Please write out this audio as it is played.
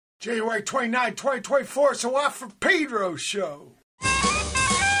January 29, 2024, so off for Pedro Show.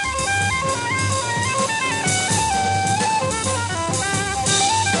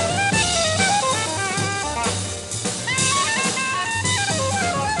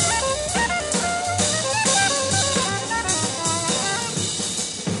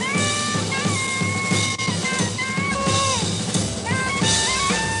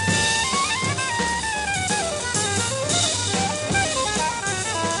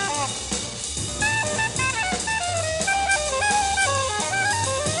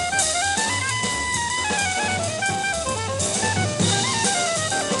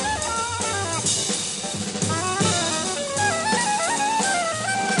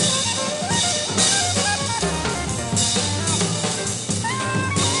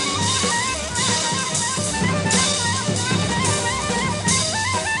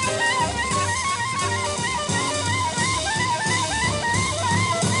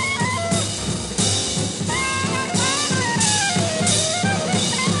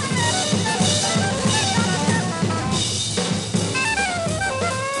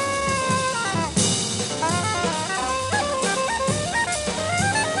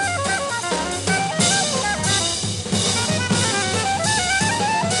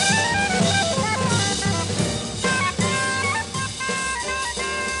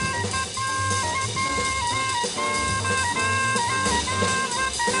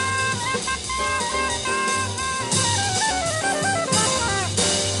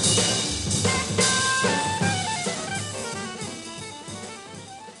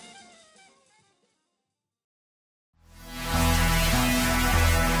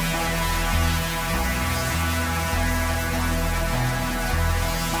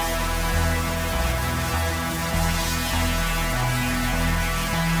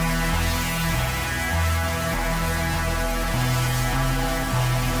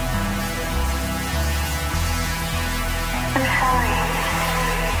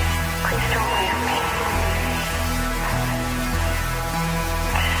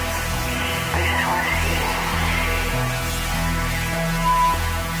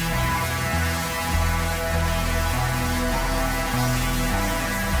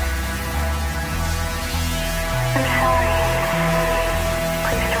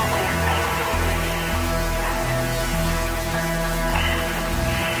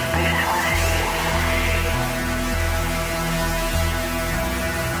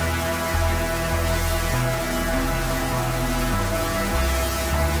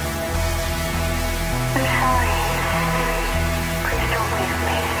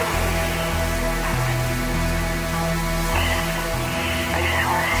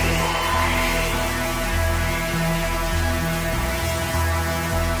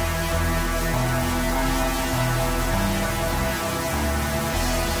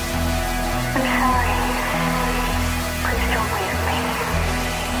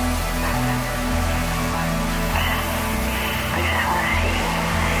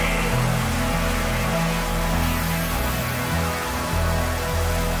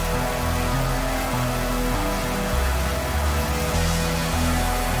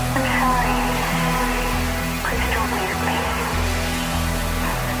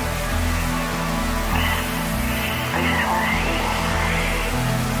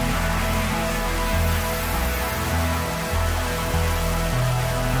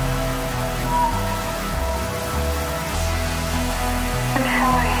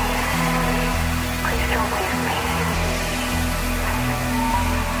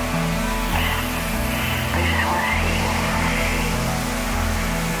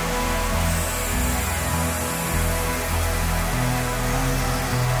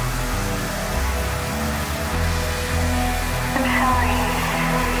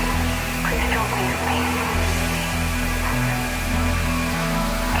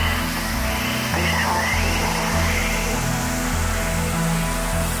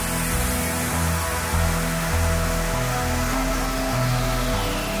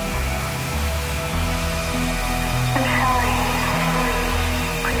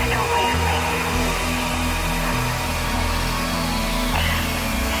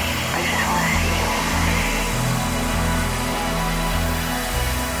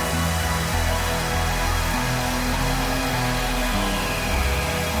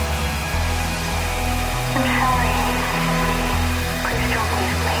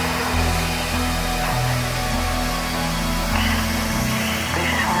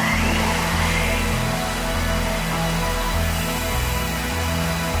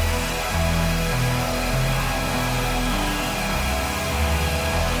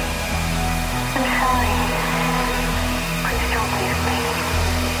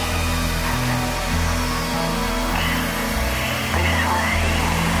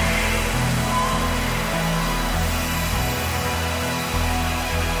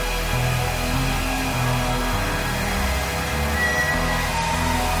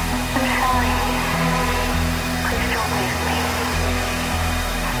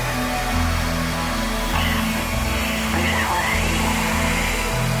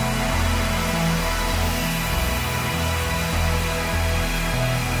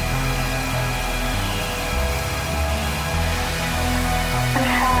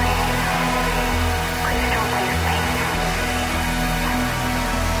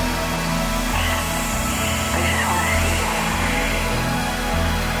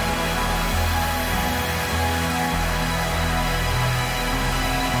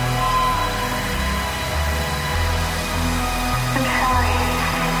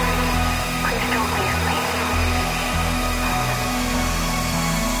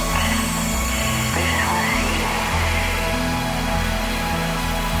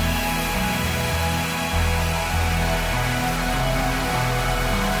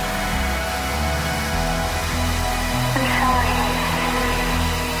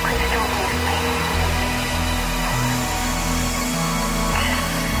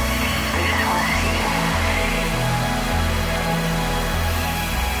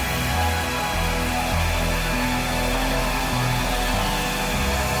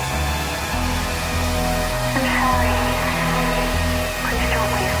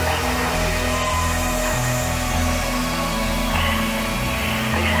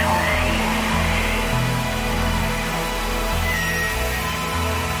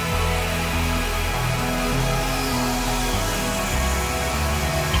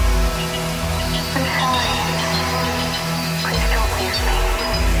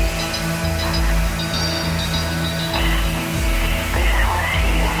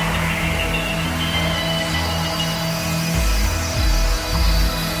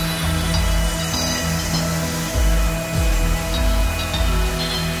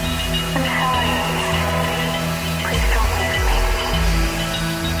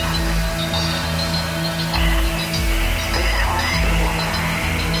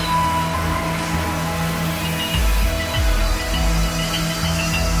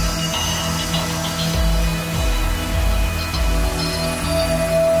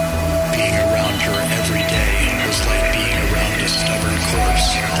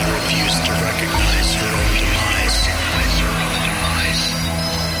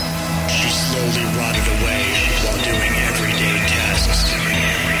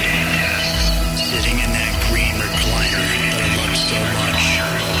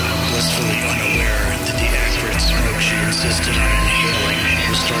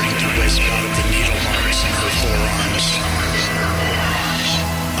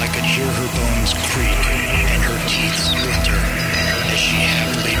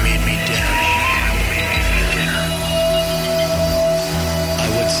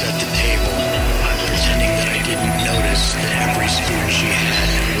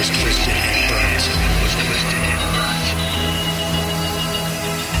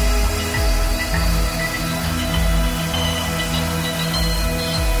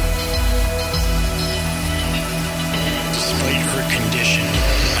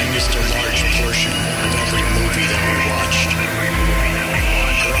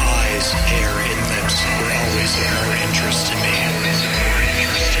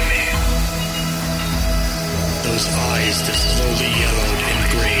 slowly yellowed and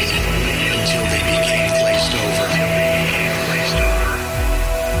grayed until they became glazed over.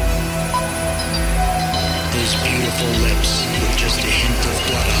 Those beautiful lips with just a hint of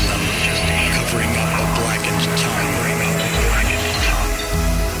blood on them, covering up a blackened tongue.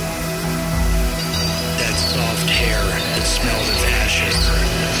 That soft hair that smelled of ashes.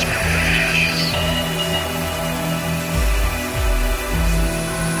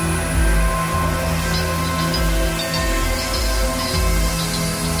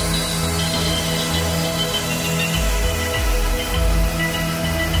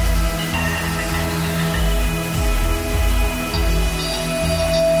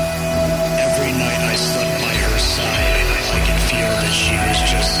 Every night I slept by her side, I could feel that she was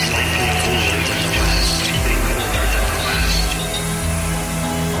just slightly cooler than the last.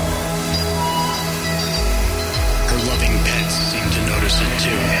 Her loving pets seemed to notice it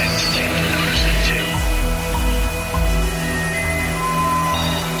too.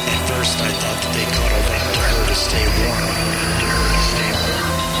 At first I thought that they cuddled up to her to stay warm.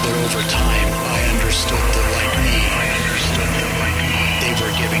 But over time I understood that like me, they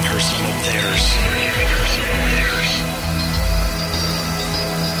were giving her some of theirs.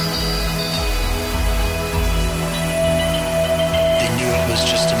 They knew it was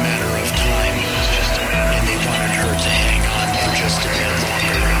just a matter of time, and they wanted her to hang on for just a bit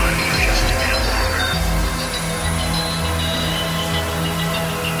longer.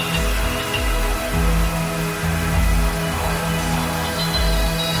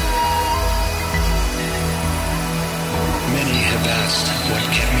 Many have asked what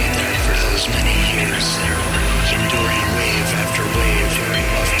kept me there for those many years, enduring wave after wave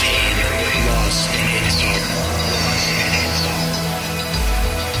of pain, loss, and insult.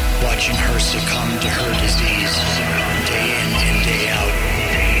 Watching her succumb to her disease, day in and day out,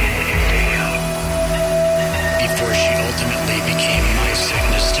 before she ultimately became my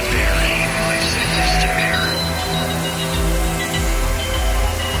sickness to bear.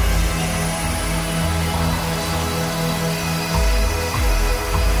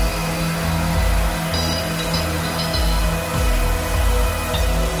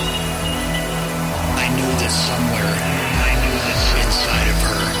 I knew that somewhere, inside of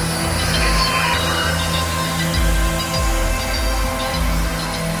her,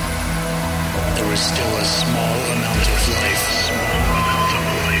 there was still a small amount of life.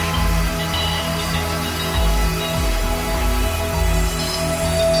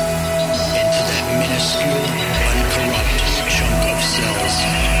 Into that minuscule, uncorrupt chunk of cells.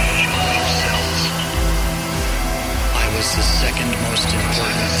 I was the second most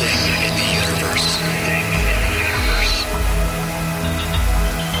important thing in the universe.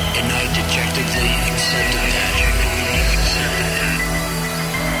 And I dejectedly accepted that.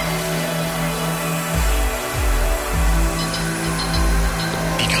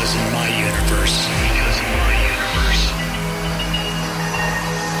 Because in my universe,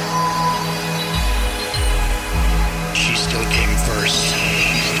 she still came first.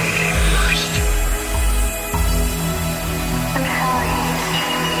 I'm sorry.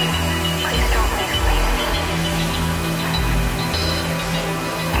 Please don't leave me. I just want to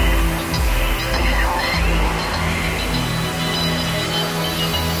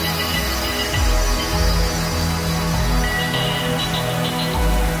see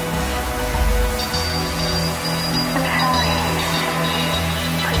you. I'm sorry.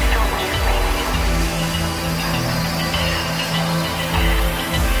 Please don't leave me. I just want to see you.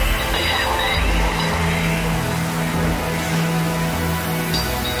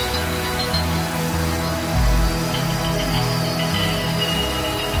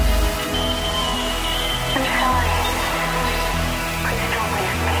 I'm sorry. Please don't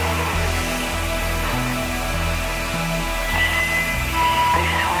leave me. I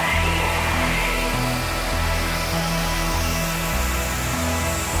just want to see you.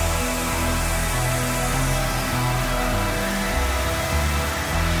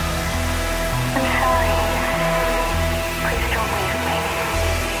 I'm sorry. Please don't leave me.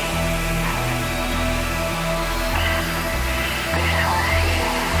 I just want to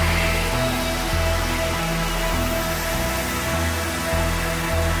see you.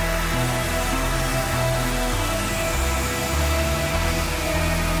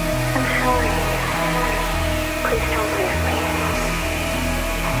 I'm sorry. Please don't leave me.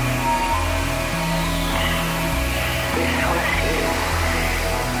 I just want to see you.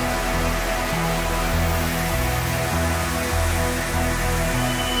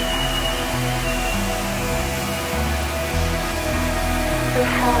 I'm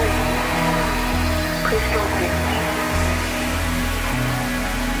sorry. Please don't leave me.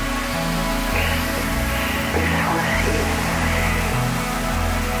 I just want to see you.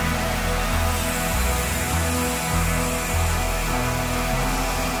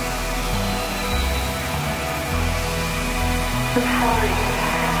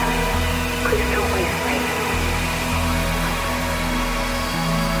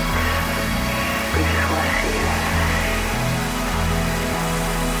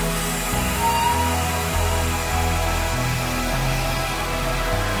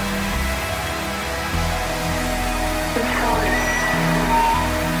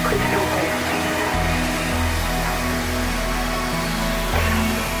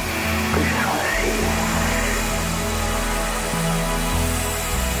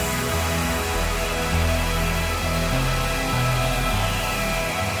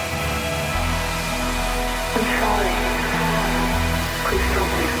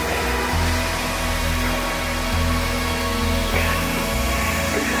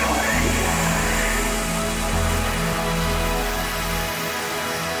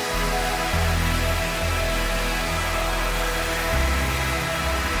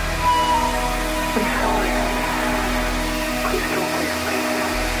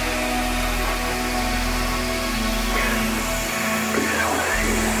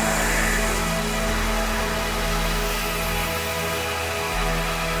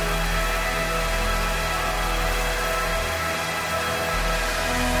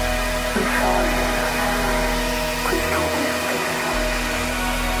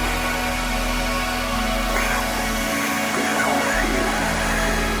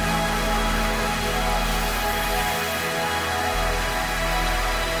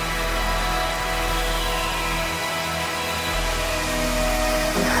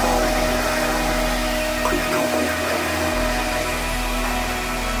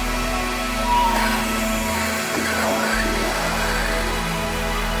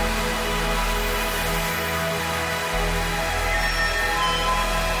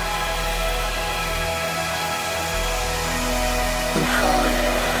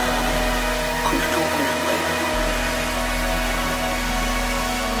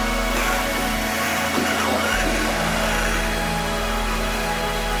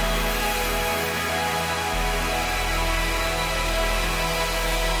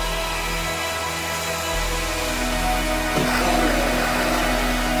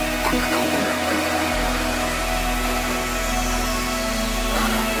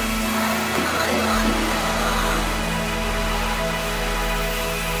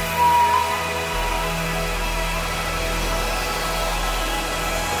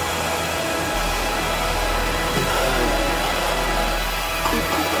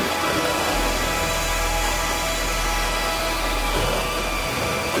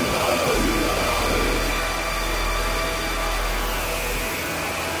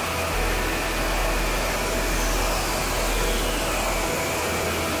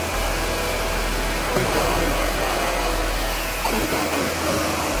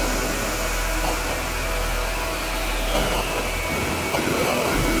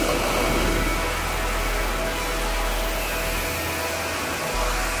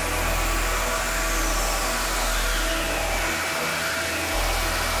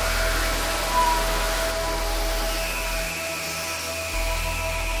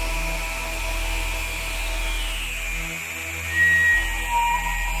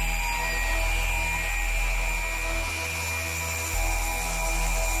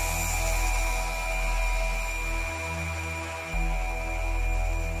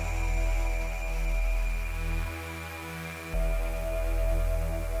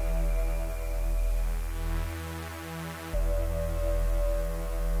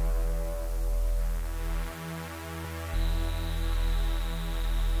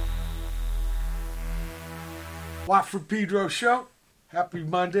 Watt from Pedro Show. Happy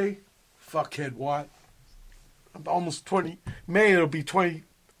Monday. Fuckhead Watt. I'm almost 20. May it'll be 3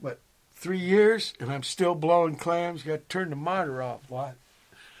 years, and I'm still blowing clams. Got to turn the monitor off, Watt.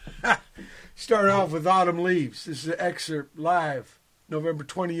 Start off with Autumn Leaves. This is an excerpt live, November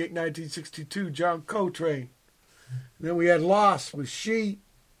 28, 1962, John Coltrane. And then we had Lost with She,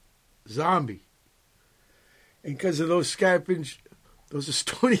 Zombie. And because of those those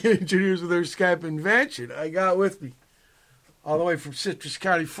Estonian engineers with their Skype invention, I got with me, all the way from Citrus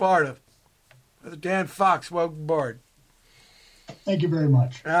County, Florida, Brother Dan Fox. Welcome aboard. Thank you very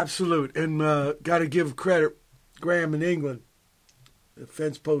much. Absolute. And got to give credit, Graham in England, the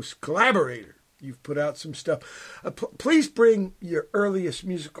Fence Post collaborator. You've put out some stuff. Please bring your earliest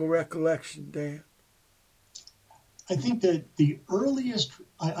musical recollection, Dan. I think that the earliest,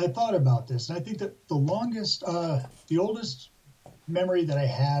 I thought about this, and I think that the oldest memory that I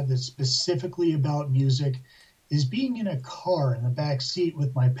have that's specifically about music is being in a car in the back seat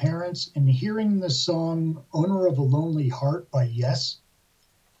with my parents and hearing the song Owner of a Lonely Heart by Yes.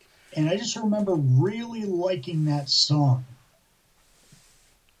 And I just remember really liking that song.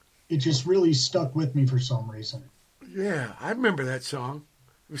 it just really stuck with me for some reason. Yeah, I remember that song.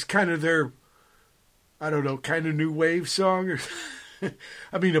 It was kind of their, I don't know, kind of new wave song. Or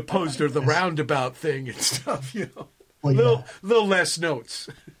I mean, opposed to the roundabout thing and stuff, you know. Well, little less notes.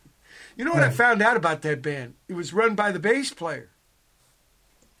 You know what I Right. found out about that band? It was run by the bass player.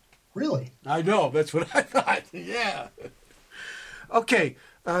 Really? I know, that's what I thought. Yeah. Okay,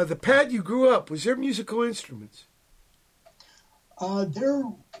 the pad you grew up, was there musical instruments?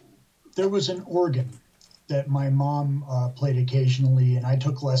 There was an organ that my mom played occasionally, and I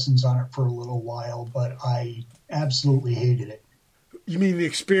took lessons on it for a little while, but I absolutely hated it. You mean the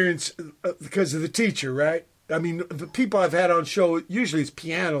experience because of the teacher, right? I mean, the people I've had on show, usually it's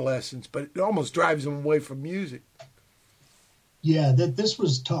piano lessons, but it almost drives them away from music. Yeah, this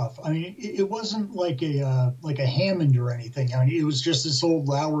was tough. I mean, it wasn't like a Hammond or anything. I mean, it was just this old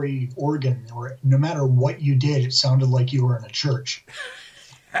Lowry organ where no matter what you did, it sounded like you were in a church.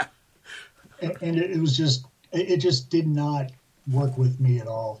 And it was just, it just did not work with me at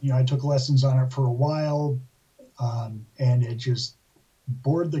all. You know, I took lessons on it for a while, and it just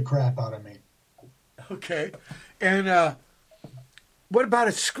bored the crap out of me. Okay. And what about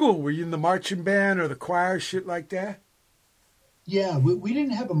at school? Were you in the marching band or the choir, shit like that? Yeah, we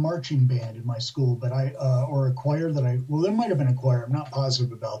didn't have a marching band in my school, but or a choir well, there might have been a choir. I'm not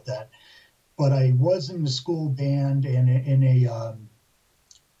positive about that. But I was in the school band and in a,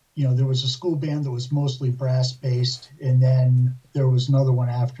 there was a school band that was mostly brass based. And then there was another one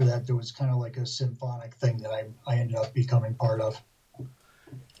after that. There was kind of like a symphonic thing that I ended up becoming part of.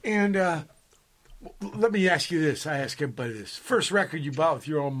 And let me ask you this. I ask everybody this. First record you bought with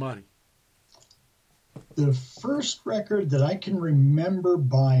your own money? The first record that I can remember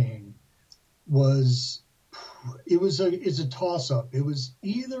buying it's a toss-up. It was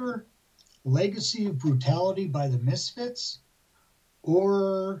either Legacy of Brutality by the Misfits,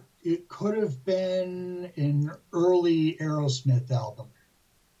 or it could have been an early Aerosmith album.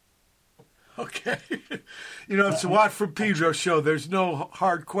 Okay. It's a Watt from Pedro show. There's no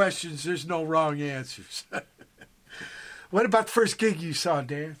hard questions. There's no wrong answers. What about the first gig you saw,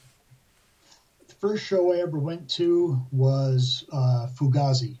 Dan? First show I ever went to was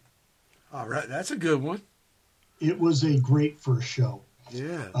Fugazi. All right, that's a good one. It was a great first show.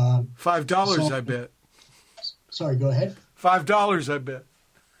 Yeah. $5, I bet. Sorry, go ahead. $5, I bet.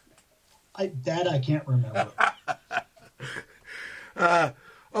 I can't remember.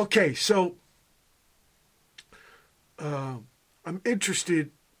 Okay, so I'm interested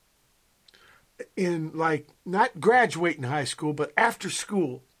in, like, not graduating high school, but after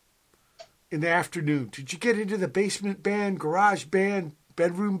school. In the afternoon, did you get into the basement band, garage band,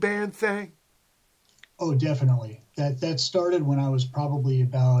 bedroom band thing? Oh, definitely. That started when I was probably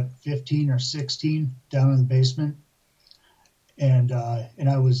about 15 or 16 down in the basement. And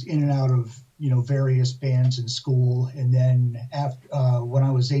I was in and out of, various bands in school. And then after, when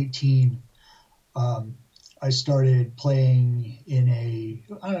I was 18, I started playing in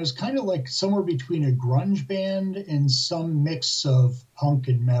it was kind of like somewhere between a grunge band and some mix of punk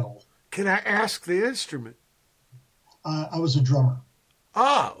and metal. Can I ask the instrument? I was a drummer.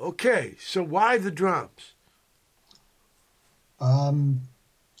 Ah, okay. So why the drums? I'm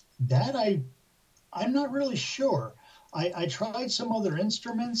not really sure. I tried some other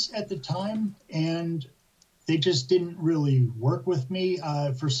instruments at the time, and they just didn't really work with me.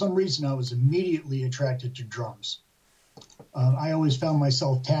 For some reason, I was immediately attracted to drums. I always found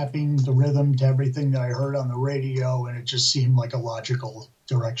myself tapping the rhythm to everything that I heard on the radio, and it just seemed like a logical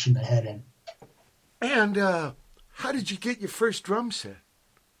direction to head in. And how did you get your first drum set?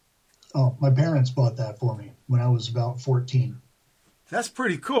 Oh, my parents bought that for me when I was about 14. That's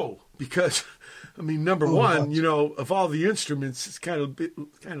pretty cool because, I mean, number one, of all the instruments, it's kind of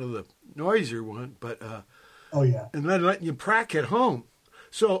the noisier one, but oh yeah, and then letting you practice at home.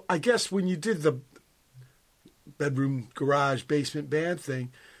 So I guess when you did the bedroom, garage, basement band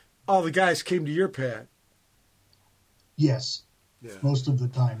thing, all the guys came to your pad. Yes. Yeah. Most of the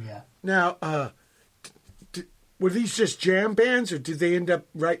time, yeah. Now, were these just jam bands, or did they end up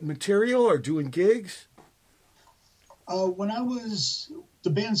writing material or doing gigs? When the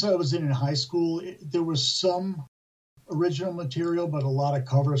bands I was in high school, there was some original material, but a lot of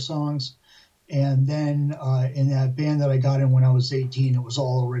cover songs. And then in that band that I got in when I was 18, it was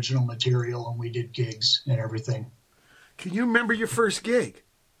all original material, and we did gigs and everything. Can you remember your first gig?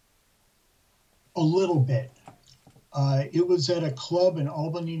 A little bit. It was at a club in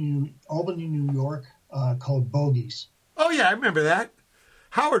Albany, New York, called Bogies. Oh, yeah, I remember that.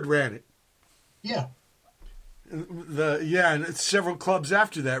 Howard ran it. Yeah. And it's several clubs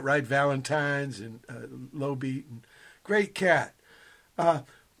after that, right? Valentine's and Low Beat. And great cat.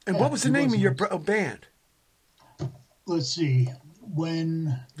 And Yeah, what was the he name of your wasn't- band? Let's see.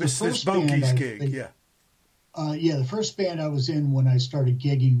 When This first band Bokies I gig, played- yeah. Yeah, the first band I was in when I started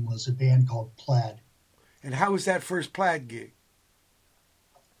gigging was a band called Plaid. And how was that first Plaid gig?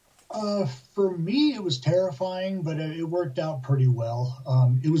 For me, it was terrifying, but it worked out pretty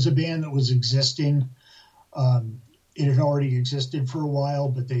well. It was a band that was existing. It had already existed for a while,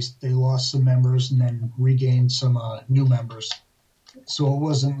 but they lost some members and then regained some new members. So it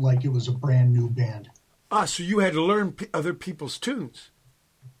wasn't like it was a brand new band. Ah, so you had to learn other people's tunes.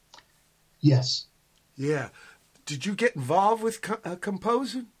 Yes. Yeah. Did you get involved with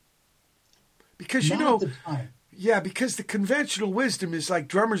composing? Because, you Not know, at the time. yeah, because the conventional wisdom is like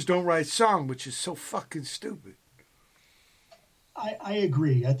drummers don't write song, which is so fucking stupid. I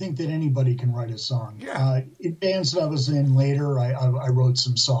agree. I think that anybody can write a song. Yeah. In bands that I was in later, I wrote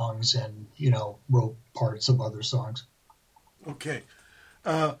some songs and, wrote parts of other songs. Okay.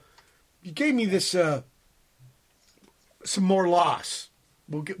 You gave me this, some more loss.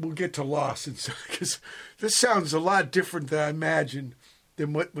 We'll get to loss because this sounds a lot different than I imagined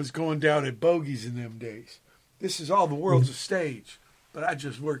than what was going down at Bogies in them days. This is all the world's a stage, but I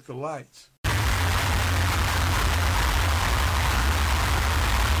just work the lights.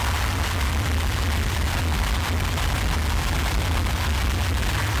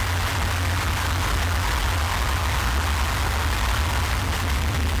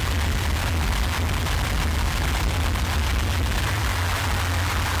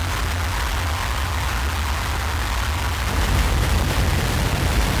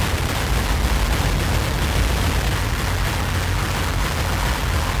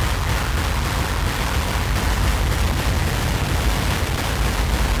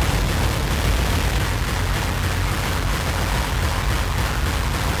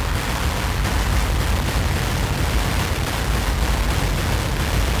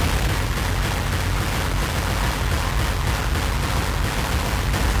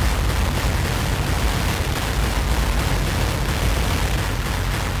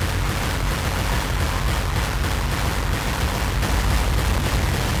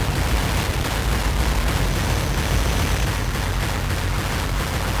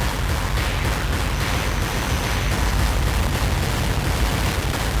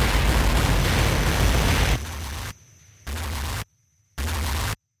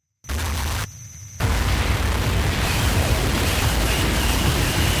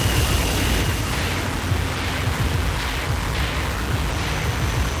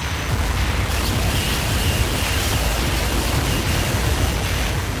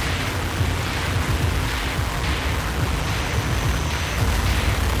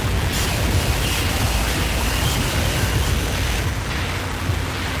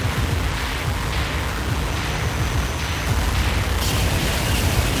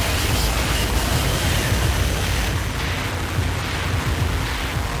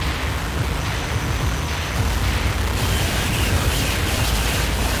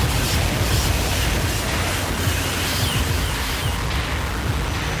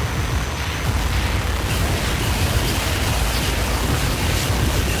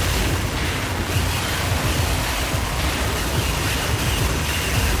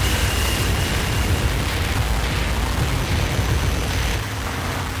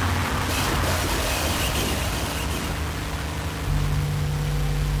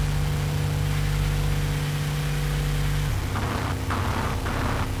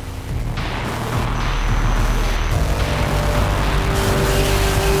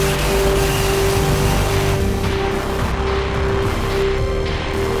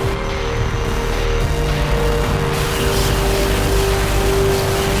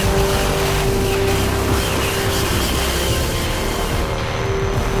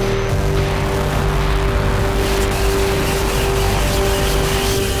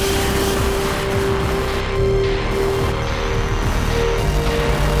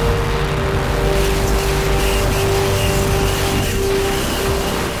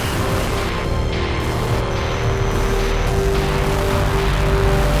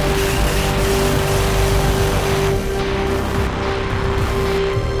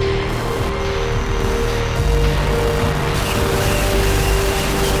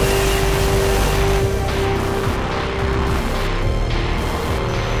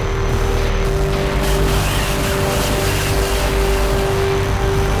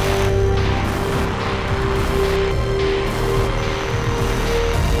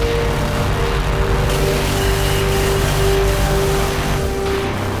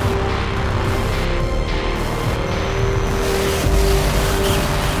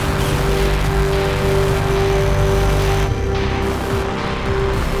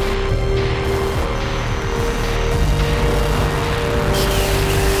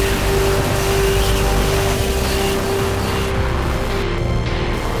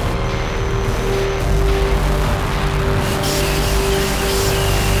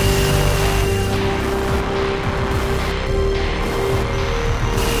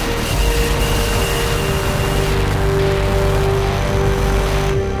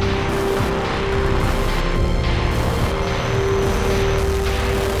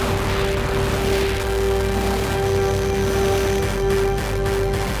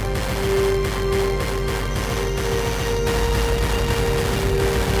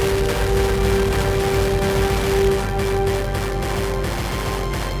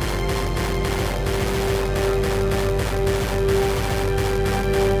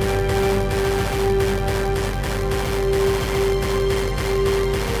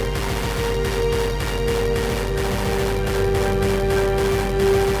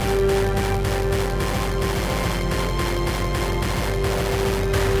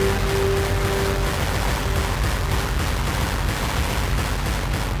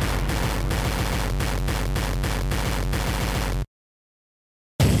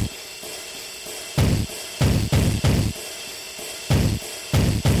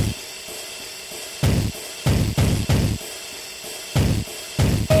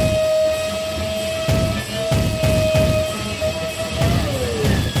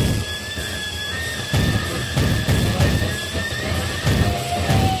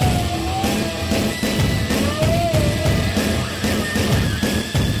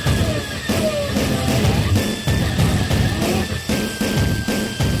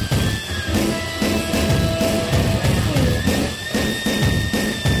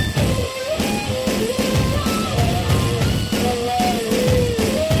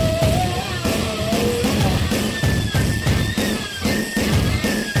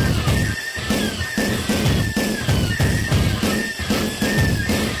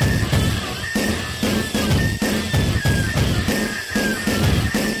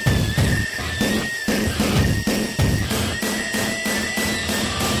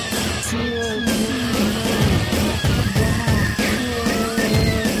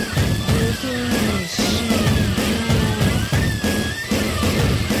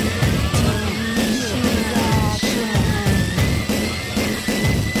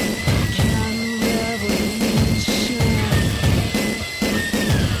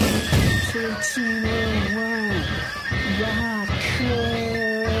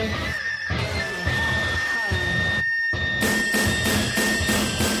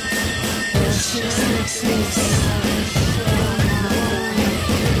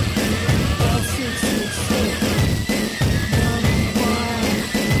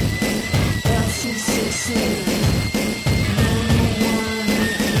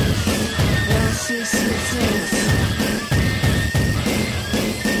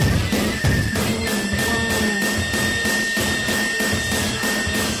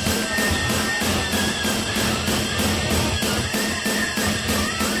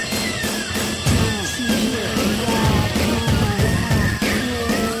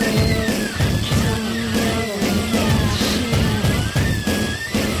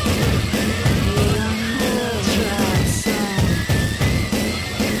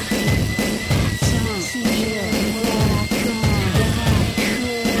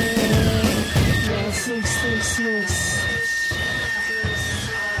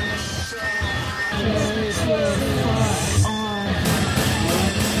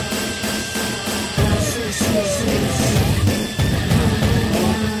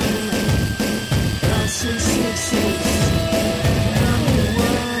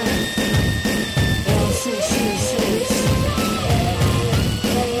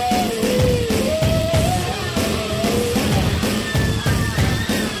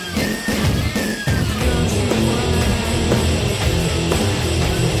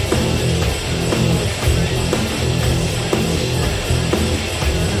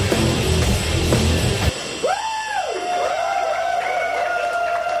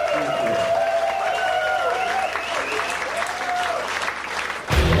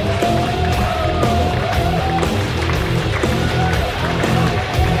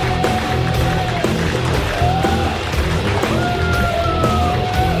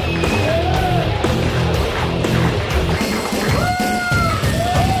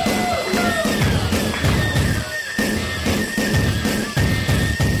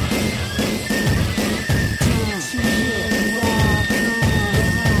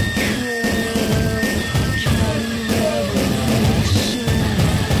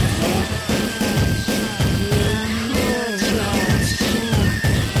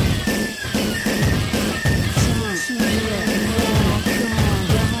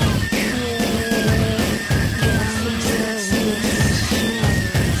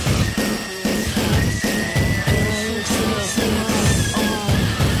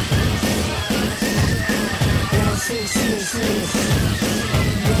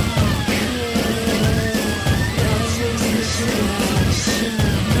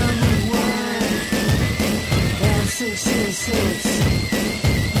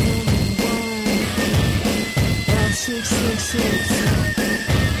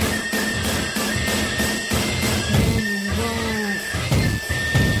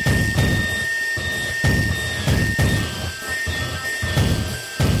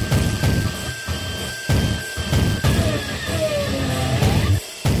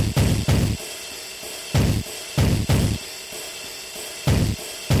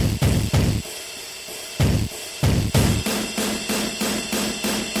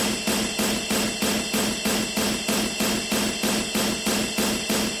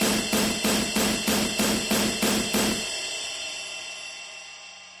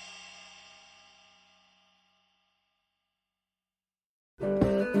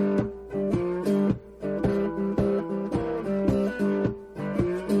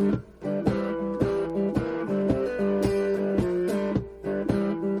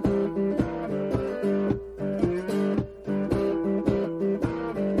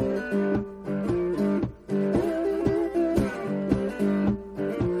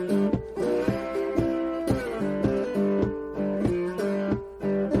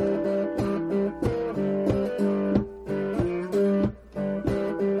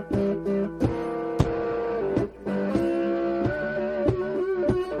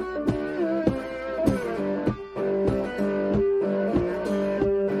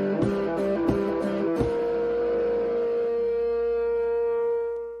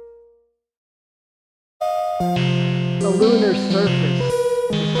 The lunar surface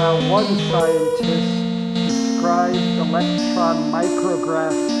is how one scientist described electron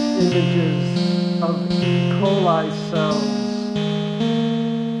micrograph images of E. coli cells.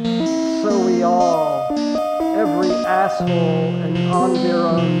 So we all, every asshole and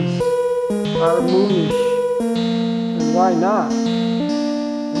environs, are moonish. And why not?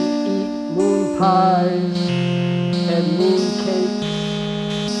 We eat moon pies and moon cakes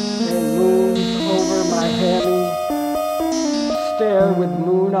and moons over my hammy, stare with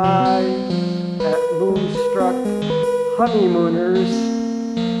moon eyes at moonstruck honeymooners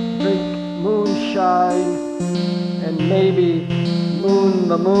drink moonshine and maybe moon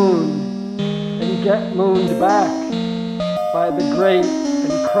the moon and get mooned back by the great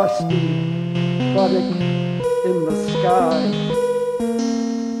and crusty buttock in the sky.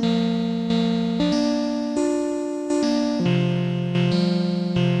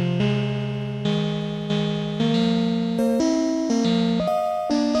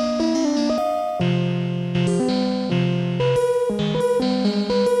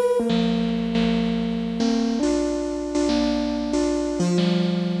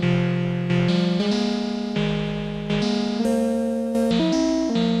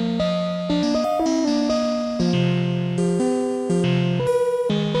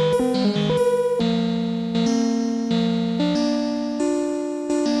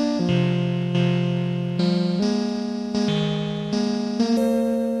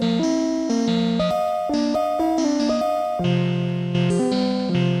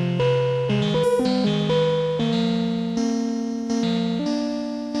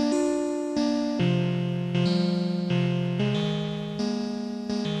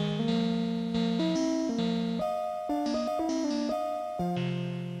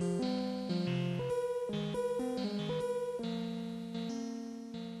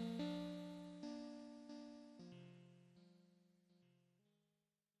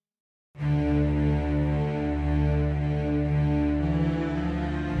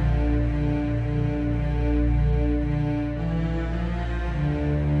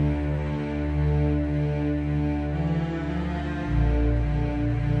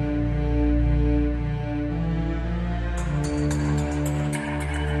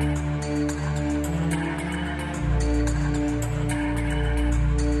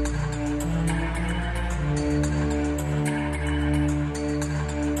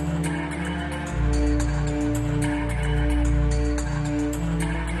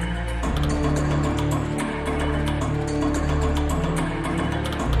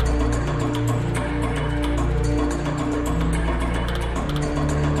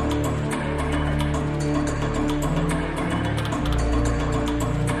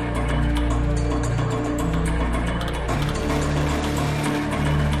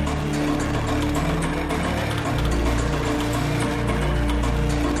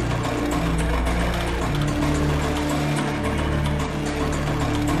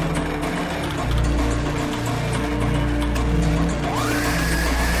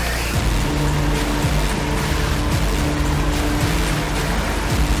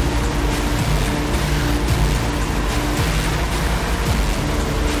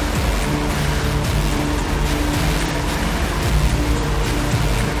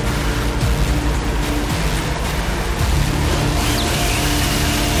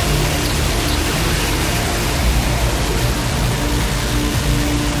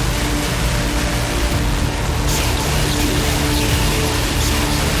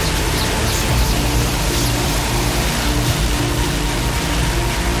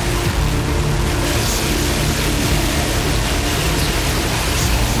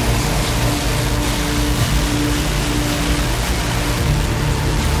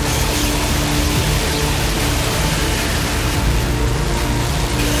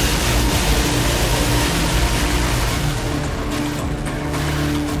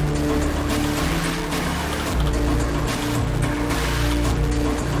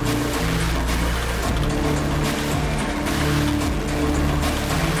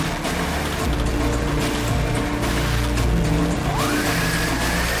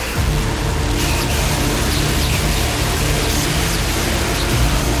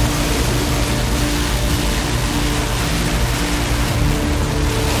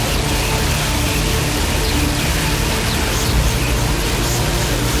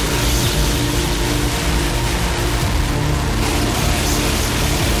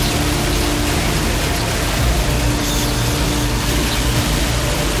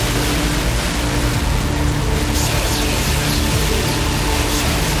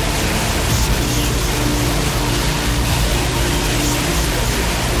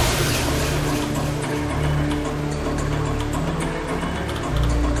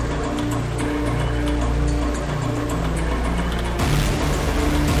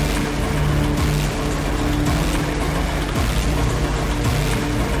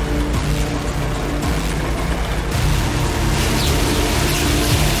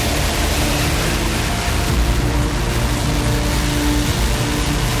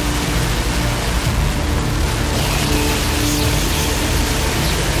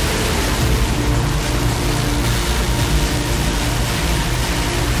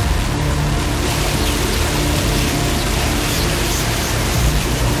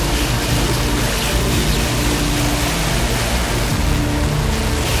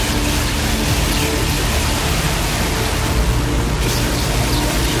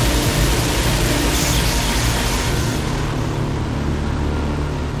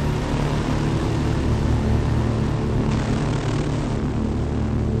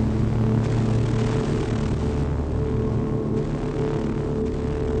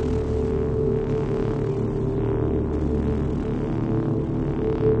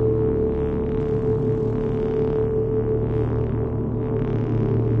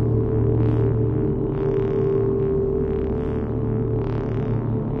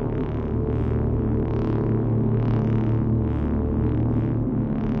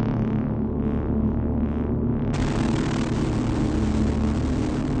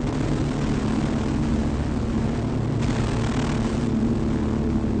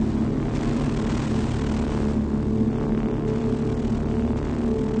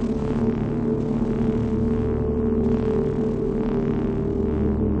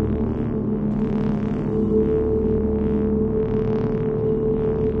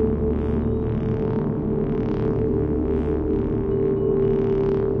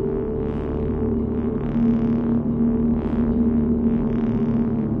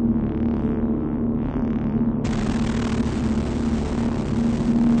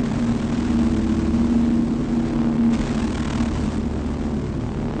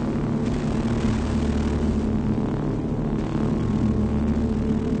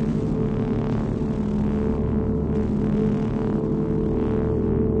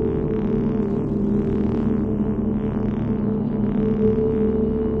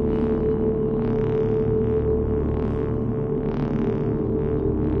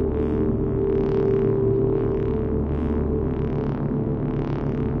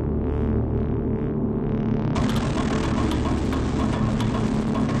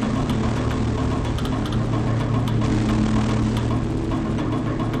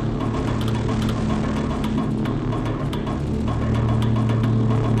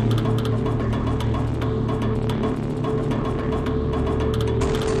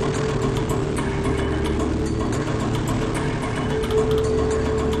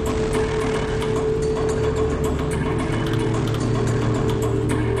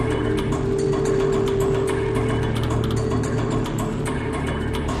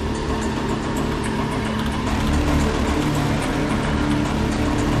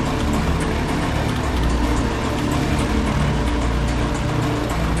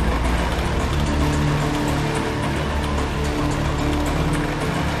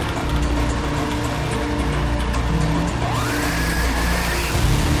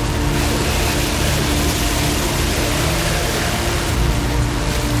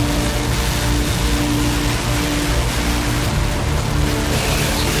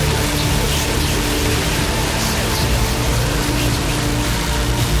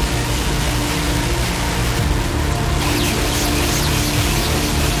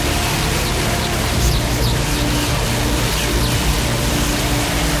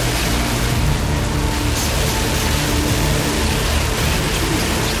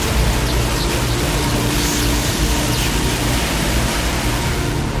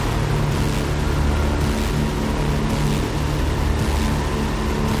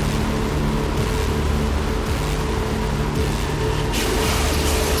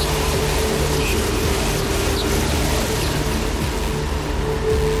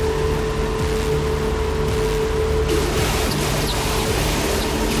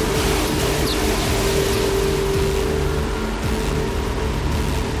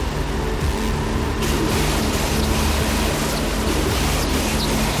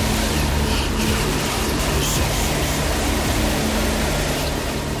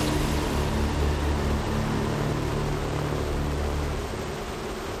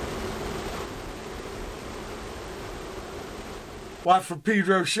 Watt from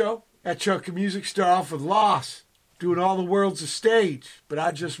Pedro Show. That chunk of music started off with Loss, doing all the world's a stage, but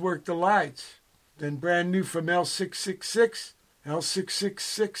I just worked the lights. Then brand new from L666,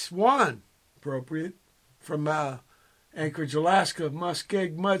 L6661, appropriate, from Anchorage, Alaska,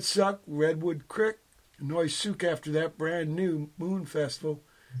 muskeg, mudsuck, redwood crick, noisukka after that, brand new moonfestival,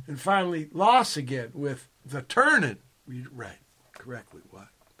 and finally Loss again with The Turnin'. Read it right, correctly, what?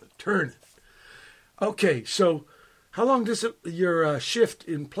 The Turnin'. Okay, so how long does your shift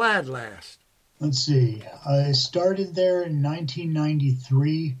in Plaid last? Let's see. I started there in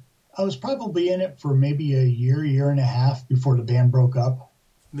 1993. I was probably in it for maybe a year and a half before the band broke up.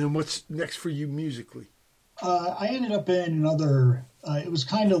 And then what's next for you musically? I ended up in another, it was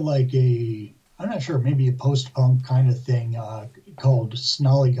kind of like I'm not sure, maybe a post-punk kind of thing called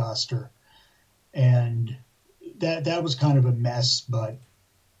Snollygoster. And that was kind of a mess, but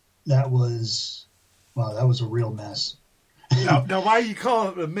that was a real mess. Now, why you call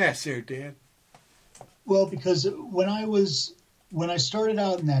it a mess there, Dan? Well, because when I started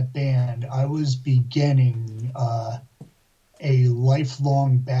out in that band, I was beginning a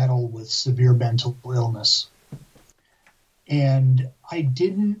lifelong battle with severe mental illness. And I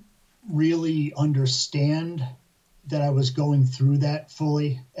didn't really understand that I was going through that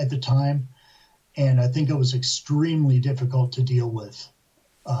fully at the time. And I think it was extremely difficult to deal with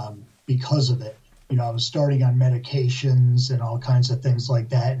because of it. You know, I was starting on medications and all kinds of things like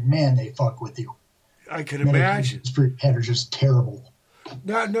that. And man, they fuck with you. I can imagine. For your head are just terrible.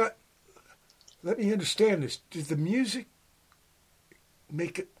 No. Let me understand this. Did the music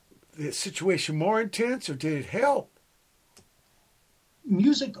make the situation more intense, or did it help?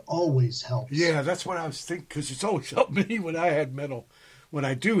 Music always helps. Yeah, that's what I was thinking, because it's always helped me when I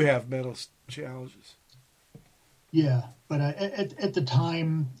do have mental challenges. Yeah, but at the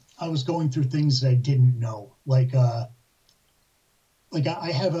time, I was going through things that I didn't know. Like I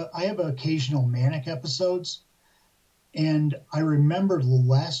have occasional manic episodes, and I remember the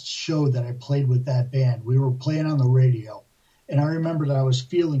last show that I played with that band. We were playing on the radio, and I remember that I was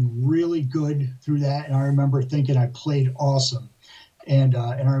feeling really good through that, and I remember thinking I played awesome. And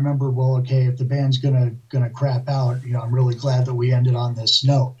I remember, well, okay, if the band's gonna crap out, you know, I'm really glad that we ended on this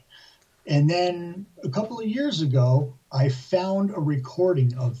note. And then a couple of years ago, I found a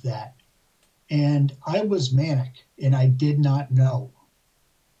recording of that, and I was manic, and I did not know.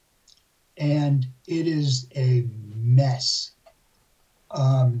 And it is a mess.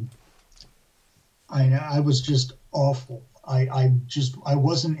 I was just awful. I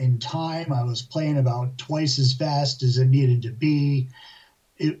wasn't in time. I was playing about twice as fast as it needed to be.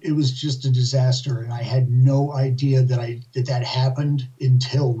 It was just a disaster, and I had no idea that happened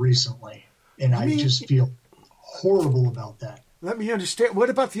until recently. And I just feel horrible about that. Let me understand. What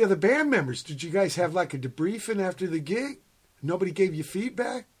about the other band members? Did you guys have like a debriefing after the gig? Nobody gave you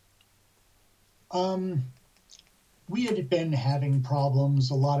feedback? We had been having problems.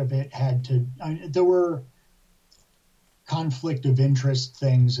 A lot of it there were conflict of interest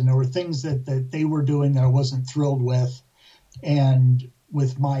things, and there were things that they were doing that I wasn't thrilled with. And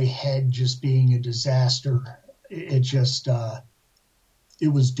with my head just being a disaster, it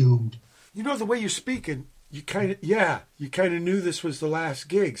was doomed. You know, the way you're speaking, you kind of knew this was the last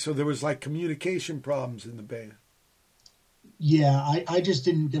gig, so there was like communication problems in the band. Yeah, I just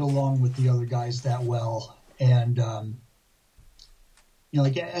didn't get along with the other guys that well. And, you know,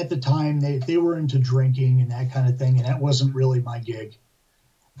 like at the time, they were into drinking and that kind of thing, and that wasn't really my gig.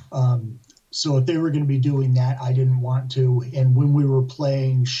 So if they were going to be doing that, I didn't want to. And when we were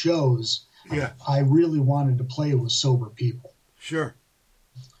playing shows, I really wanted to play with sober people. Sure.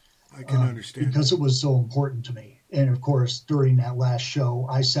 I can understand. Because it was so important to me. And, of course, during that last show,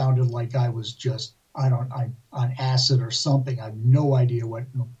 I sounded like I was just, on acid or something. I have no idea what,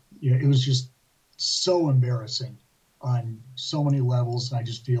 you know, it was just so embarrassing on so many levels, and I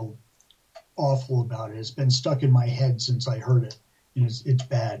just feel awful about it. It's been stuck in my head since I heard it, and it's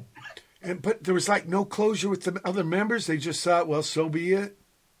bad. But there was like no closure with the other members? They just thought, well, so be it?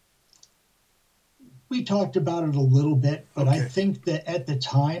 We talked about it a little bit, but okay. I think that at the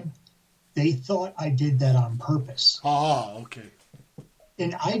time, they thought I did that on purpose. Oh, okay.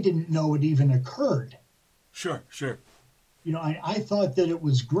 And I didn't know it even occurred. Sure. You know, I thought that it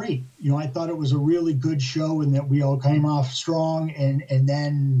was great. You know, I thought it was a really good show and that we all came off strong. And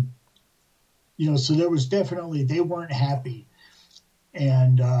then, you know, so there was definitely, they weren't happy.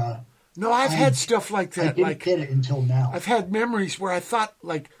 And no, I've had stuff like that. I didn't get it until now. I've had memories where I thought,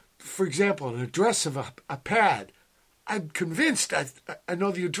 like, for example, an address of a pad. I'm convinced I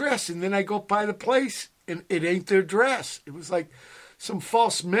know the address, and then I go by the place, and it ain't the address. It was like some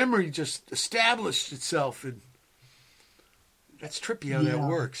false memory just established itself, and That's trippy how that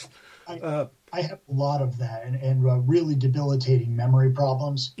works. I have a lot of that and really debilitating memory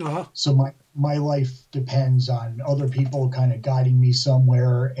problems. Uh-huh. So my life depends on other people kind of guiding me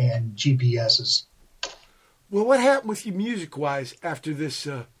somewhere and GPSs. Well, what happened with you music-wise after this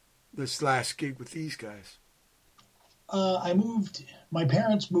last gig with these guys? My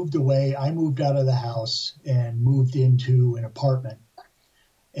parents moved away. I moved out of the house and moved into an apartment.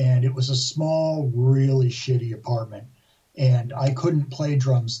 And it was a small, really shitty apartment. And I couldn't play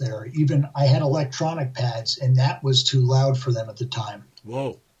drums there. Even I had electronic pads, and that was too loud for them at the time.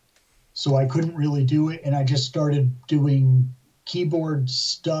 Whoa. So I couldn't really do it, and I just started doing keyboard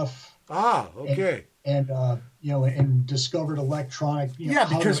stuff. Ah, okay. And discovered electronic.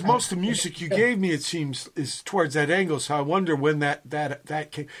 Because most of the music you gave me, it seems, is towards that angle. So I wonder when that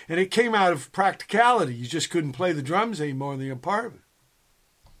came. And it came out of practicality. You just couldn't play the drums anymore in the apartment.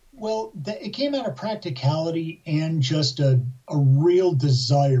 Well, it came out of practicality and just a real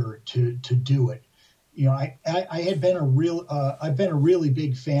desire to do it. You know, I've been a really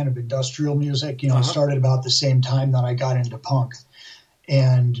big fan of industrial music. You know, I started about the same time that I got into punk,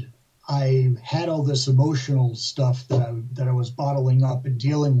 and I had all this emotional stuff that I was bottling up and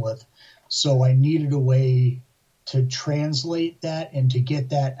dealing with. So I needed a way to translate that and to get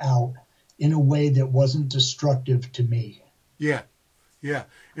that out in a way that wasn't destructive to me. Yeah. Yeah.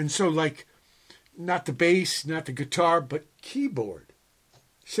 And so, like, not the bass, not the guitar, but keyboard,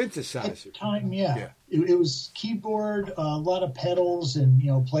 synthesizer. At the time, yeah. It was keyboard, a lot of pedals and,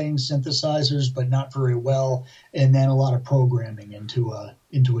 you know, playing synthesizers, but not very well. And then a lot of programming into a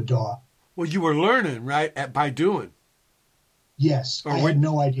DAW. Well, you were learning, right, by doing. Yes. I had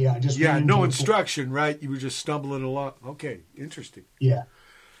no idea. I just no instruction, right? You were just stumbling along. Okay. Interesting. Yeah.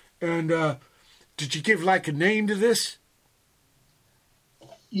 And did you give, like, a name to this?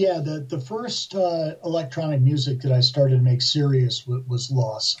 Yeah, the first electronic music that I started to make serious was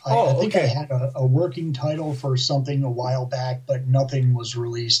Loss. I think I had a working title for something a while back, but nothing was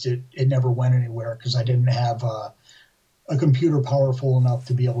released. It never went anywhere because I didn't have a computer powerful enough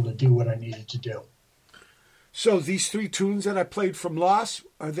to be able to do what I needed to do. So these 3 tunes that I played from Loss,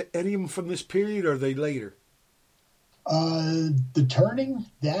 are any of them from this period or are they later? The Turning,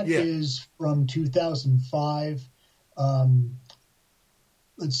 that is from 2005.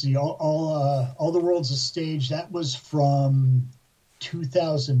 Let's see, all the world's a stage. That was from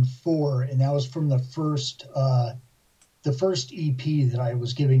 2004, and that was from the first EP that I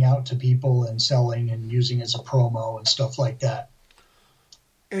was giving out to people and selling and using as a promo and stuff like that.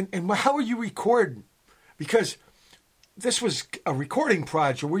 And how were you recording? Because this was a recording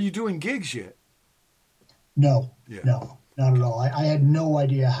project. Were you doing gigs yet? No, not at all. I had no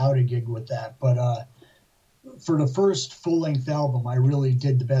idea how to gig with that, but. For the first full-length album, I really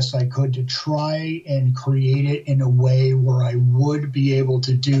did the best I could to try and create it in a way where I would be able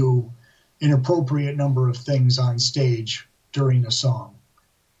to do an appropriate number of things on stage during the song.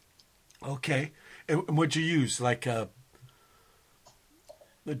 Okay. And what'd you use? Like, you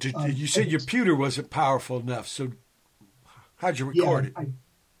said your computer wasn't powerful enough, so how'd you record it?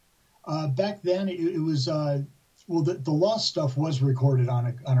 Back then, it was, the Lost stuff was recorded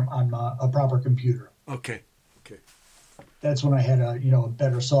on a proper computer. Okay. That's when I had a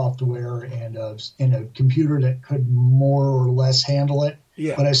better software and a computer that could more or less handle it.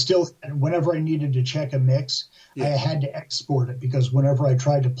 Yeah. But I still, whenever I needed to check a mix, I had to export it because whenever I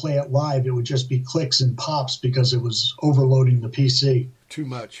tried to play it live, it would just be clicks and pops because it was overloading the PC. Too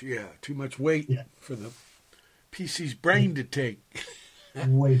much weight for the PC's brain to take.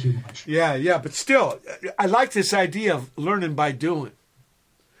 Way too much. Yeah, but still, I like this idea of learning by doing.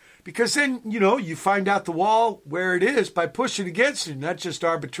 Because then, you find out the wall where it is by pushing against it, not just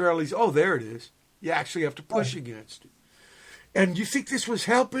arbitrarily, there it is. You actually have to push against it. And you think this was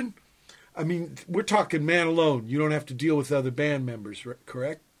helping? I mean, we're talking man alone. You don't have to deal with other band members,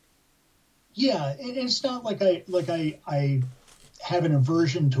 correct? Yeah, it's not like I have an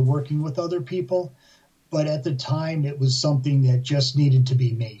aversion to working with other people, but at the time it was something that just needed to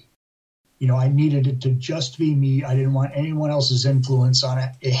be me. I needed it to just be me. I didn't want anyone else's influence on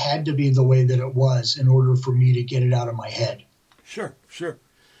it. It had to be the way that it was in order for me to get it out of my head. Sure.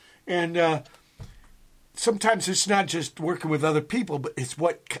 And sometimes it's not just working with other people, but it's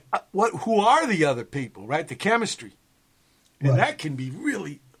who are the other people, right? The chemistry. And that can be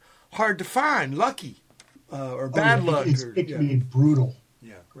really hard to find, lucky or bad luck. It can be brutal.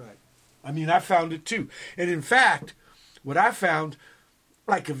 Yeah, right. I mean, I found it too. And in fact, what I found...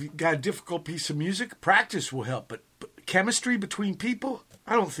 Like if you've got a difficult piece of music, practice will help. But chemistry between people,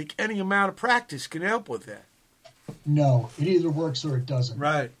 I don't think any amount of practice can help with that. No, it either works or it doesn't.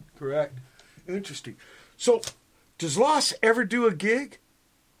 Right, correct. Interesting. So Does Loss ever do a gig?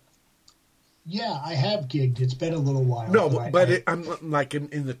 Yeah, I have gigged. It's been a little while. No, but I'm like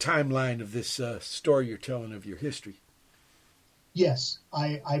in the timeline of this story you're telling of your history. Yes,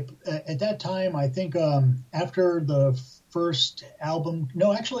 I at that time, I think after the first album,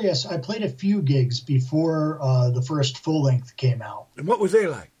 no, actually, yes, I played a few gigs before the first full length came out. And what were they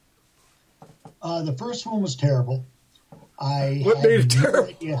like? The first one was terrible. What made it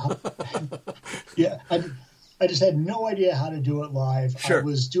terrible? Yeah, I just had no idea how to do it live. Sure.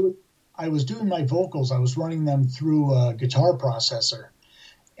 I was doing my vocals. I was running them through a guitar processor.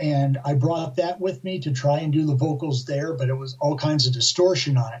 And I brought that with me to try and do the vocals there, but it was all kinds of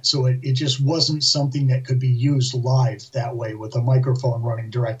distortion on it. So it just wasn't something that could be used live that way with a microphone running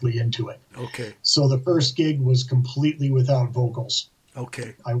directly into it. Okay. So the first gig was completely without vocals.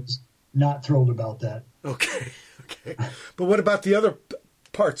 Okay. I was not thrilled about that. Okay. But what about the other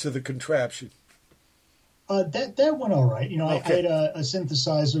parts of the contraption? That went all right. I Okay. had a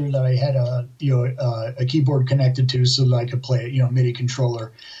synthesizer that I had a keyboard connected to so that I could play it, MIDI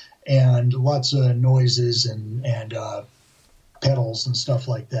controller, and lots of noises and pedals and stuff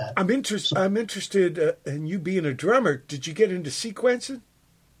like that. I'm interested in you being a drummer. Did you get into sequencing?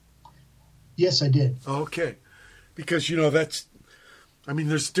 Yes, I did. Okay, because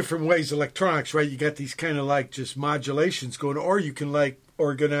there's different ways electronics, right? You got these kind of like just modulations going, or you can like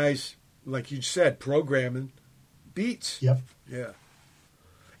organize, like you said, programming beats. Yep. Yeah.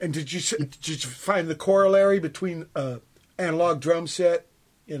 And did you find the corollary between analog drum set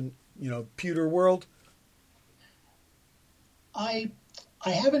in computer world? I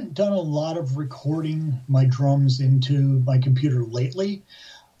haven't done a lot of recording my drums into my computer lately.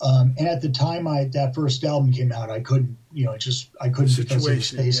 And at the time that first album came out, I couldn't, I couldn't because of the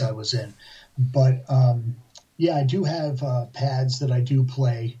space I was in. But yeah, I do have pads that I do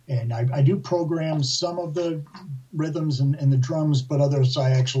play, and I do program some of the rhythms and the drums, but others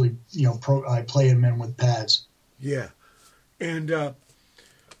I actually, I play them in with pads. Yeah. And,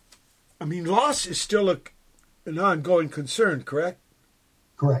 loss is still an ongoing concern, correct?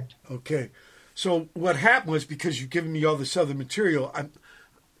 Correct. Okay. So what happened was, because you've given me all this other material,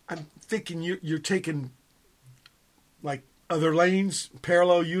 I'm thinking you're taking like other lanes,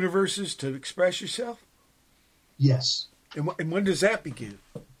 parallel universes to express yourself? Yes. And when does that begin?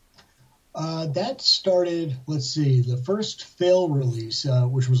 That started, let's see, the first Fail release,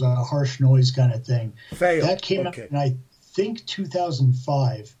 which was a harsh noise kind of thing. Fail. That came out in, I think,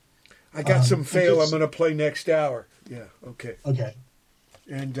 2005. I got some Fail I'm going to play next hour. Yeah, okay. Okay.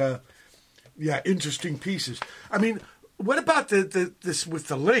 And, interesting pieces. What about this with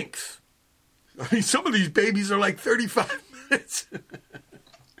the length? Some of these babies are like 35 minutes.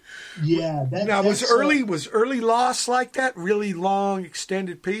 Yeah. Now, was early Loss like that? Really long,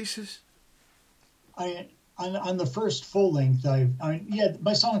 extended pieces? On the first full length,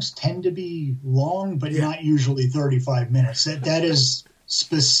 my songs tend to be long, but not usually 35 minutes. That is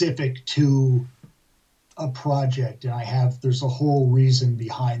specific to a project, and there's a whole reason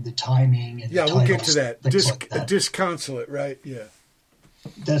behind the timing and we'll get to that. Like that. Disconsolate, right? Yeah.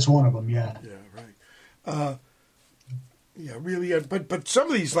 That's one of them, yeah. Yeah, right. Really. But some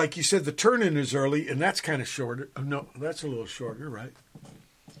of these, like you said, the turn-in is early, and that's kind of shorter. No, that's a little shorter, right?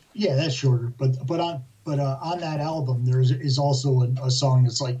 Yeah, that's shorter. But on that album, there is also a song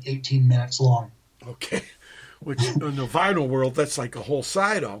that's like 18 minutes long. Okay. Which in the vinyl world, that's like a whole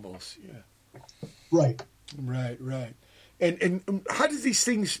side almost. Yeah. Right. Right. And how did these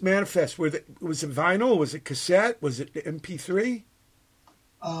things manifest? Was it vinyl? Was it cassette? Was it MP3?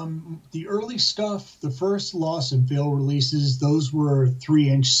 The early stuff, the first Loss and Fail releases, those were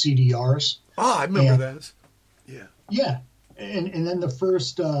 3-inch CDRs. Oh, I remember those. Yeah. Yeah, and then the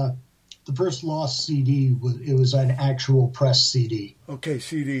first Lost CD was an actual press CD. Okay,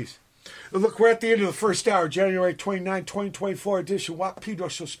 CDs. Look, we're at the end of the first hour, January 29, 2024 edition. Pedro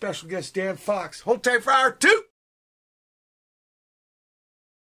Show special guest Dan Fox. Hold tight for hour 2.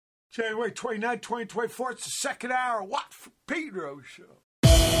 January 29, 2024. It's the second hour. Pedro Show.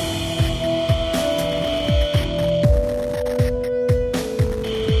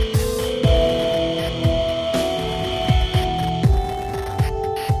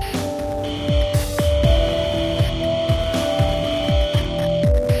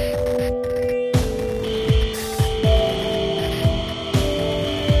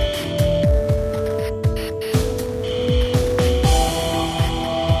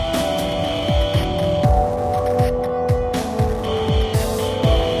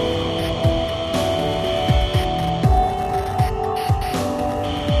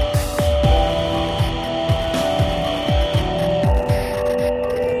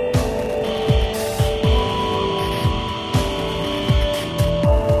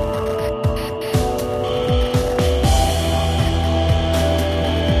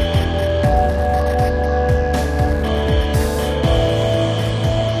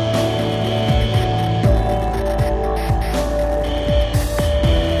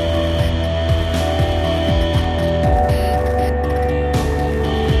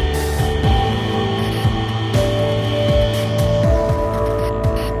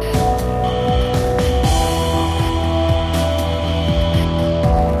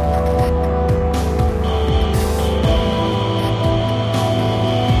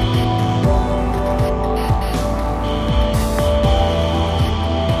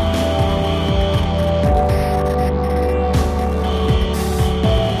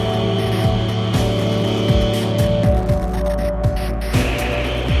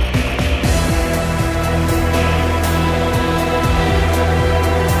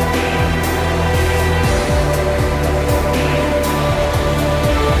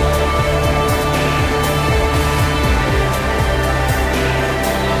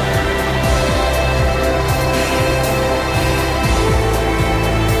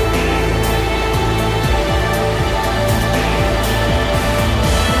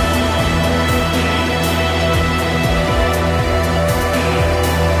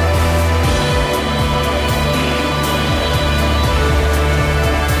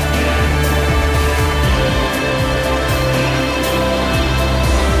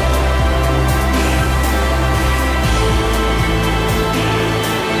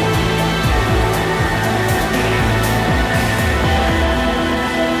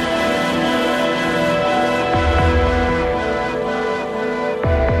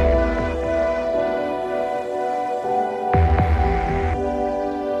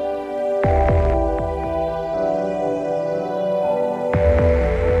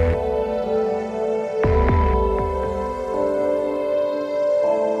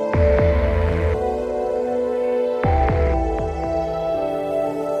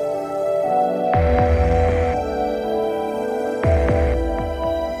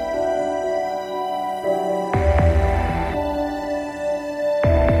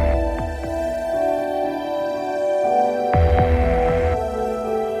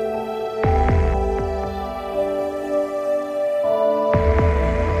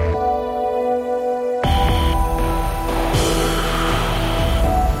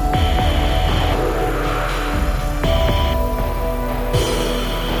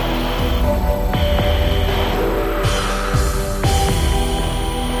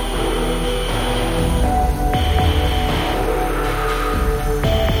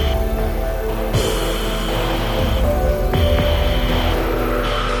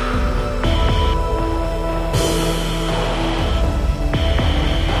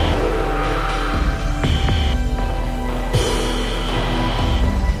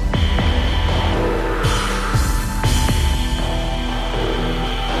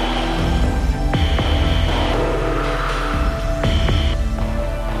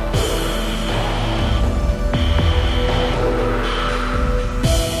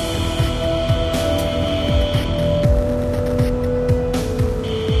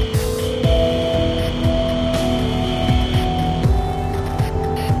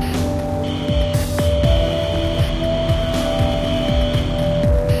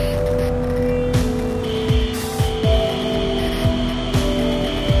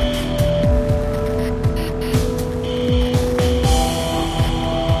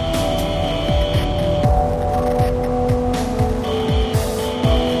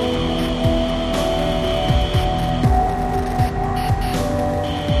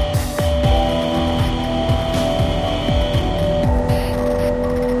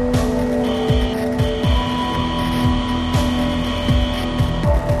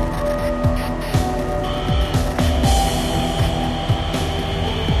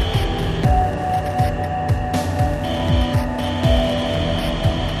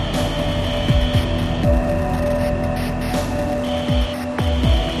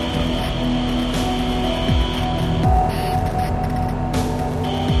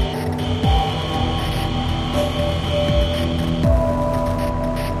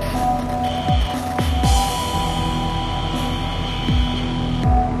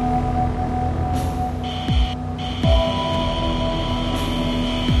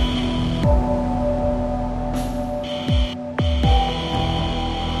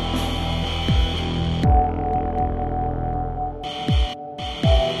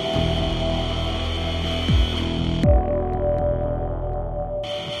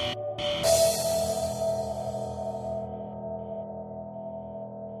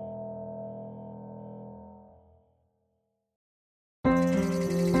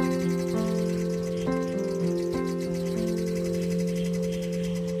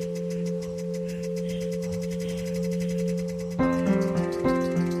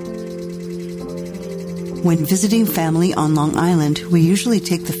 When visiting family on Long Island, we usually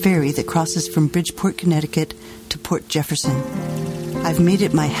take the ferry that crosses from Bridgeport, Connecticut to Port Jefferson. I've made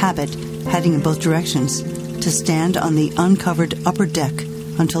it my habit, heading in both directions, to stand on the uncovered upper deck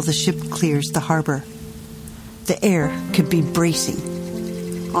until the ship clears the harbor. The air could be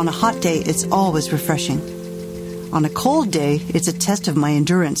bracing. On a hot day, it's always refreshing. On a cold day, it's a test of my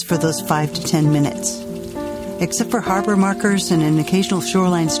endurance for those 5 to 10 minutes. Except for harbor markers and an occasional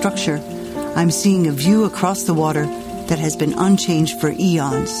shoreline structure, I'm seeing a view across the water that has been unchanged for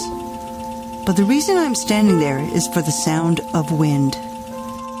eons. But the reason I'm standing there is for the sound of wind.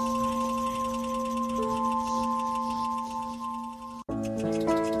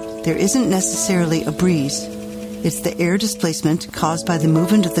 There isn't necessarily a breeze. It's the air displacement caused by the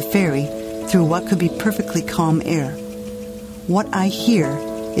movement of the ferry through what could be perfectly calm air. What I hear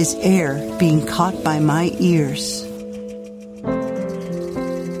is air being caught by my ears.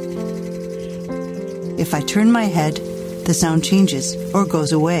 If I turn my head, the sound changes or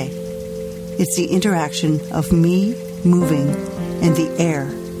goes away. It's the interaction of me moving and the air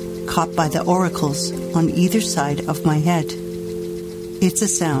caught by the auricles on either side of my head. It's a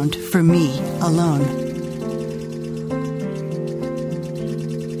sound for me alone.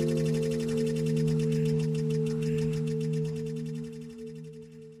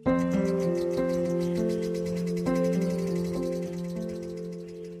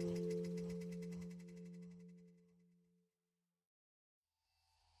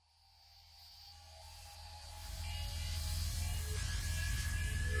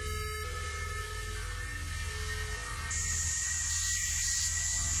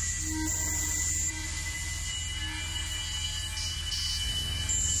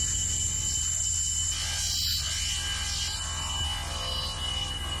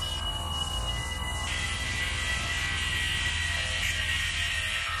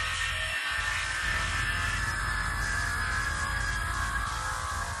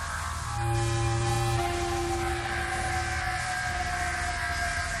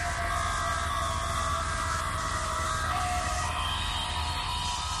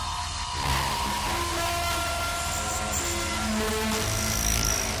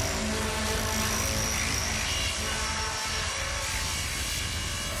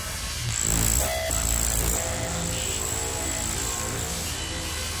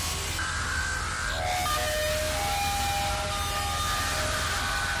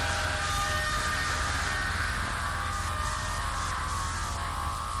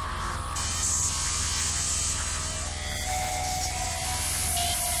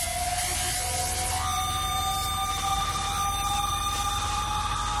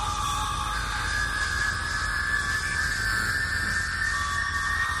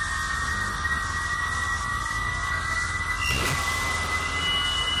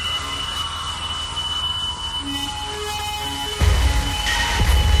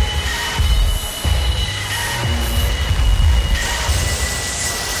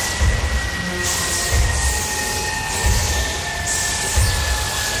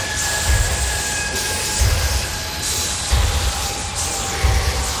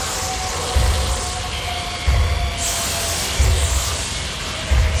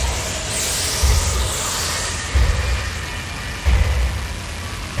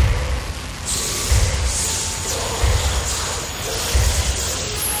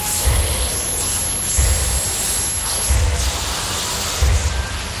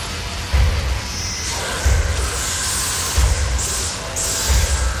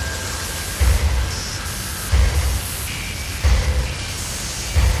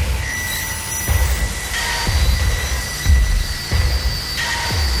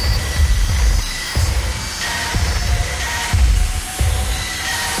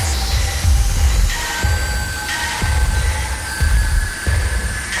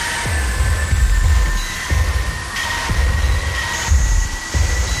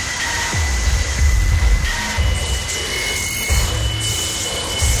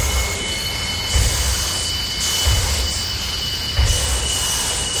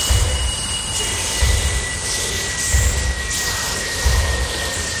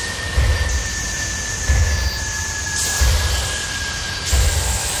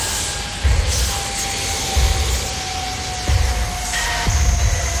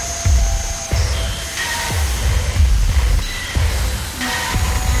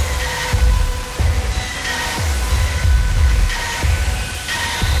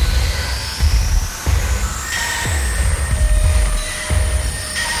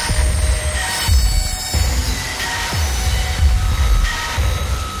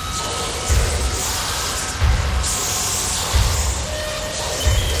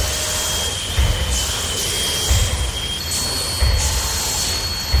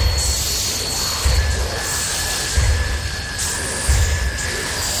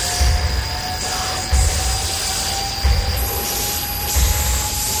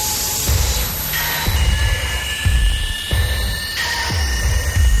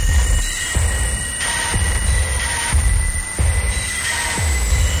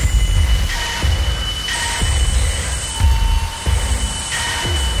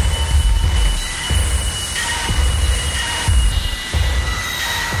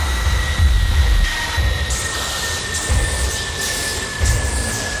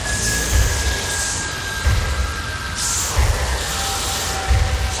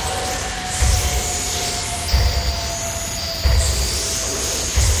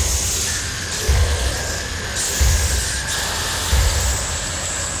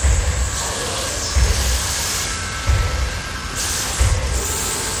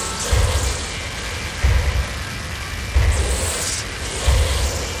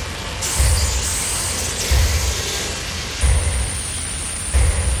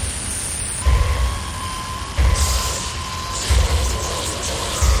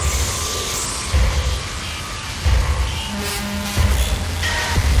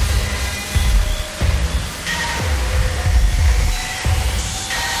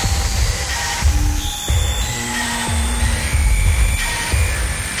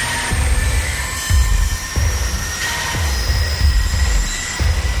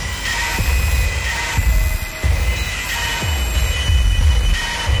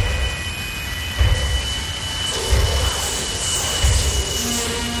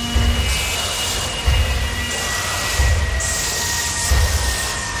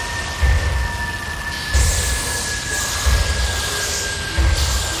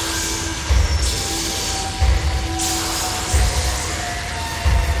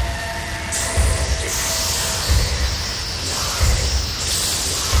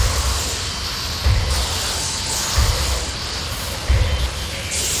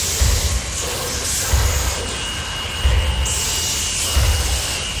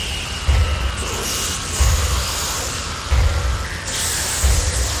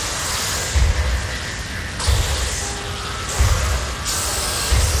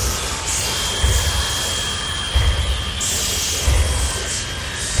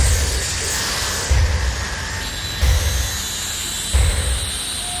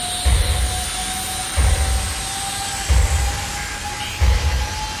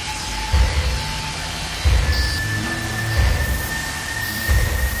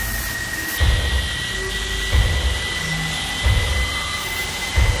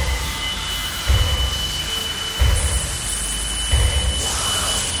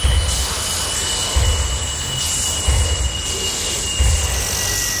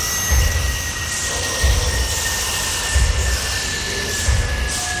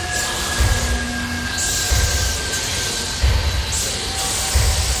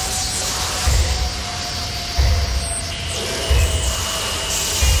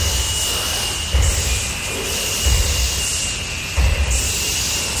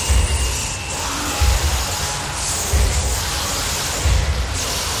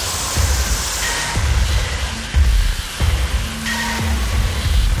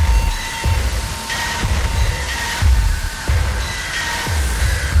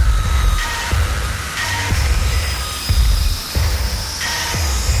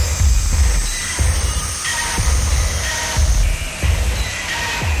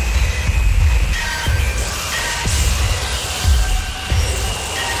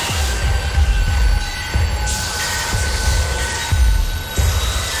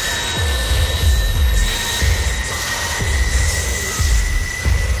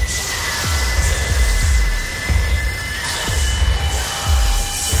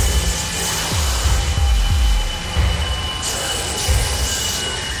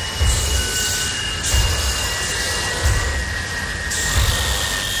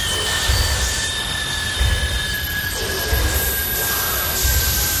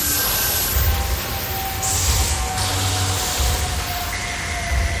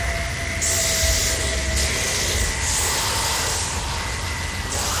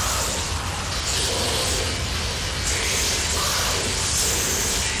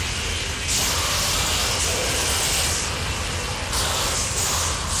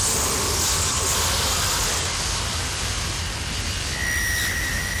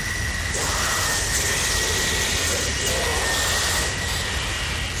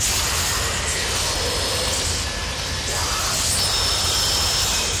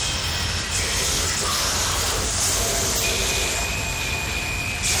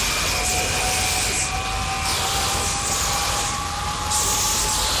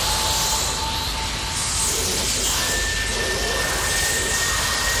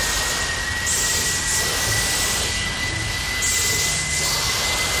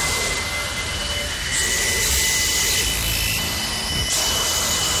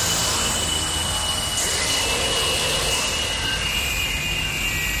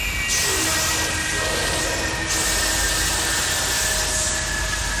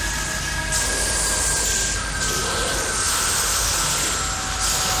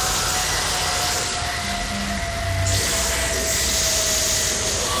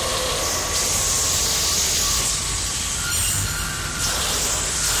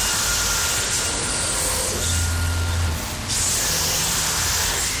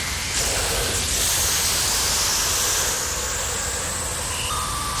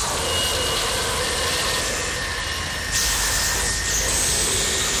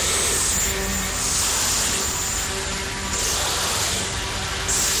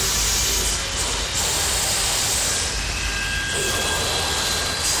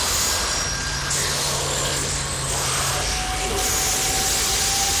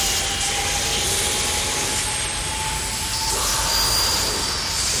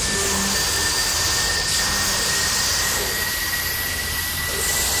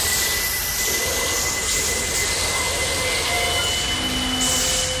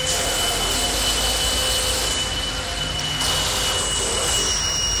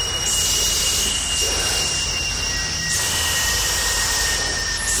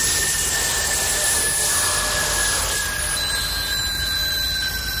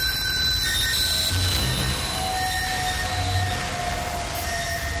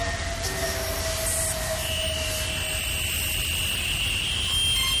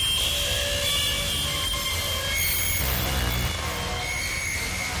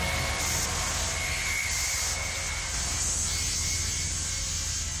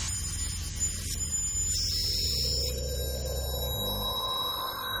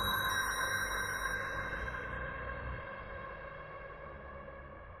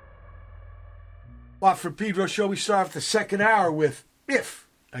 Well, for Pedro Show, we start off the second hour with If,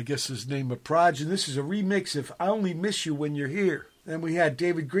 I guess is the name of Proj, and this is a remix of I Only Miss You When You're Here. Then we had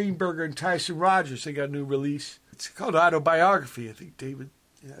David Greenberger and Tyson Rogers. They got a new release. It's called Autobiography. I think David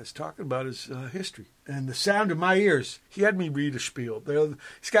is talking about his history. And The Sound of My Ears. He had me read a spiel.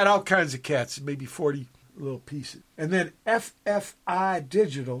 He's got all kinds of cats, maybe 40 little pieces. And then FFI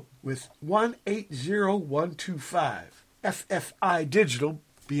Digital with 180125. FFI Digital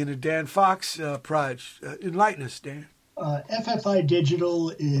being a Dan Fox project. Enlighten us, Dan. FFI Digital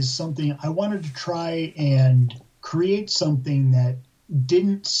is something I wanted to try and create something that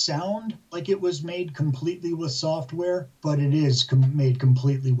didn't sound like it was made completely with software, but it is made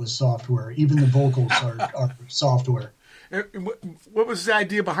completely with software. Even the vocals are software. What was the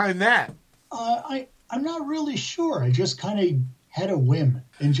idea behind that? I'm not really sure. I just kind of had a whim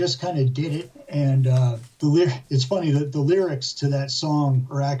and just kind of did it. And it's funny that the lyrics to that song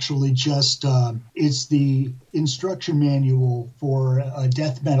are actually just it's the instruction manual for a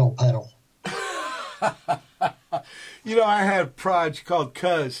death metal pedal. You know, I had a project called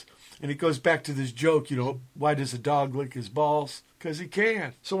Cuz, and it goes back to this joke, you know, why does a dog lick his balls? Because he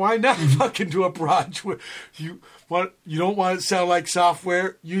can. So why not fucking do a project where you don't want it to sound like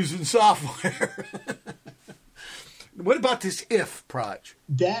software using software? What about this If project?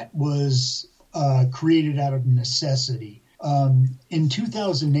 That was created out of necessity. In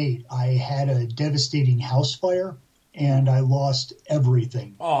 2008, I had a devastating house fire, and I lost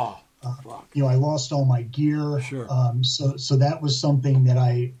everything. Oh. I lost all my gear. Sure. So that was something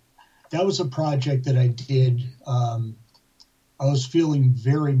that was a project that I did. I was feeling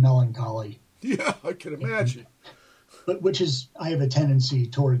very melancholy. Yeah, I can imagine. But which is I have a tendency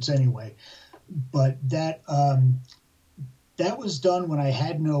towards anyway. But that was done when I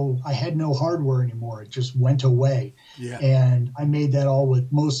had no hardware anymore. It just went away. Yeah. And I made that all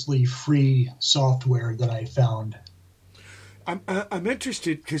with mostly free software that I found. I'm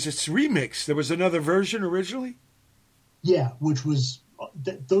interested because it's remixed. There was another version originally. Yeah, which was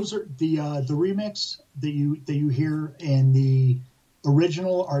those are the remix that you hear, and the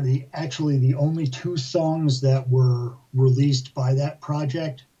original are actually the only two songs that were released by that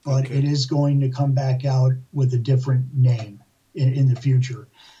project. But It is going to come back out with a different name in the future.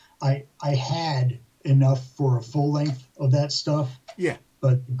 I had enough for a full length of that stuff. Yeah.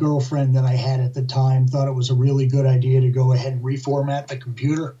 But the girlfriend that I had at the time thought it was a really good idea to go ahead and reformat the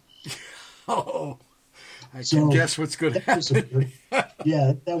computer. Oh, I can guess what's going to happen.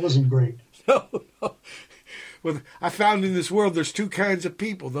 Yeah, that wasn't great. No. Well, I found in this world there's two kinds of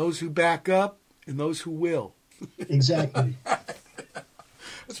people, those who back up and those who will. Exactly.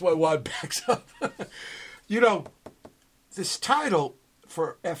 That's why Wad backs up. You know, this title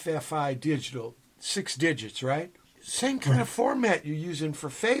for FFI Digital, 6 digits, right? Same kind of format you're using for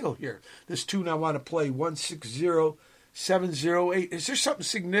Fatal here. This tune I want to play, 160708. Is there something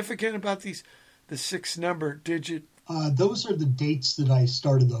significant about the 6-number digit? Those are the dates that I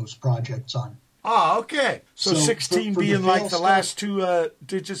started those projects on. Ah, okay. So 16 for being the like the last 2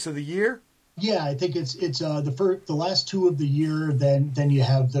 digits of the year? Yeah, I think it's the last 2 of the year, then you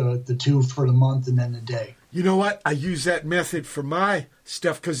have the 2 for the month and then the day. You know what? I use that method for my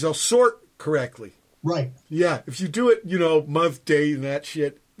stuff because they'll sort correctly. Right. Yeah, if you do it, month, day, and that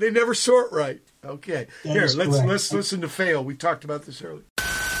shit, they never sort right. Okay. Here, let's listen to Fail. We talked about this earlier.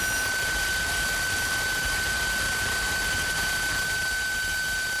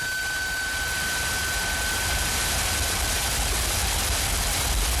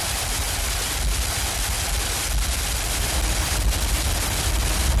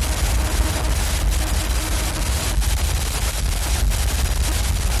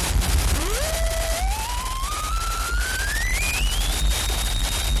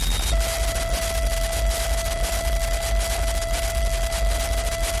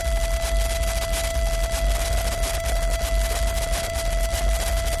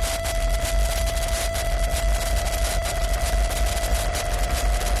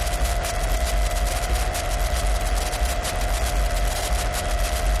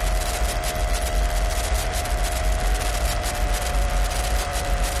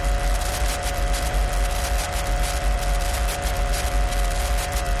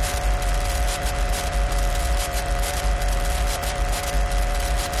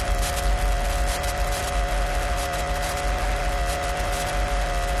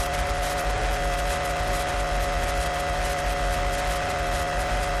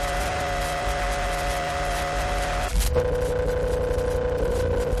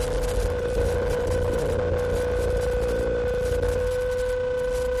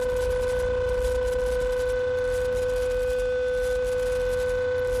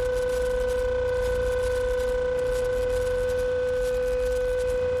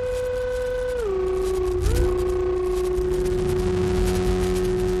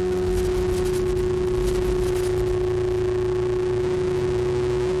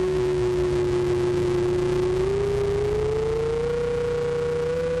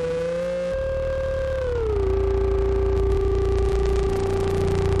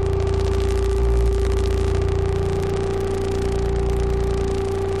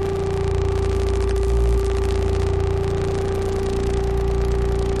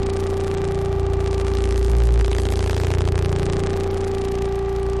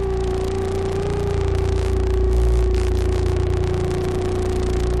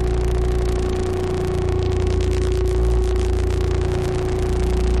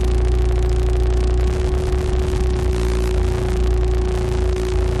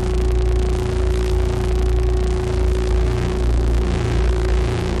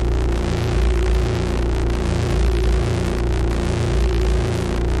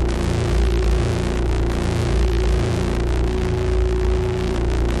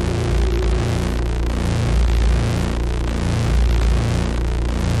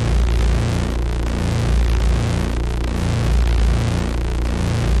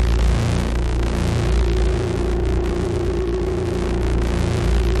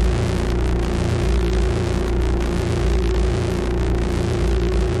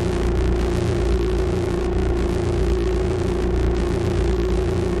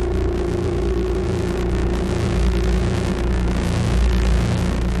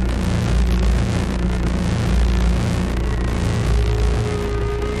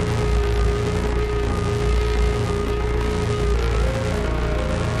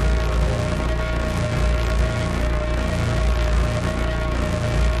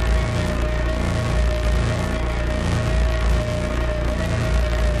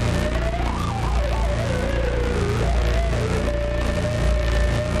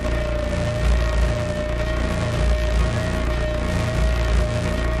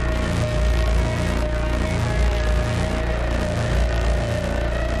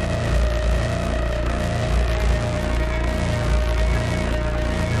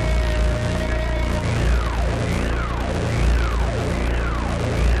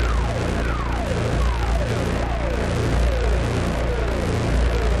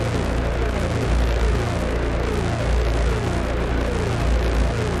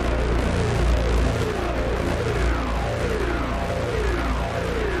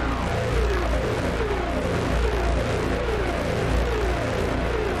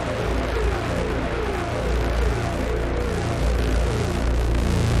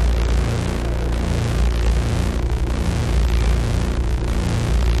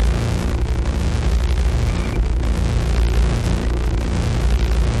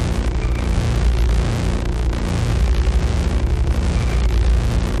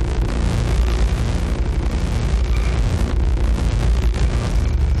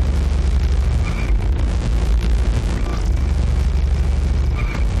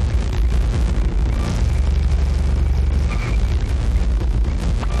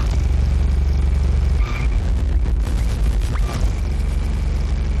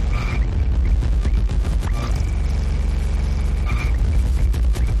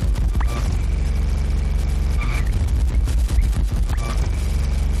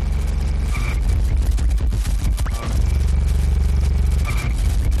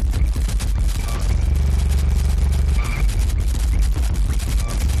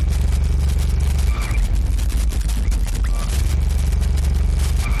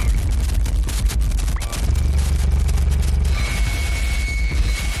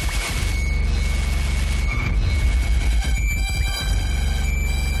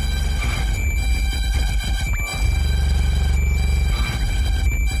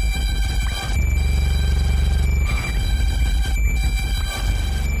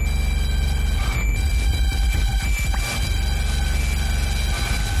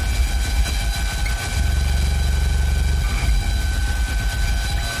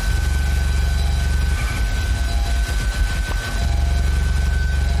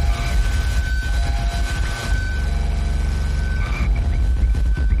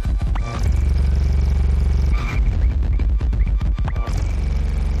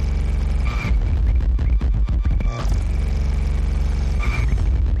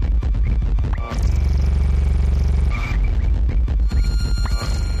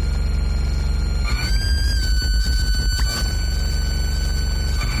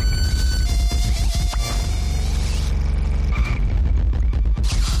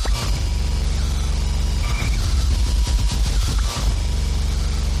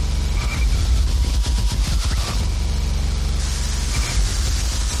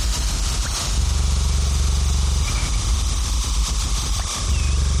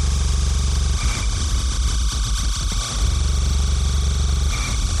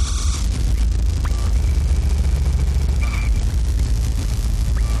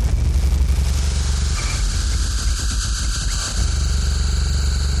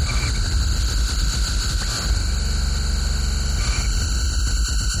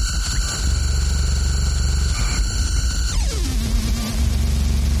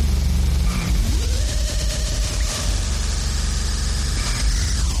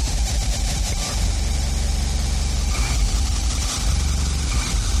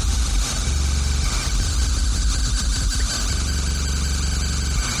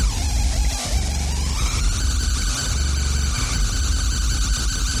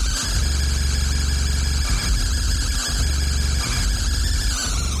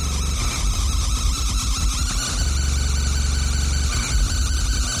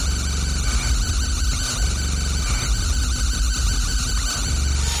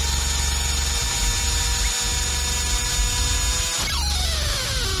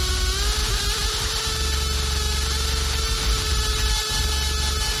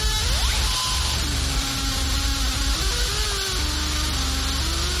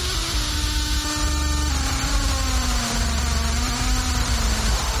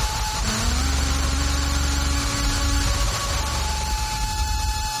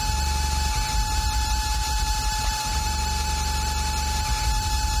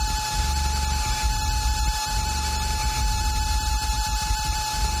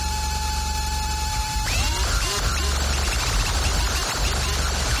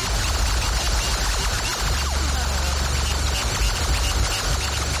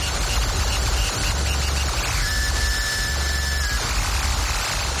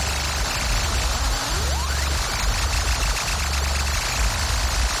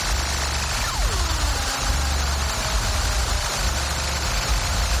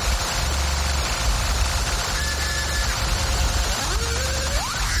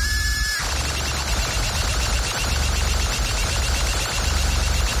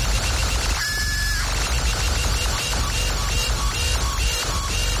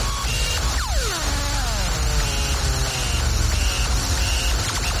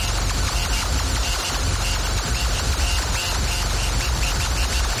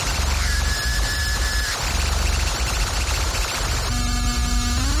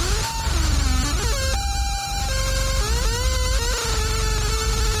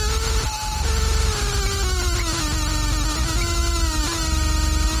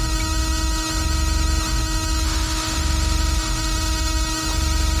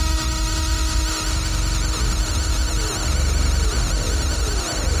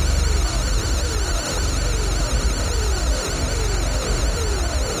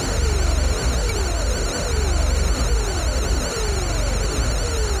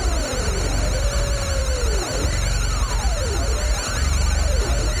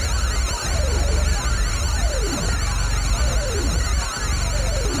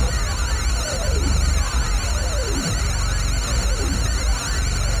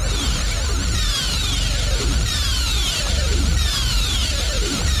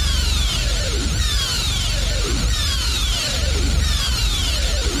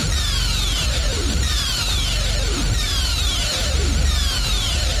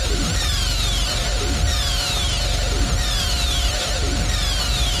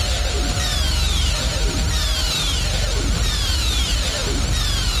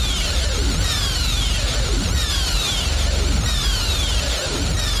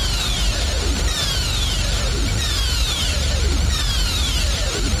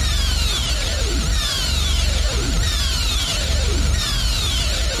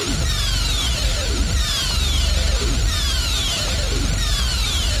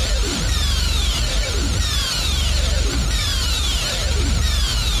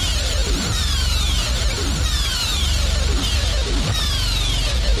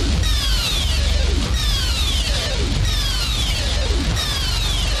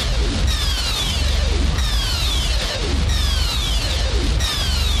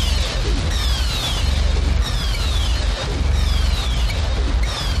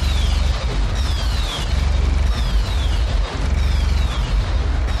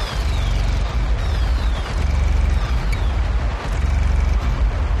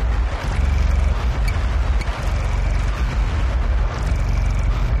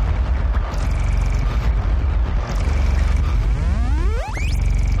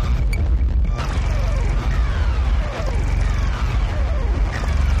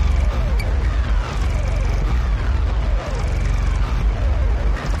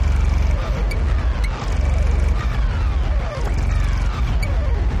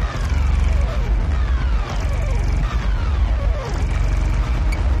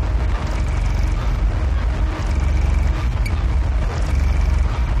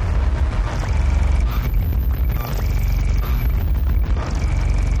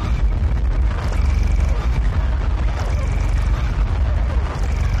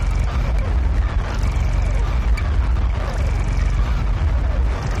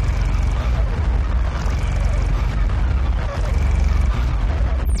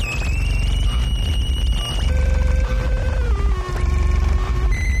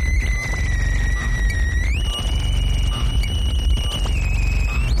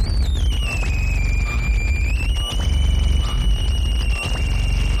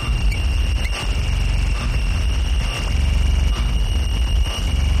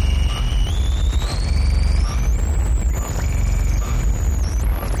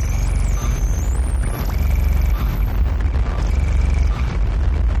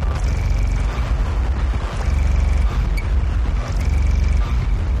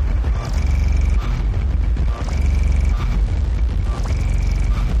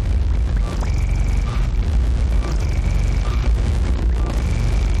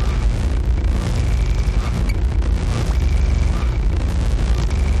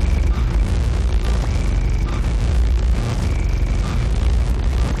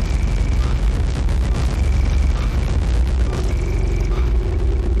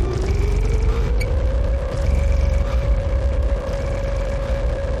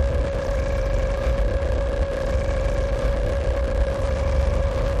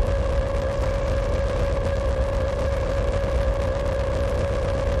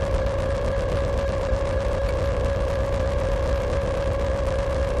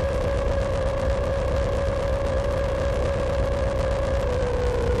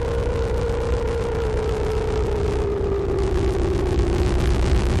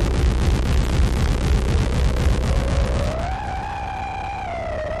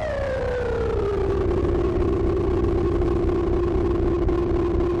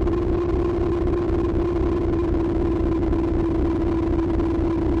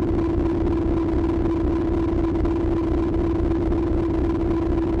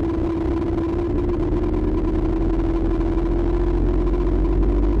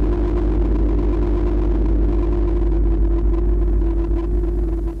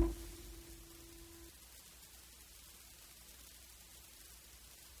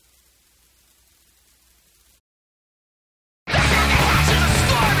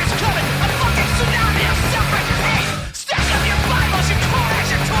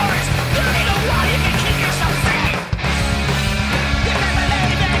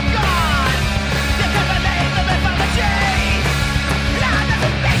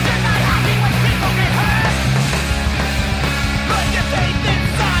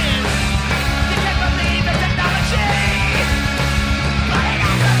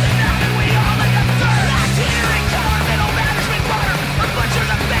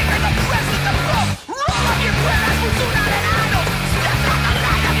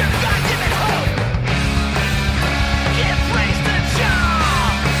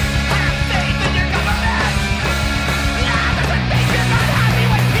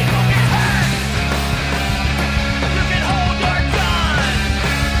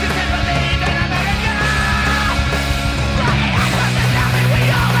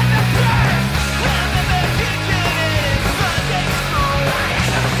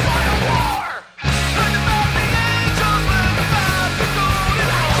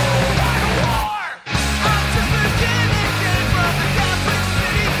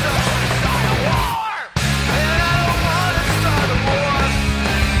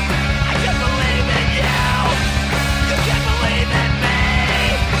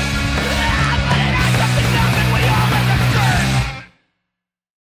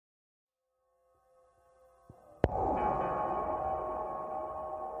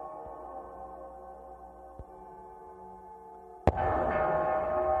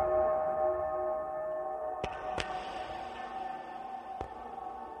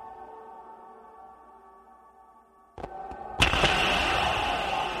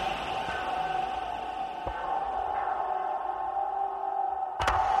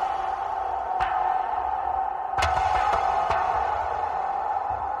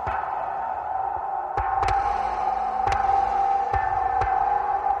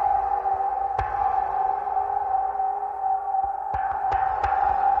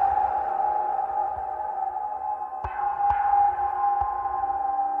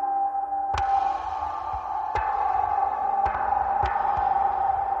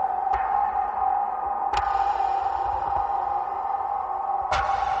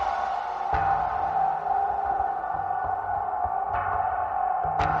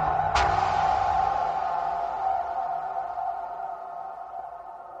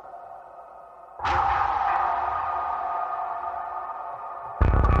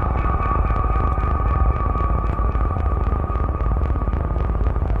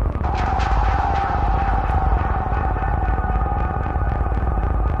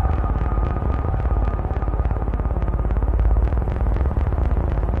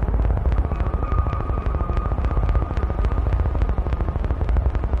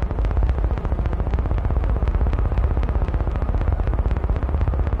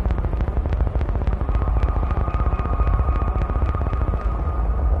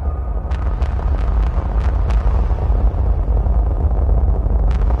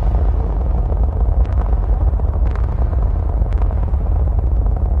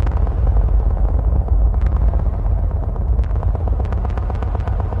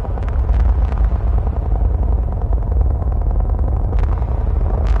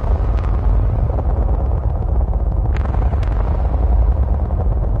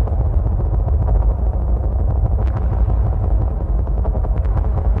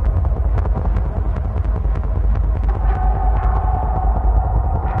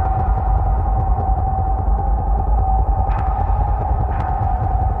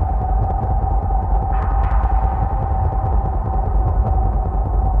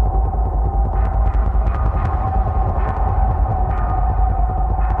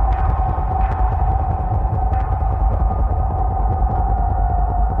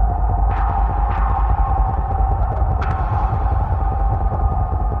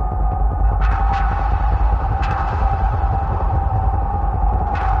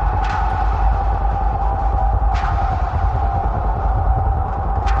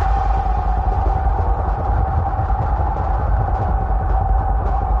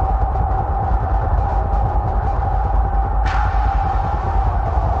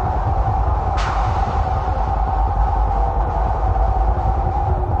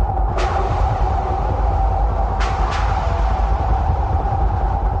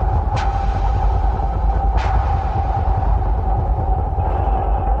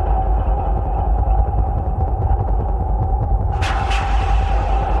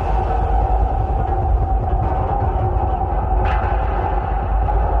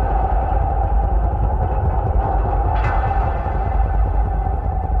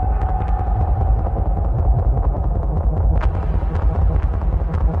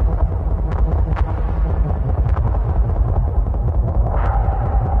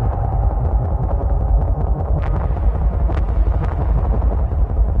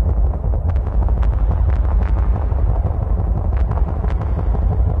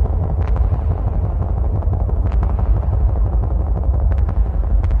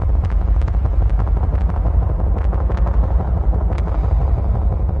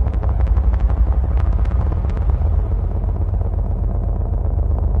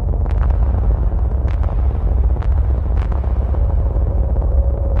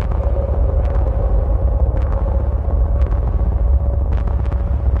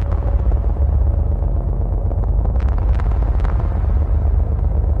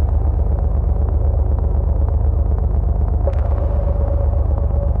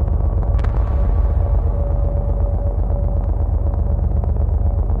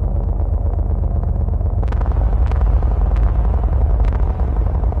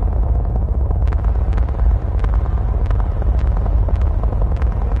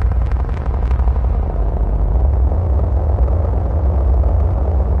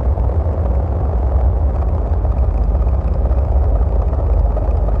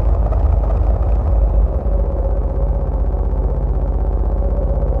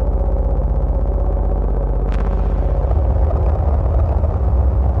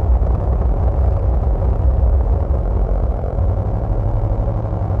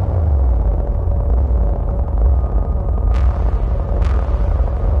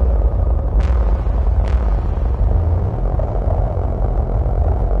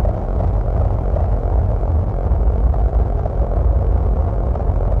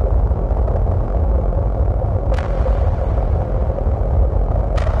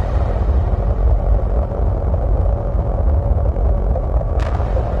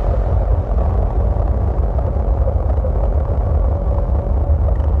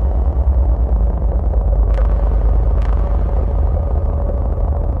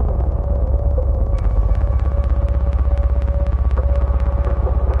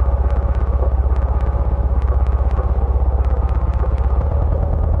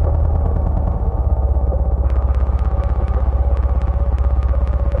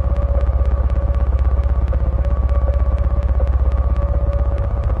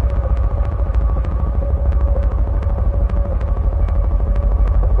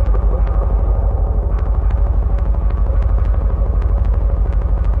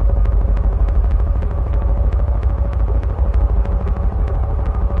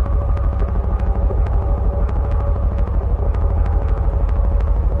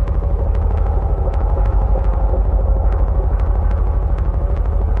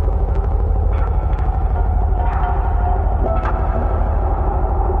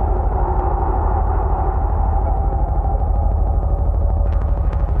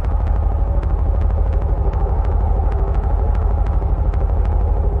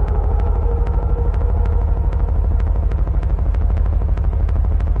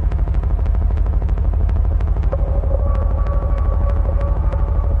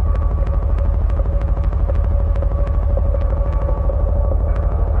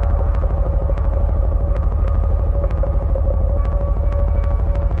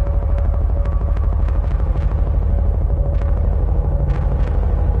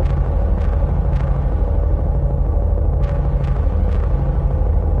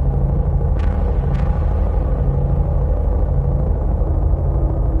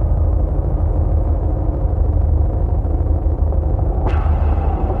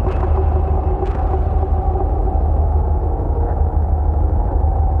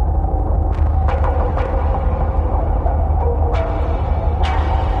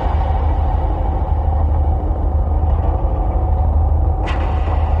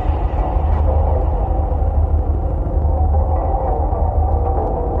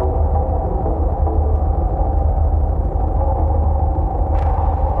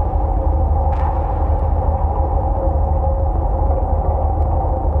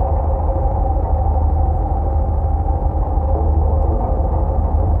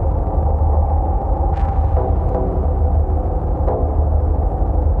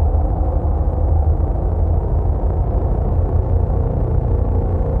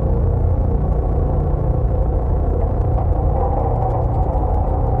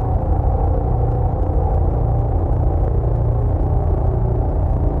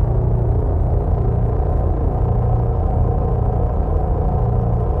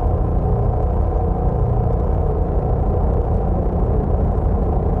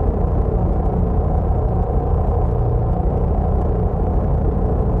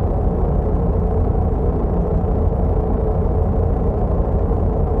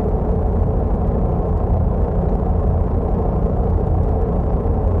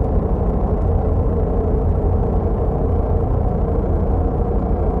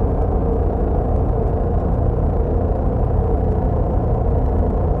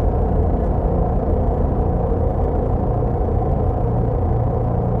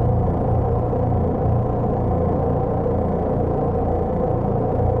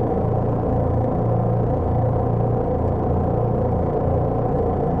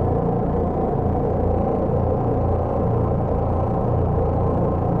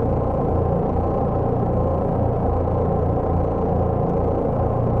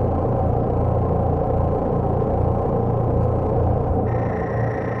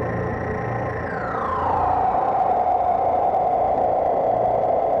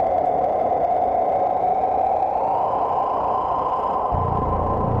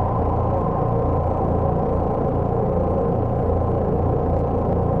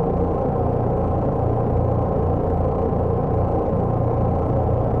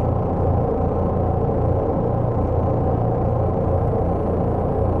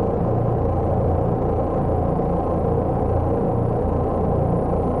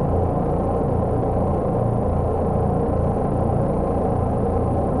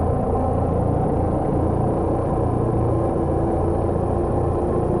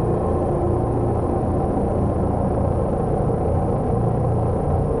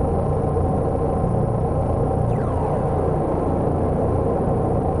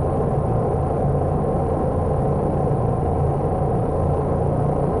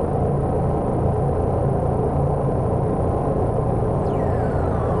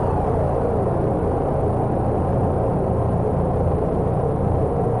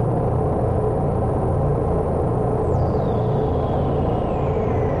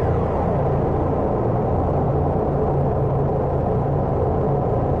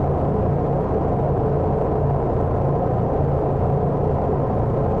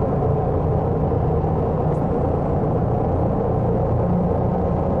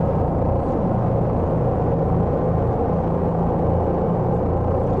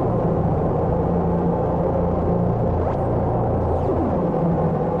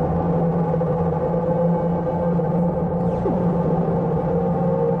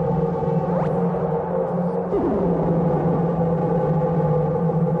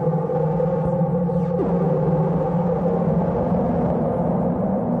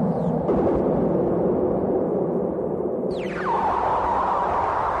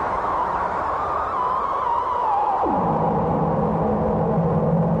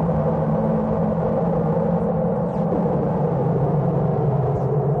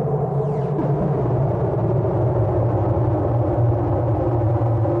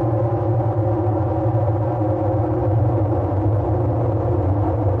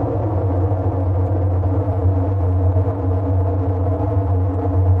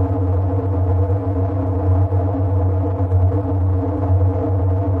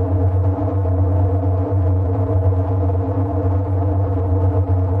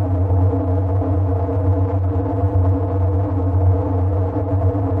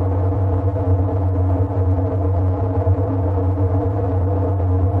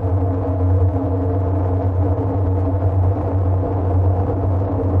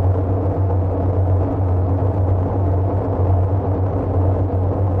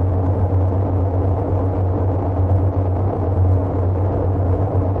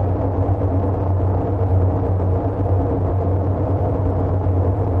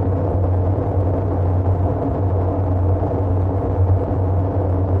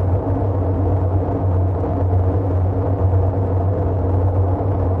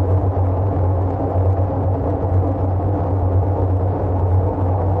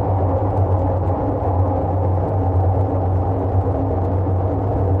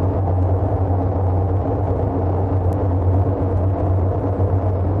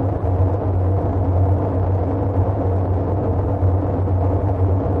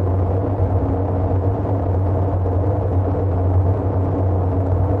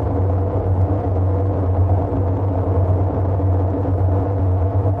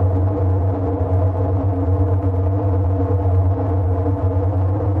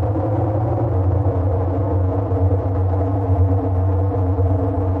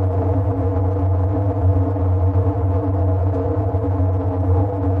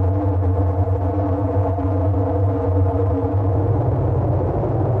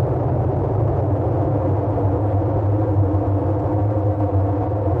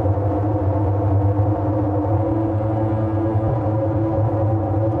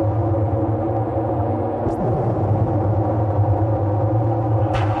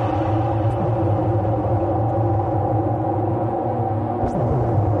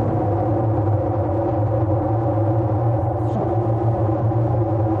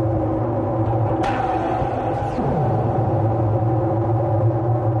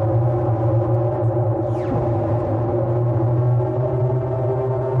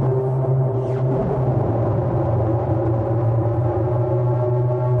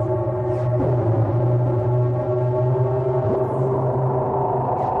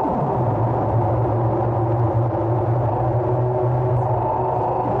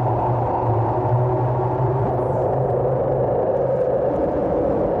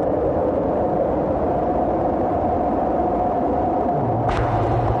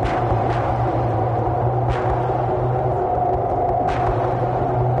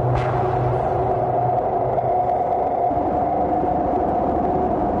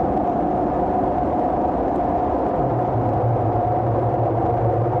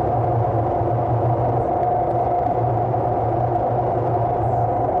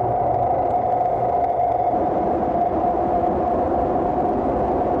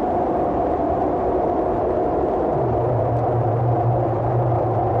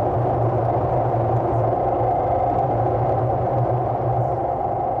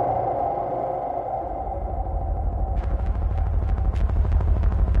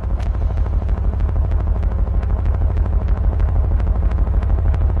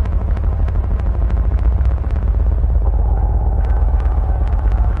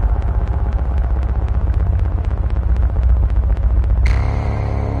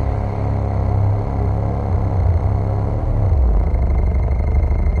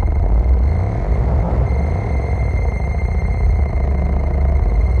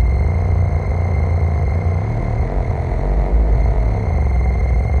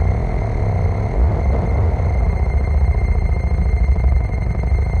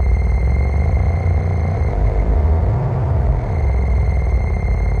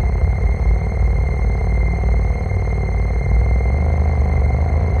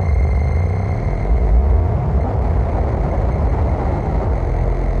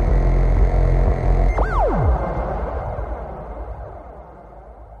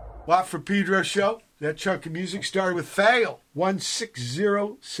 Watt for Pedro Show. That chunk of music started with Fail,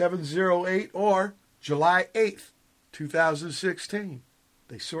 160708, or July 8th, 2016.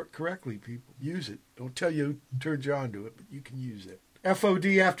 They sort correctly, people. Use it. Don't tell you who turned you on to it, but you can use it.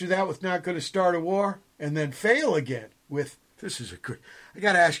 f.o.d. after that with Not Gonna Start a War, and then Fail again with, this is a good, I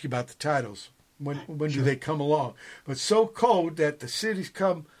got to ask you about the titles. When do they come along? But so cold that the cities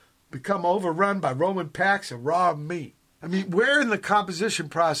become overrun by Roman packs of raw meat. I mean, where in the composition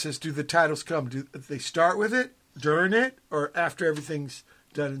process do the titles come? Do they start with it, during it, or after everything's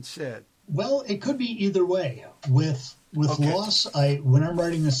done and said? Well, it could be either way. With Loss, when I'm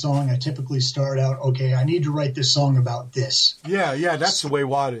writing a song, I typically start out, okay, I need to write this song about this. Yeah, that's the way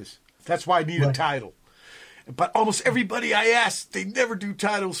Watt is. That's why I need a title. But almost everybody I ask, they never do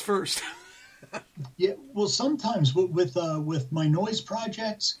titles first. Yeah, well, sometimes with my noise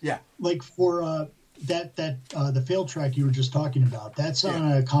projects, like for the fail track you were just talking about, that's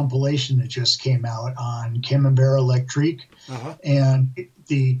on a compilation that just came out on Camembert Electrique, and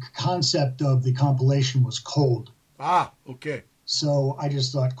the concept of the compilation was cold. Ah, okay. So I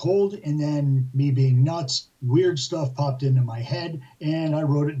just thought cold, and then me being nuts, weird stuff popped into my head, and I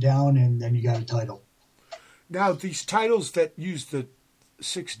wrote it down, and then you got a title. Now, these titles that use the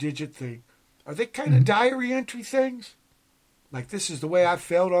 6-digit thing, are they kind of diary entry things? Like, this is the way I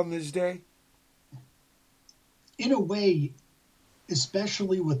felt on this day? In a way,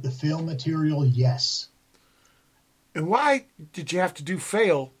 especially with the fail material, yes. And why did you have to do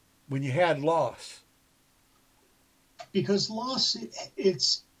Fail when you had Loss? Because Loss,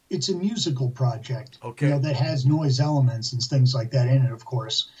 it's a musical project, okay, that has noise elements and things like that in it, of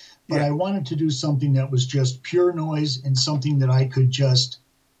course. But I wanted to do something that was just pure noise and something that I could just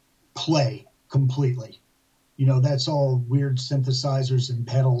play completely. That's all weird synthesizers and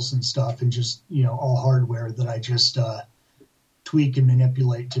pedals and stuff, and just, all hardware that I just tweak and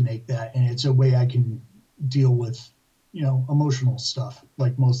manipulate to make that. And it's a way I can deal with, emotional stuff,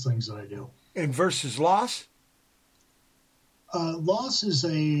 like most things that I do. And versus Loss? Loss is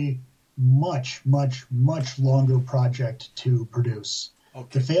a much, much, much longer project to produce.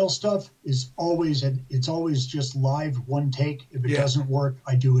 Okay. The fail stuff is always just live, one take. If it doesn't work,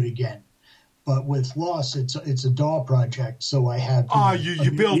 I do it again. But with Loss, it's a DAW project, so I have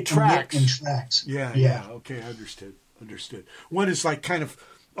you build tracks. And tracks. Yeah. Okay, understood. One is like kind of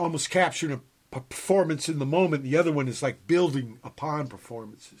almost capturing a performance in the moment. The other one is like building upon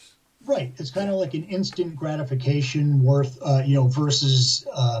performances. Right. It's kind of like an instant gratification versus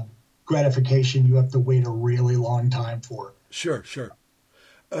gratification you have to wait a really long time for. Sure.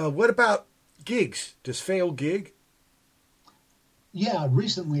 What about gigs? Does Fail gig? Yeah,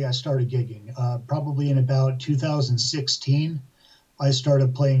 recently I started gigging. Probably in about 2016, I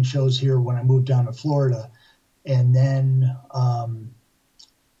started playing shows here when I moved down to Florida. And then, and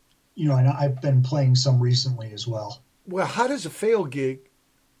I've been playing some recently as well. Well, how does a Fail gig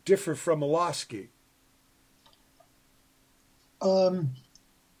differ from a Loss gig?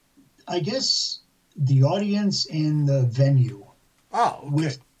 I guess the audience and the venue. Oh,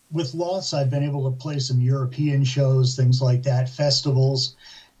 okay. With Loss, I've been able to play some European shows, things like that, festivals,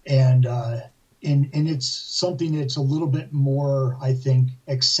 and it's something that's a little bit more, I think,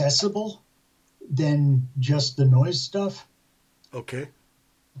 accessible than just the noise stuff. Okay.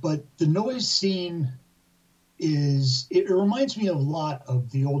 But the noise scene it reminds me a lot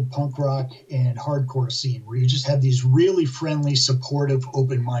of the old punk rock and hardcore scene, where you just have these really friendly, supportive,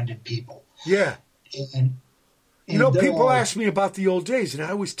 open-minded people. Yeah. And people ask me about the old days, and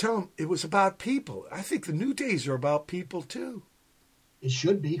I always tell them it was about people. I think the new days are about people, too. It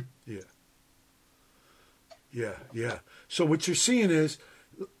should be. Yeah. So what you're seeing is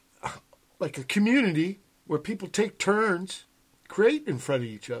like a community where people take turns creating in front of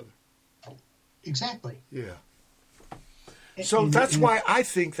each other. Exactly. Yeah. So that's why I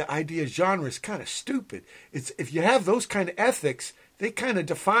think the idea of genre is kind of stupid. It's if you have those kind of ethics, they kind of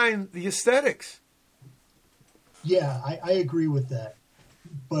define the aesthetics. Yeah, I agree with that.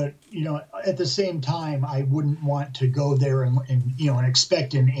 But, at the same time, I wouldn't want to go there and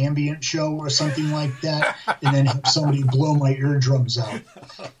expect an ambient show or something like that and then have somebody blow my eardrums out.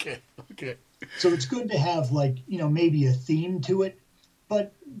 Okay. So it's good to have, maybe a theme to it,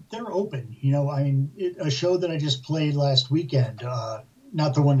 but they're open. A show that I just played last weekend,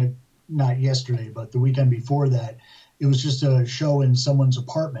 not yesterday, but the weekend before that, it was just a show in someone's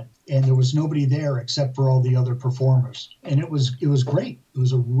apartment, and there was nobody there except for all the other performers. And it was great. It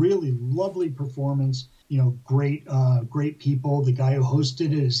was a really lovely performance. Great people. The guy who hosted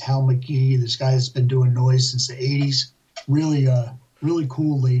it is Hal McGee. This guy has been doing noise since the 80s. Really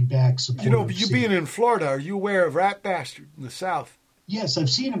cool, laid back, supportive. But you being in Florida, are you aware of Rat Bastard in the South? Yes, I've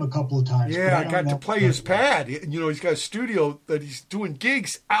seen him a couple of times. Yeah, I got to play his pad. You know, he's got a studio that he's doing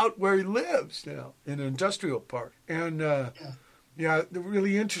gigs out where he lives now in an industrial park. And, yeah, they're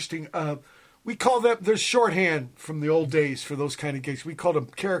really interesting. We call them, there's shorthand from the old days for those kind of gigs. We call them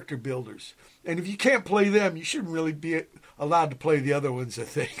character builders. And if you can't play them, you shouldn't really be allowed to play the other ones, I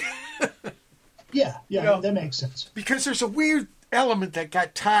think. Yeah, You know, that makes sense. because there's a weird element that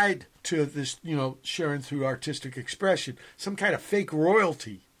got tied to this, you know, sharing through artistic expression, some kind of fake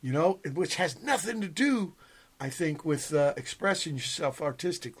royalty, you know, which has nothing to do, I think, with expressing yourself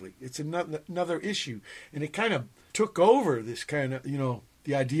artistically. It's another issue. And it kind of took over this kind of, you know,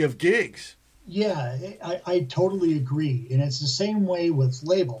 the idea of gigs. Yeah, I totally agree. And it's the same way with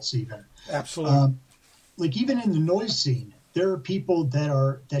labels even. Absolutely. Like even in the noise scene, there are people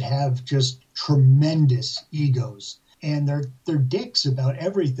that have just tremendous egos. And they're dicks about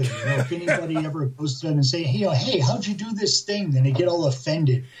everything. You know, if anybody ever goes to them and say, hey, how'd you do this thing? Then they get all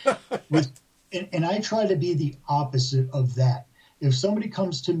offended. And I try to be the opposite of that. If somebody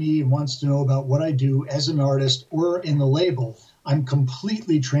comes to me and wants to know about what I do as an artist or in the label, I'm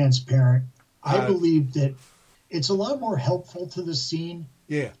completely transparent. I believe that it's a lot more helpful to the scene.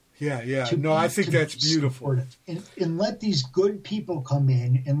 Yeah. No, I think that's beautiful. And let these good people come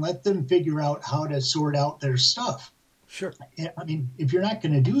in and let them figure out how to sort out their stuff. Sure. I mean, if you're not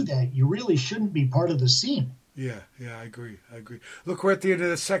going to do that, you really shouldn't be part of the scene. Yeah, I agree. Look, we're at the end of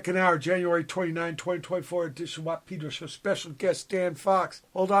the second hour, January 29, 2024 edition of Pedro Show. Special guest Dan Fox.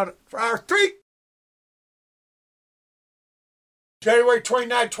 Hold on for hour 3. January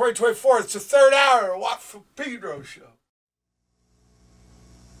 29, 2024. It's the third hour of What for Pedro Show.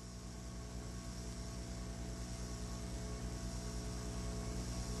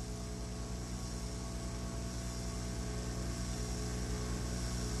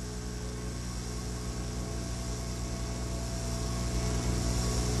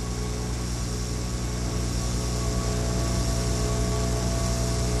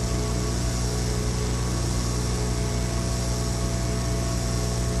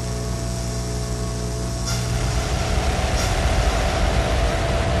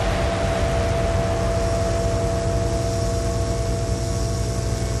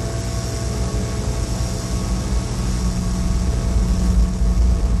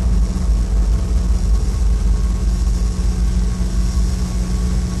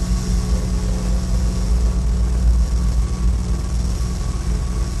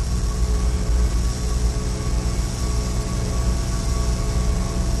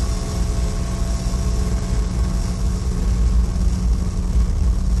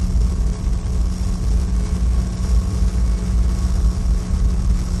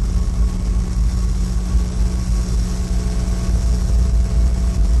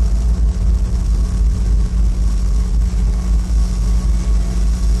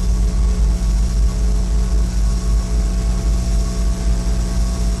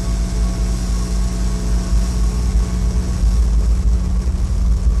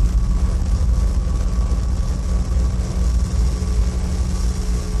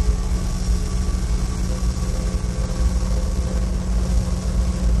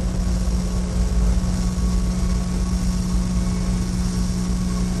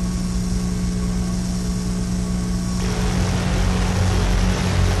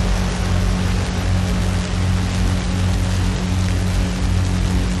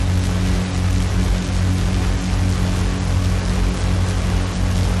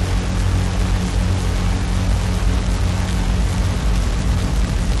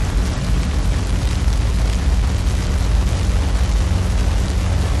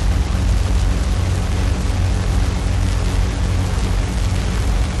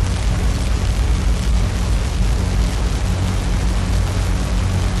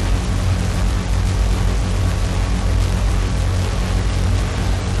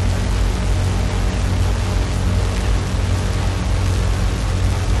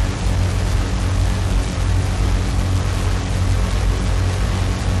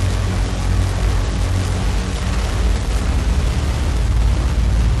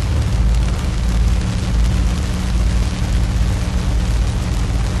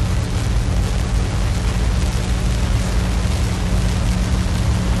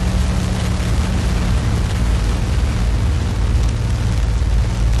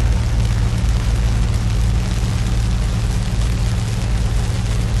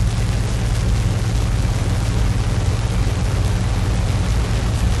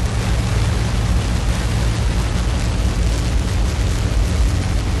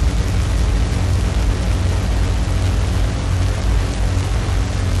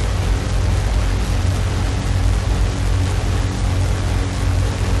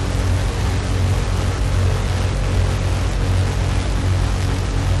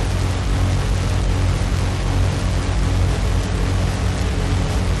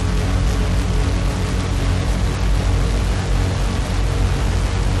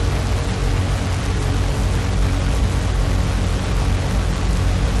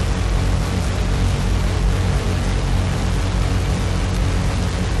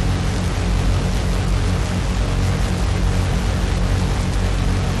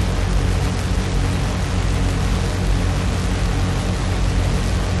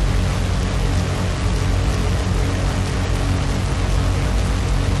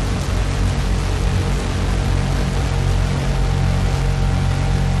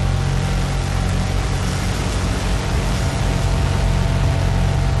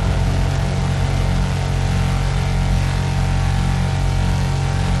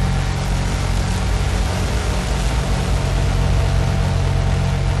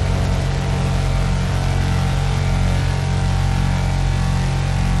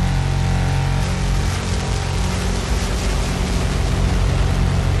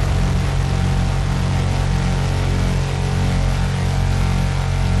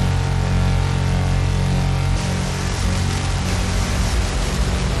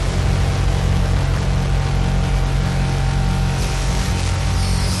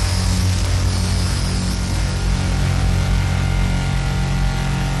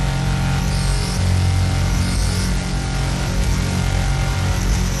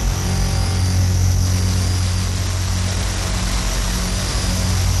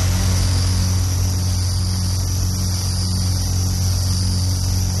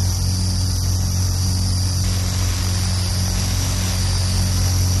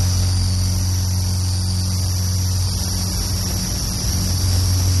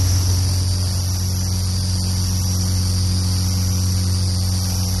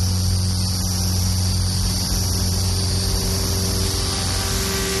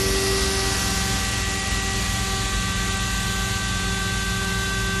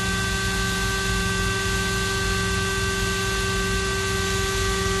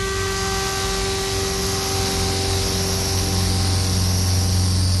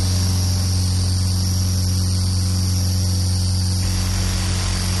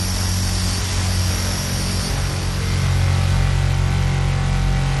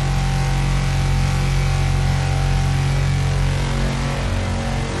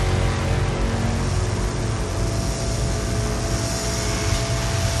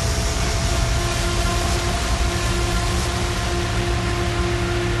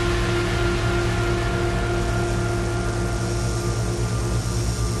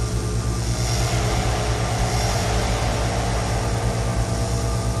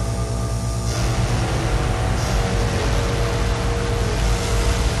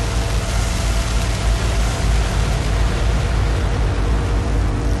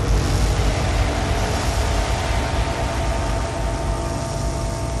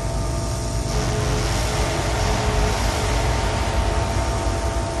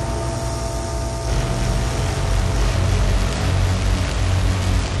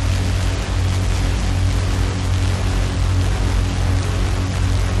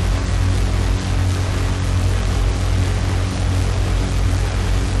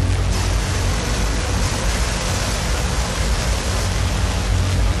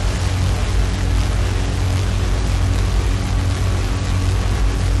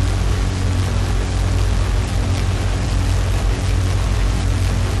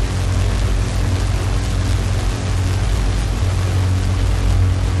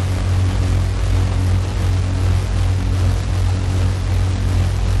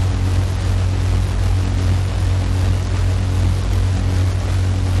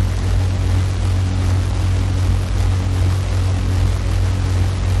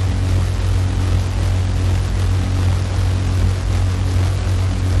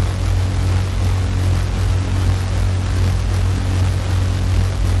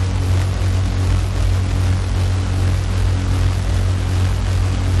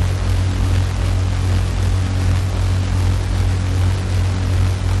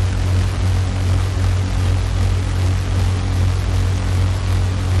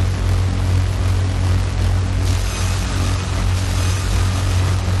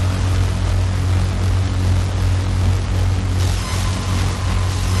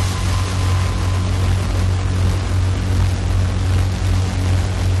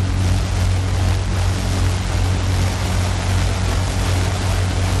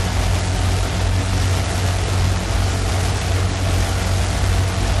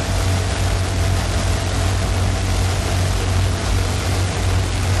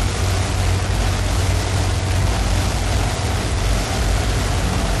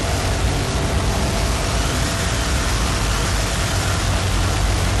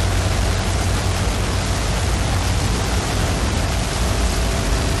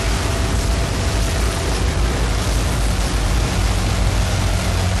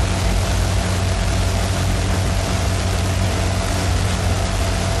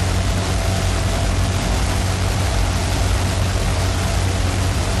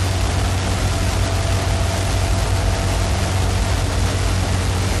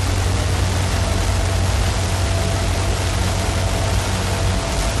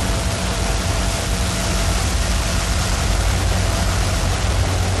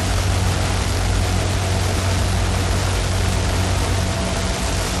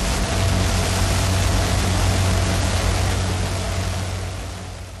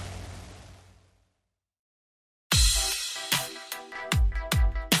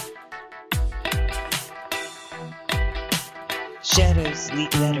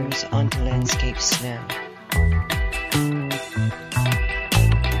 bleak letters onto landscape snow.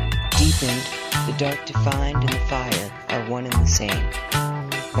 Deepened, the dark defined and the fire are one and the same.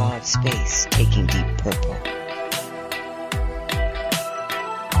 Mauve space taking deep purple.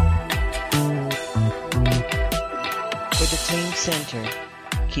 For the flame center,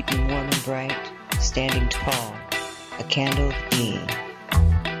 keeping warm and bright, standing tall, a candle of being,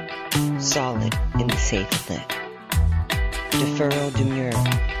 solid in the safe lit. Deferral demure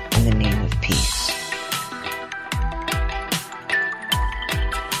in the name of peace.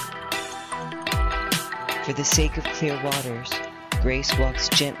 For the sake of clear waters, grace walks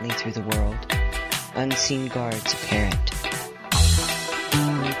gently through the world, unseen guards apparent.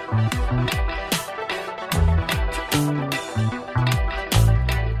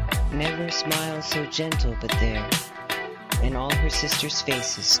 Never a smile so gentle but there, in all her sisters'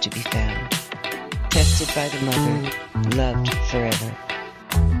 faces to be found, tested by the mother, loved forever.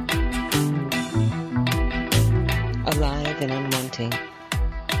 Alive and unwanting,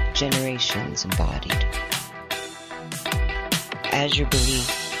 generations embodied. Azure belief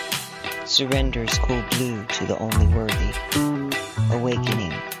surrenders cool blue to the only worthy,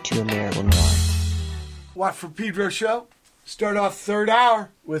 awakening to a miracle noir. What for Pedro Show? Start off third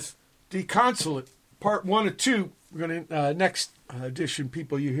hour with Disconsolate, part 1 of 2. We're going to, next edition,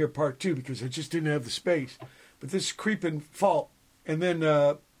 people, you hear part 2 because I just didn't have the space. But this is Creeping Fault. And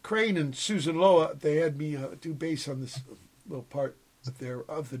then Crane and Susan Loehe, they had me do bass on this little part there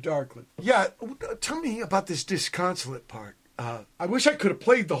of the Darkling. Yeah, tell me about this Disconsolate part. I wish I could have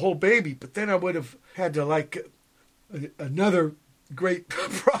played the whole baby, but then I would have had to like another great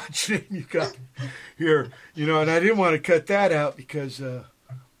project you got here, you know, and I didn't want to cut that out because,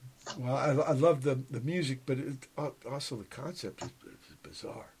 well, I love the music, but also the concept is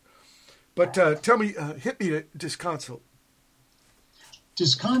bizarre. But tell me, hit me to Disconsolate.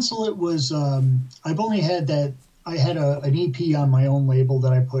 Disconsolate was, I've only had that. I had an EP on my own label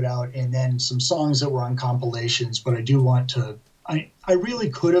that I put out, and then some songs that were on compilations, but I do want to, I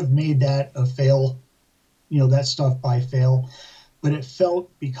really could have made that a fail, you know, that stuff by fail, but it felt,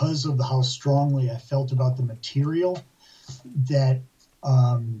 because of how strongly I felt about the material, that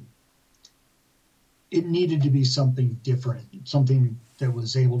it needed to be something different, something that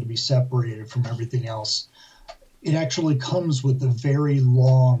was able to be separated from everything else. It actually comes with a very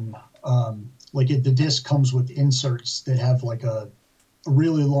long, the disc comes with inserts that have like a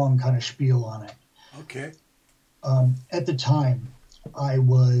really long kind of spiel on it. Okay. At the time, I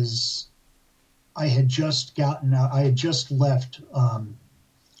had just left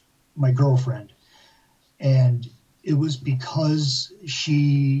my girlfriend, and it was because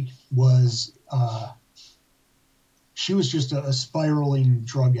she was just a spiraling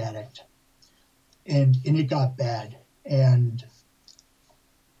drug addict, and it got bad. And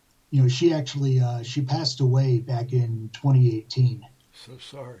you know, she actually she passed away back in 2018. So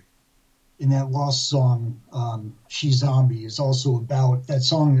sorry. And that Lost song, She Zombie, is also about that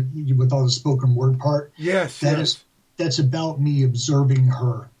song with all the spoken word part. Yes, that's about me observing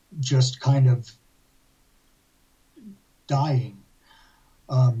her just kind of dying.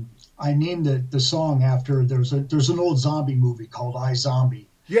 I named the song after there's an old zombie movie called I, Zombie.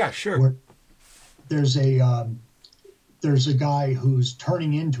 Yeah, sure. Where there's a guy who's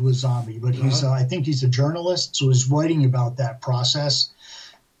turning into a zombie, but he's I think he's a journalist, so he's writing about that process.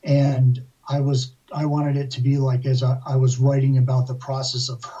 And I wanted it to be like as I was writing about the process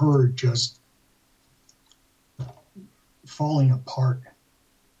of her just falling apart.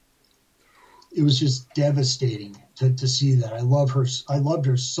 It was just devastating to see that. I loved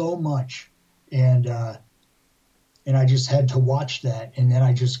her so much, and I just had to watch that, and then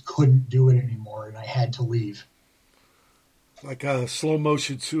I just couldn't do it anymore, and I had to leave. Like a slow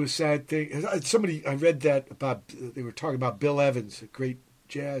motion suicide thing. Somebody, I read that about, they were talking about Bill Evans, a great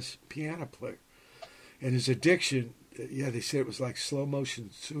jazz piano player, and his addiction. Yeah, they said it was like slow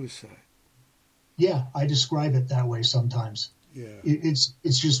motion suicide. Yeah, I describe it that way sometimes. Yeah, it's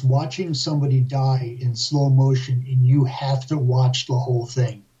just watching somebody die in slow motion, and you have to watch the whole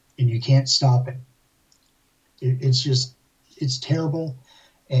thing, and you can't stop it. It's terrible,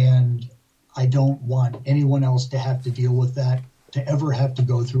 and I don't want anyone else to have to deal with that, to ever have to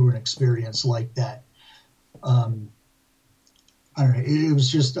go through an experience like that. I don't know. It was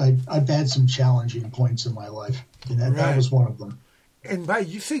just, I've had some challenging points in my life, and that was one of them. And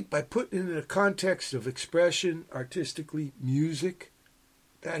you think by putting it in a context of expression, artistically, music,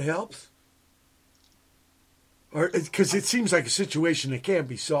 that helps? Or because it seems like a situation that can't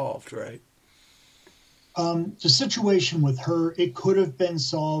be solved, right? The situation with her, it could have been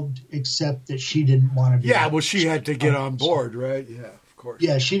solved, except that she didn't want to be. Yeah, well, she had to get on board, right? Yeah, of course.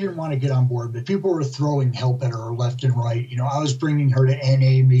 Yeah, she didn't want to get on board, but people were throwing help at her left and right. You know, I was bringing her to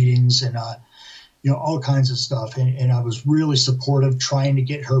NA meetings and, you know, all kinds of stuff. And I was really supportive, trying to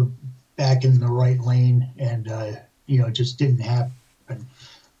get her back in the right lane. And, you know, it just didn't happen.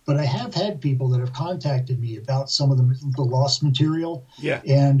 But I have had people that have contacted me about some of the lost material,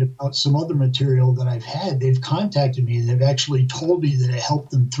 and about some other material that I've had. They've contacted me. They've actually told me that it helped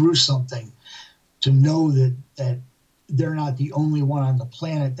them through something, to know that they're not the only one on the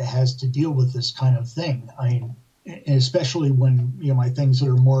planet that has to deal with this kind of thing. I mean, especially when, you know, my things that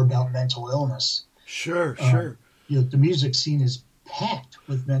are more about mental illness. Sure. You know, the music scene is packed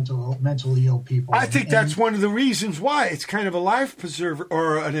with mentally ill people. I think that's one of the reasons why it's kind of a life preserver,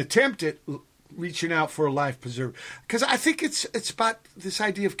 or an attempt at reaching out for a life preserver. Because I think it's about this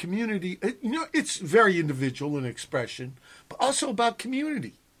idea of community. You know, it's very individual in expression, but also about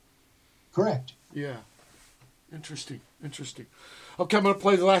community. Correct. Yeah. Interesting. Okay, I'm going to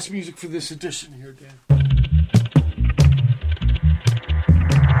play the last music for this edition here, Dan.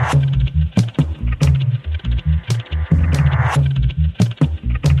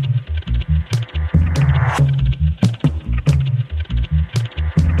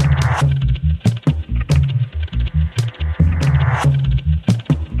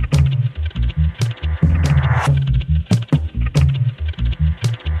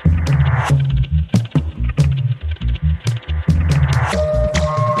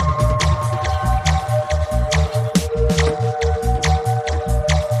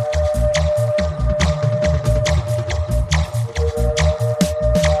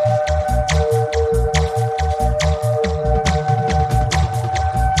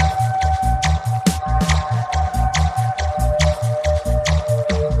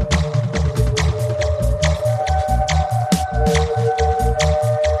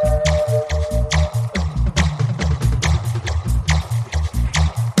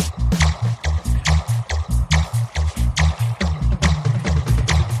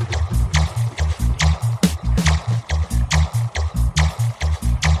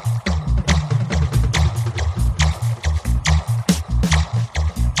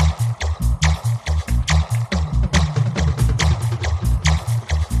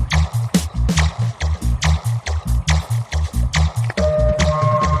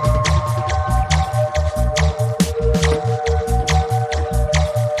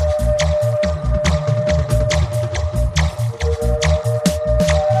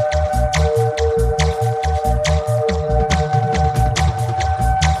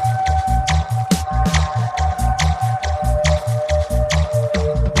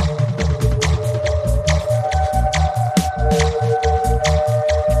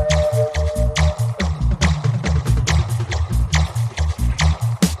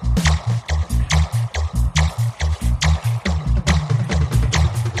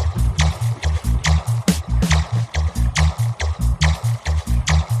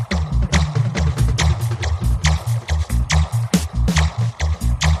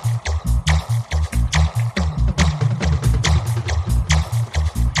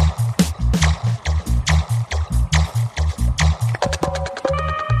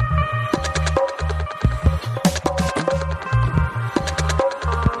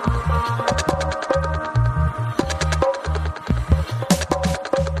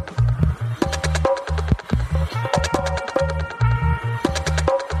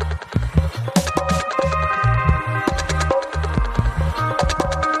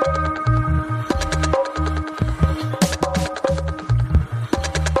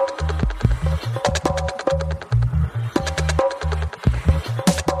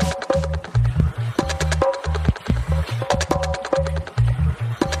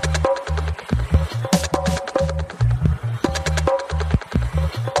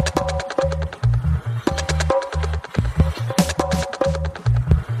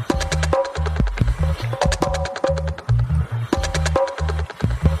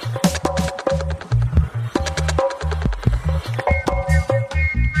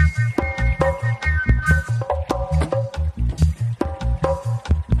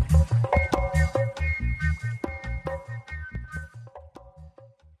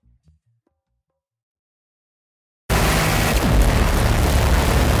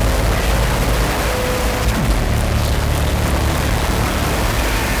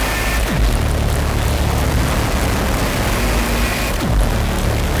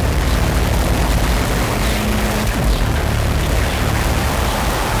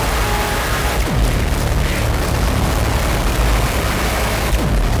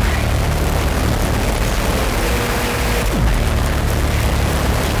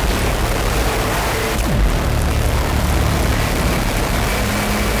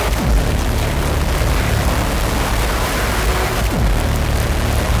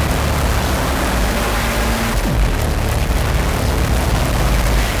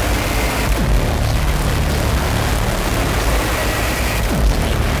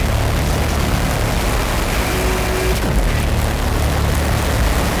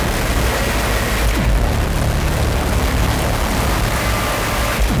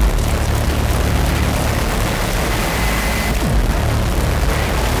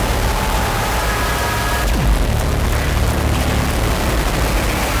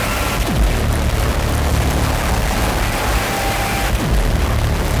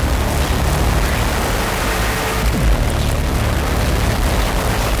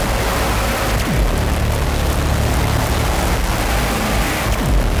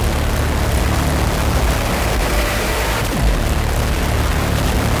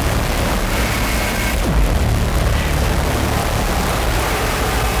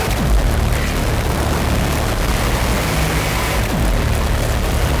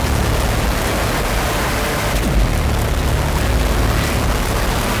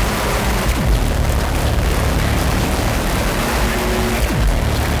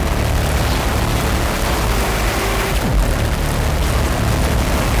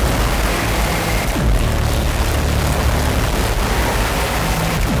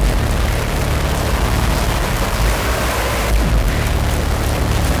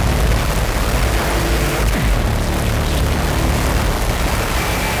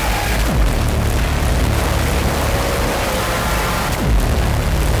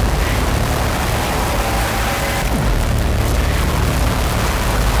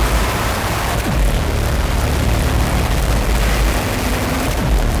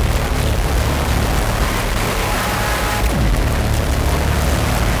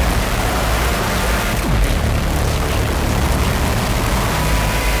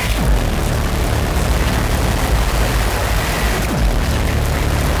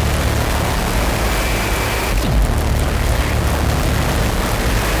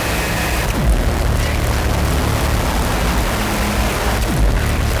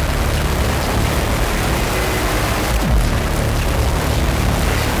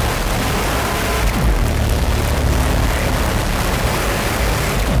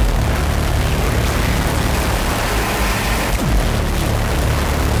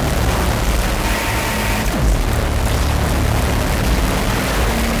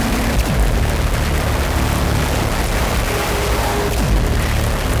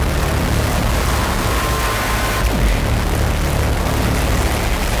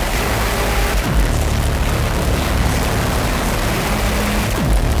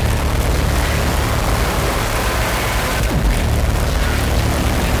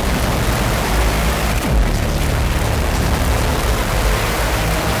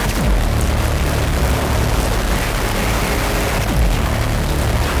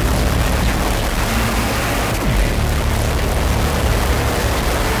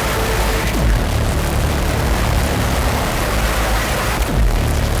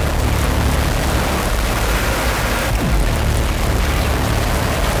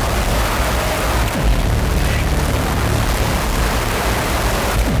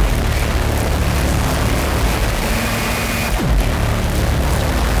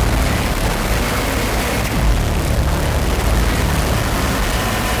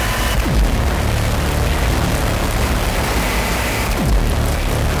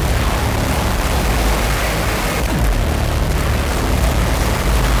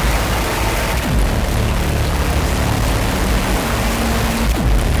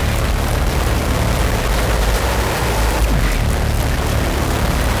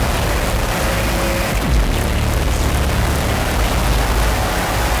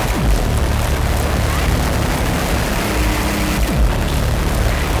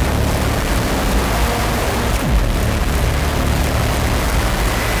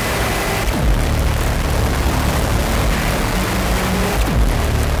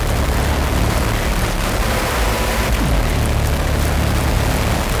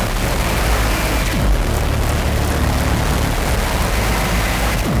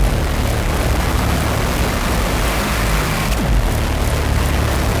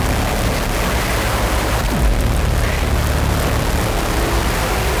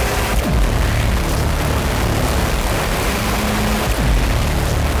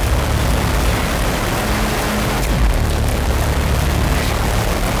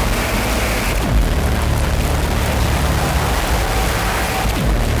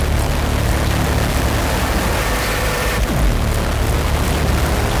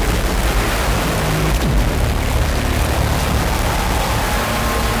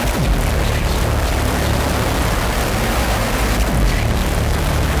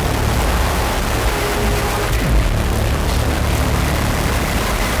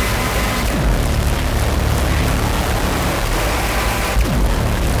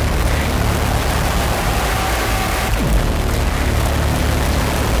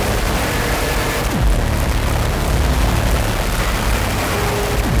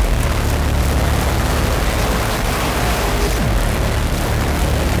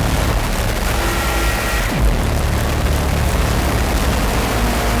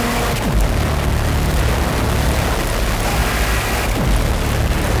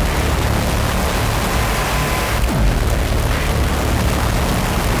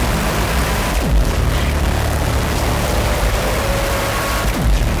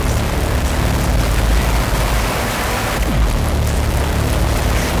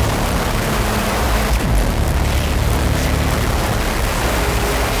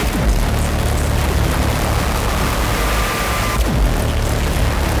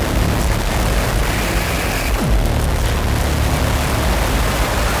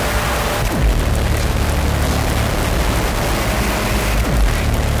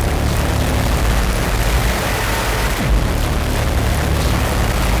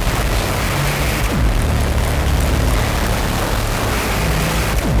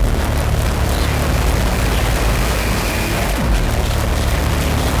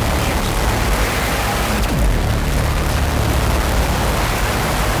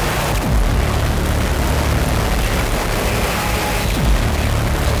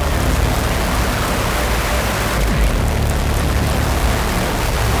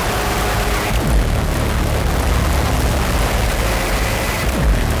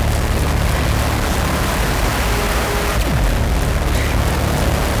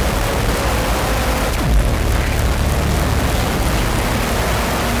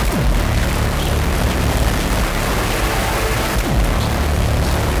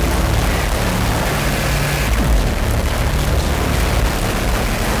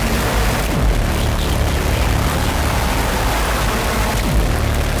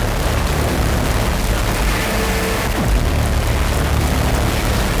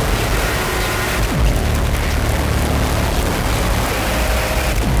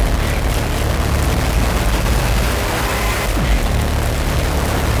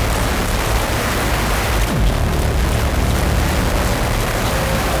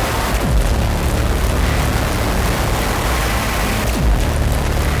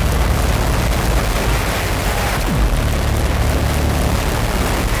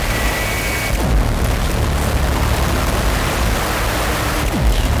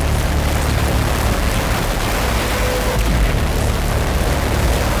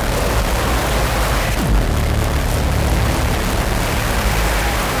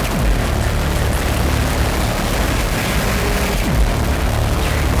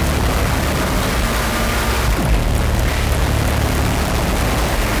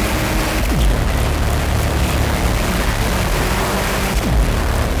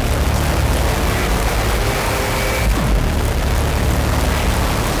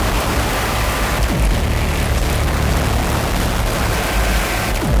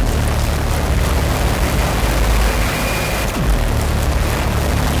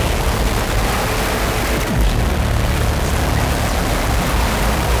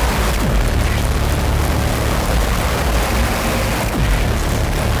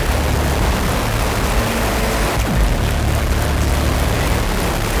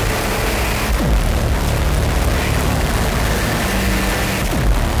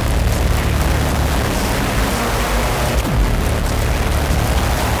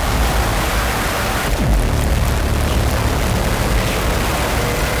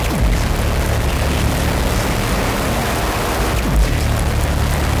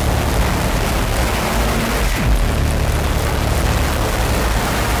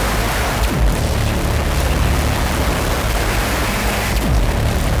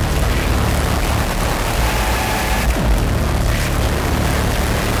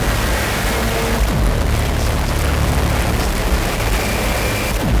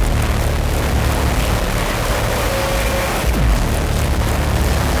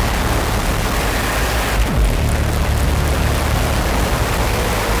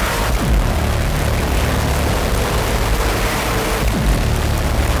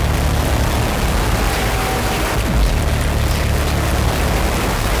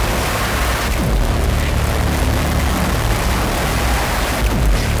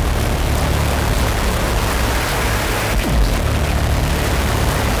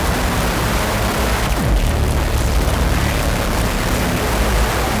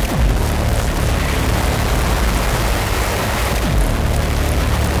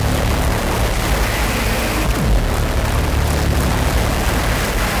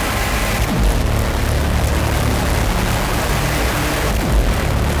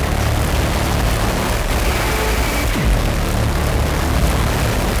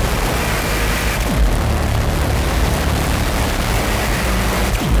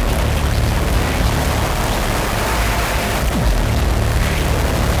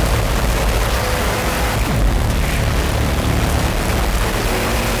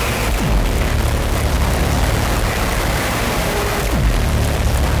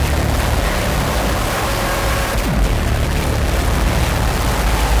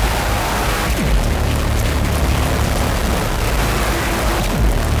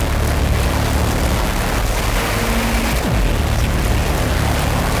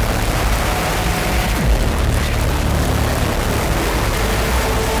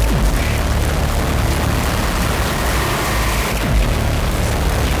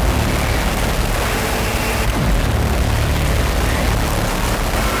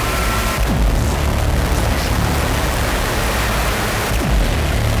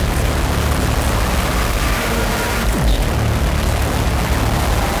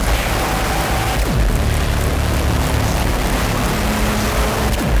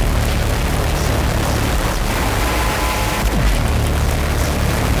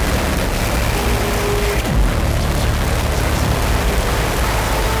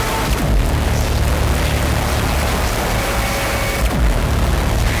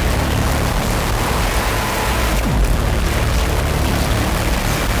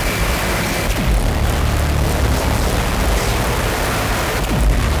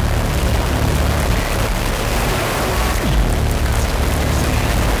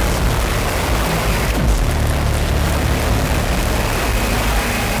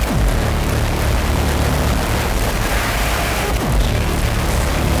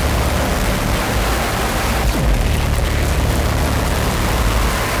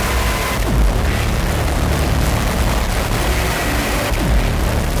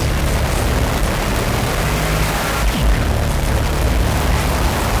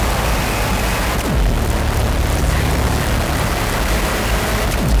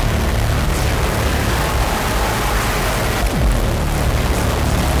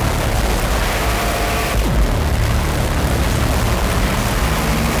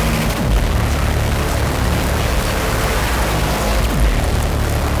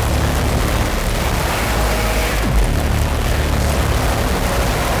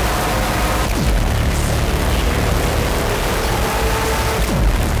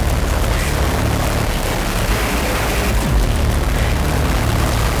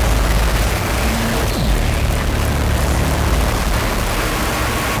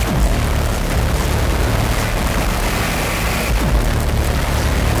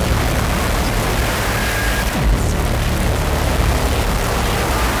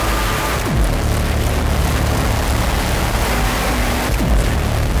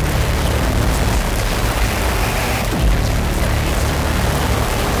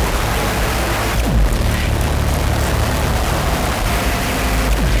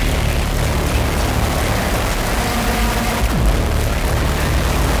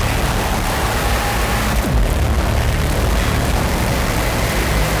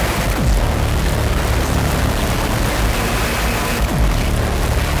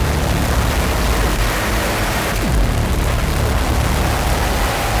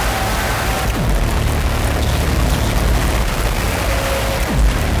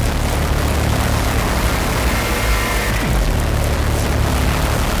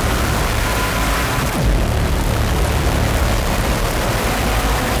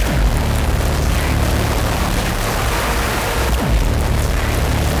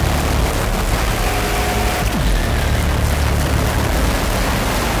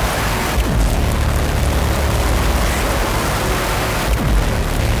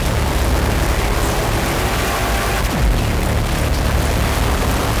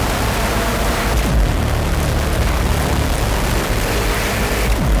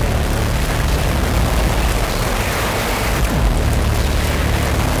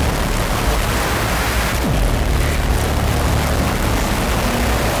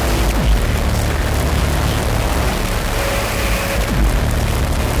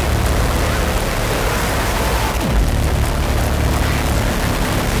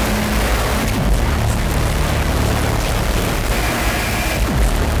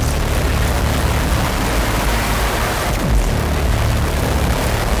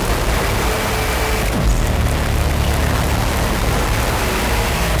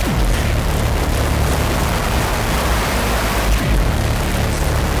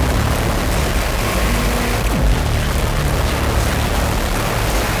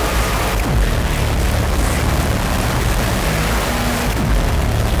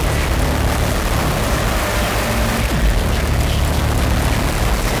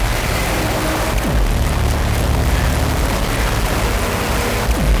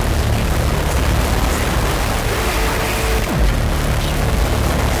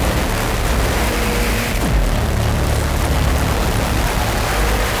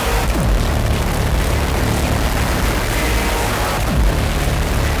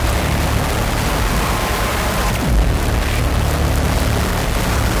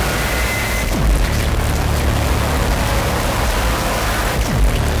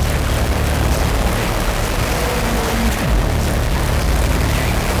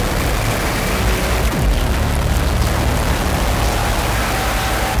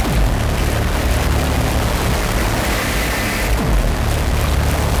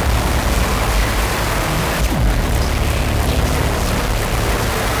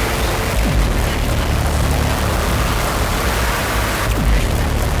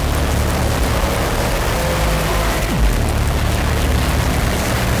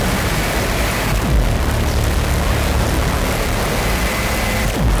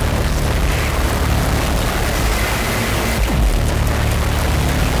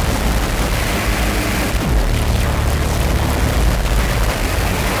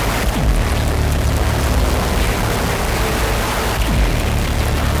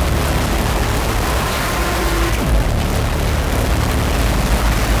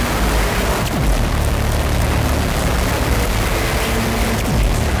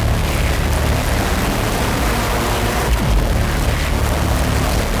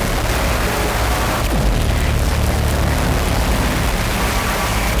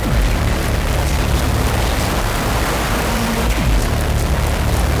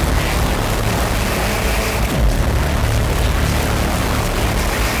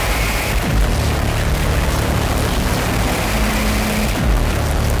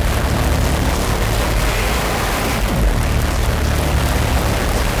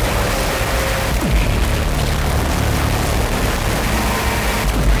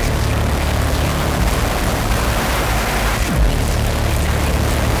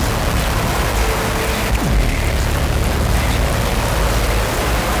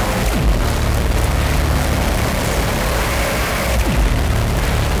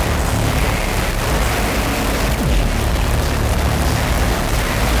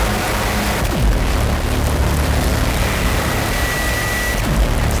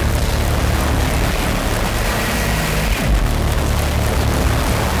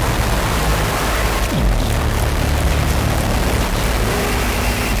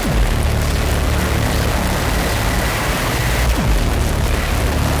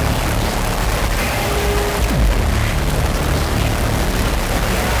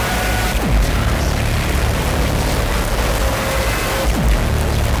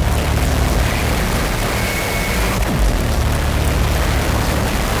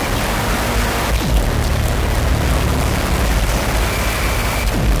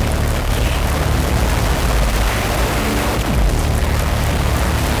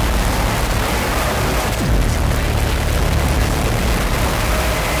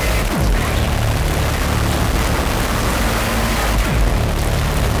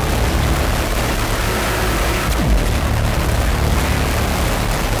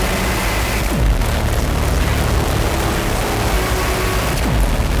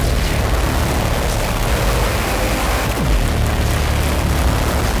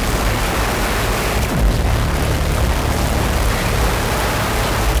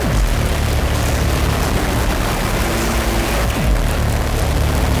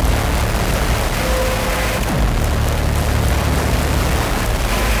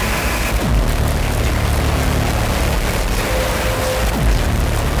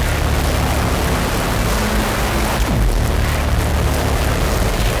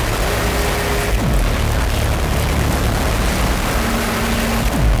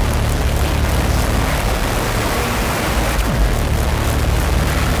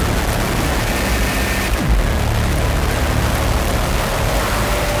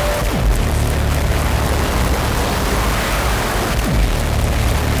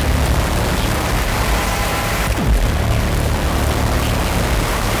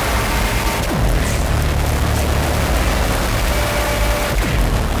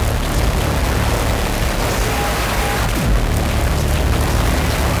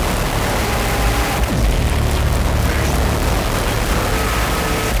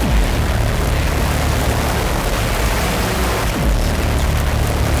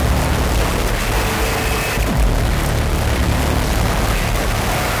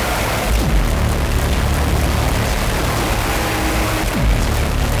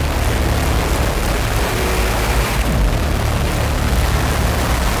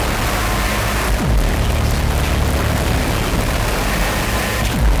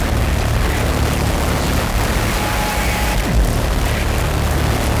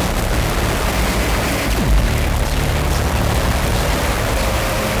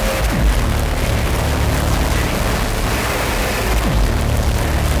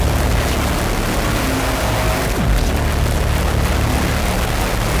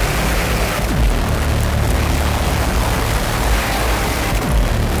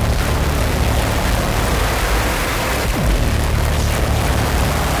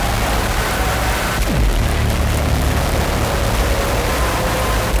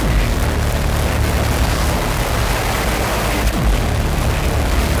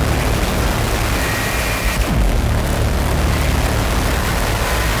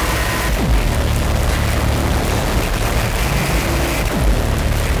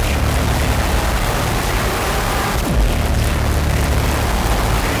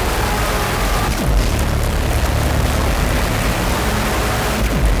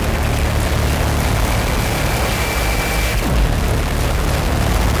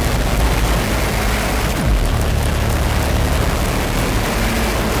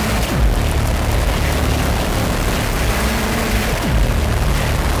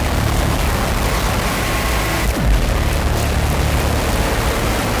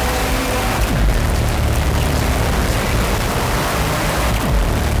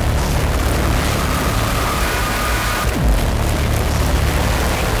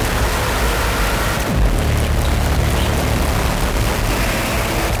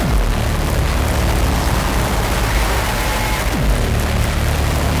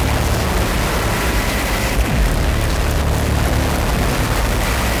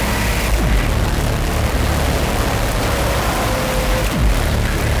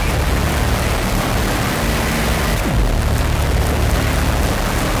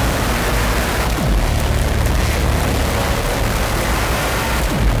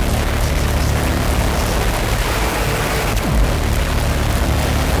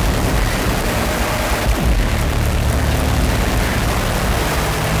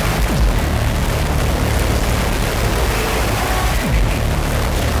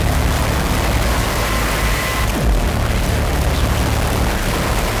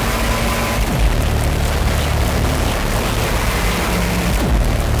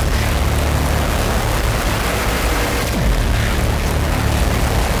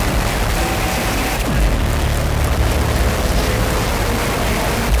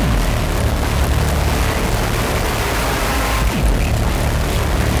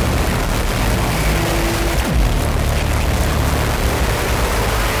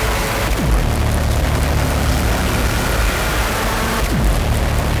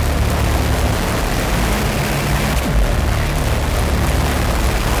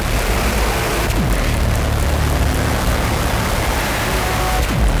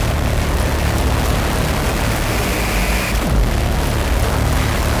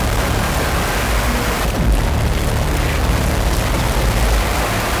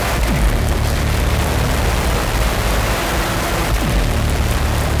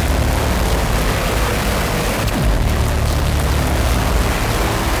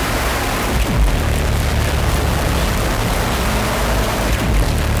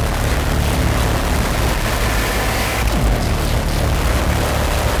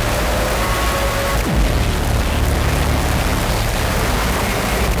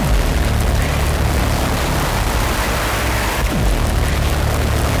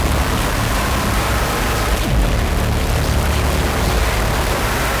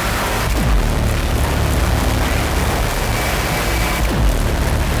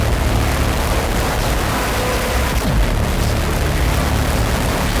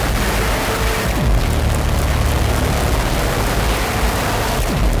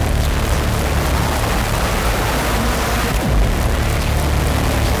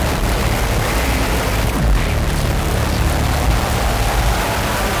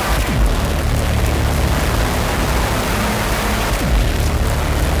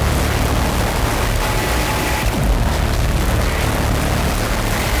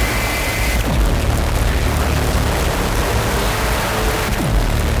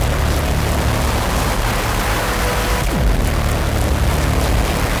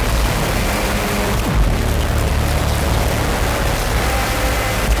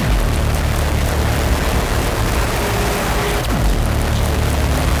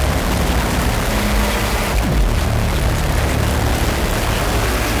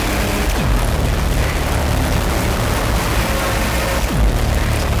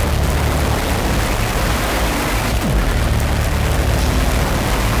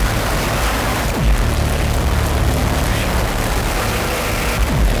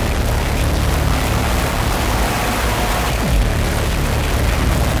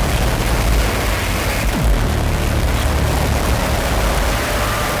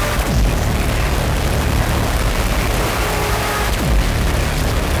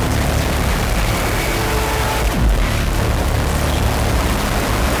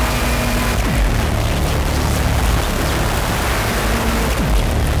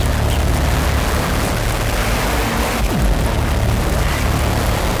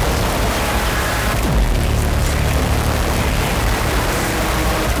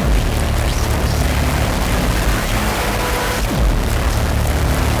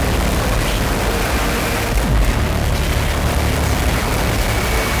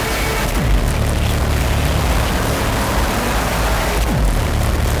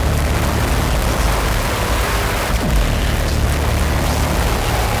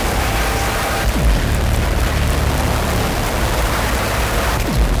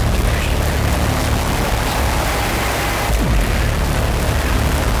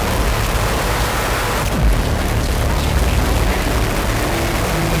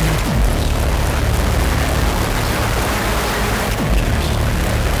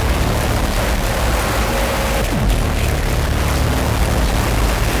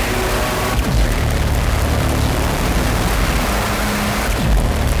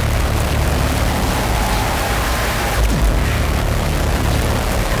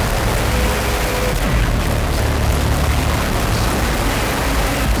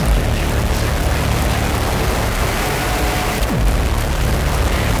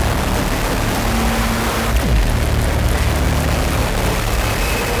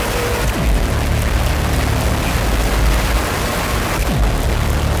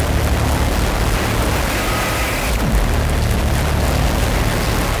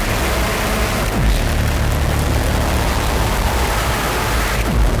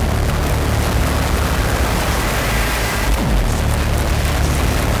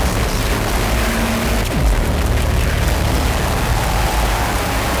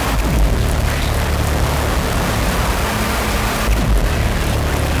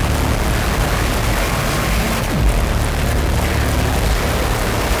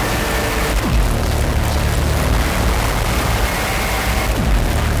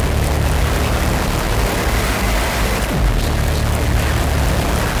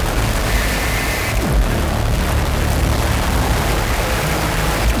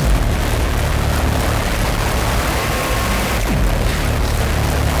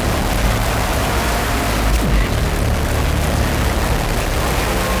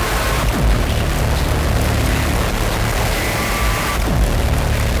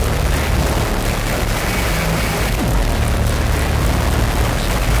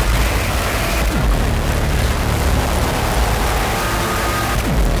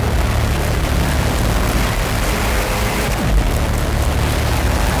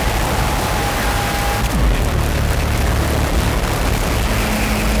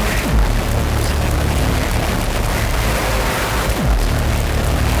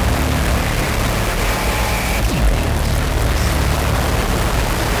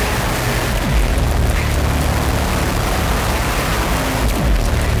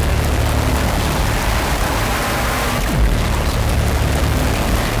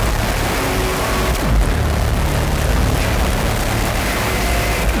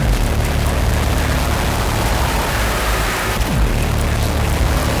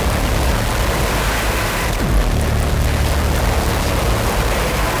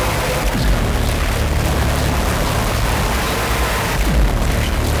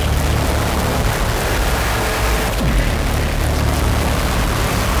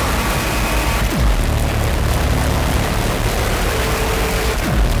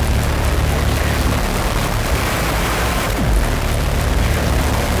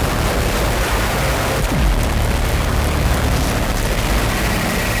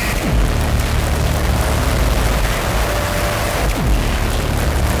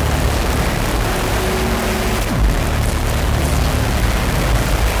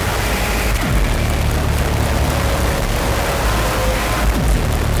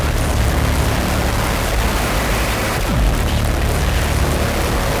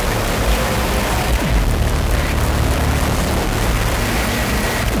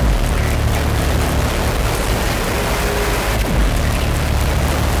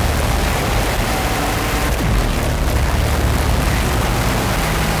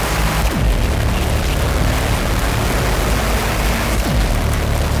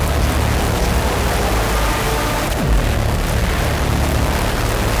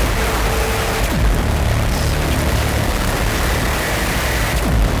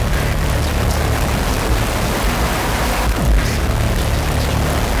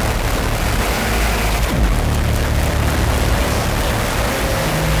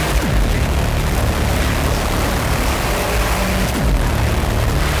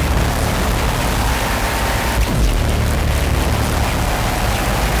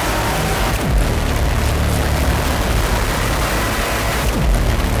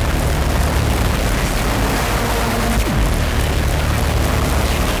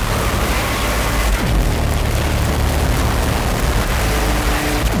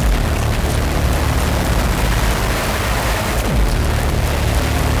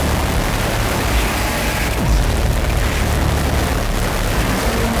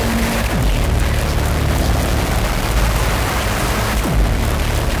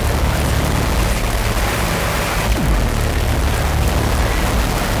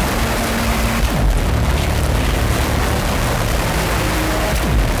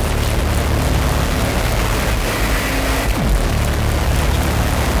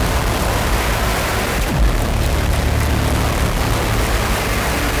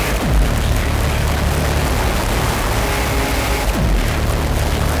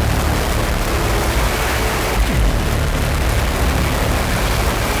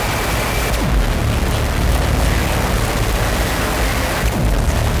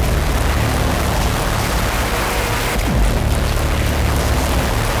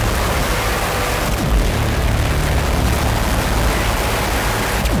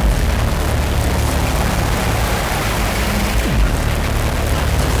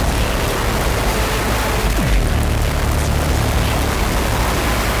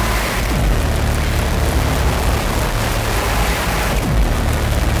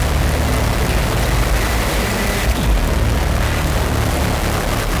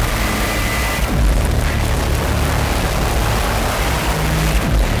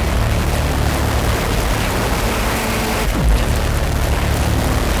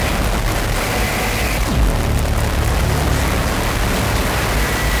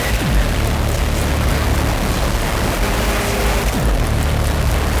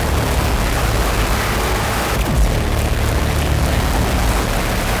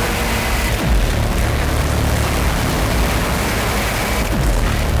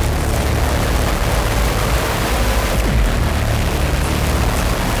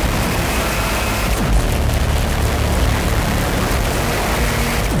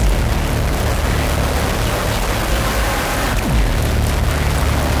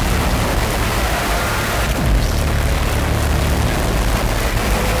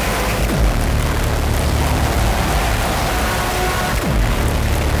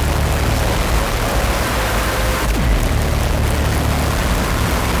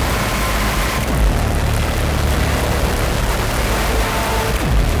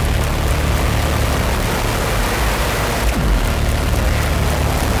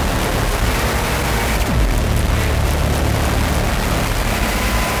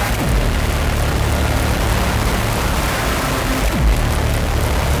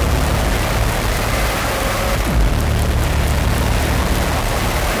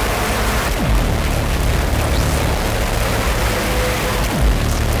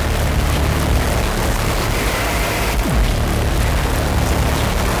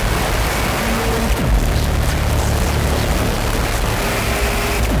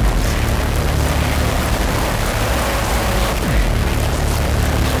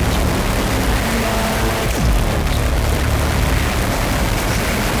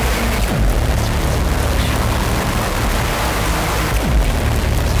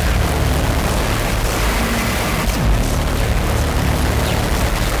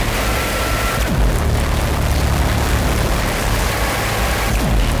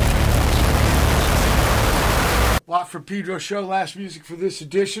 Pedro Show. Last music for this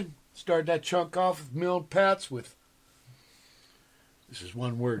edition. Started that chunk off with mlin patz with, this is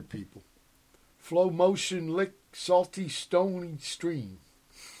one word, people, flowmotionlicksaltystonestreeeam.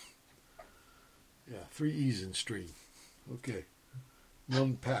 Yeah, 3 E's in stream. Okay.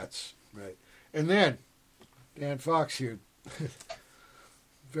 mlin patz. Right. And then, Dan Fox here.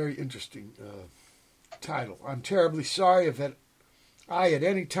 Very interesting title. I'm terribly sorry if that I at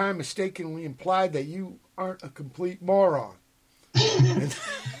any time mistakenly implied that you aren't a complete moron. And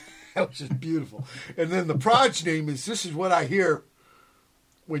that was just beautiful. And then the proj name is This Is What I Hear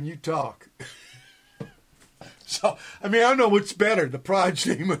When You Talk. So, I mean, I don't know what's better, the proj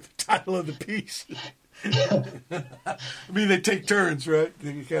name or the title of the piece. I mean, they take turns, right?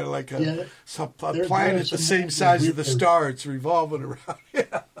 They kind of like a planet the same size of the star it's revolving around.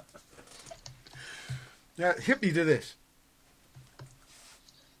 Yeah. Now, hit me to this.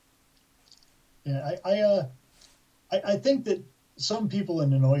 Yeah, I think that some people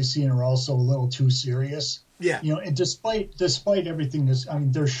in the noise scene are also a little too serious. Yeah. You know, and despite everything this, I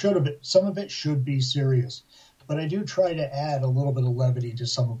mean, some of it should be serious, but I do try to add a little bit of levity to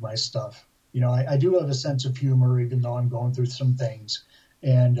some of my stuff. You know, I do have a sense of humor, even though I'm going through some things,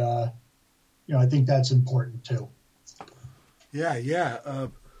 and you know, I think that's important too. Yeah.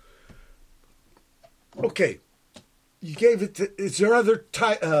 Okay, you gave it. Is there other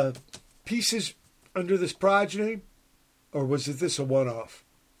pieces under this proj name, or was this a one-off?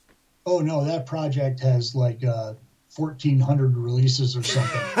 Oh no, that project has like 1,400 releases or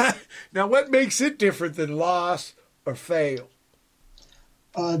something. Now, what makes it different than Loss or Fail?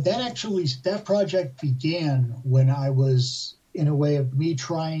 That project began when I was in a way of me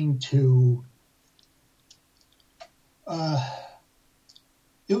trying to.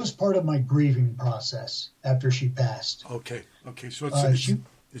 It was part of my grieving process after she passed. Okay. So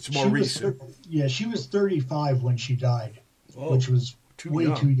it's more recent. She was 35 when she died, which was too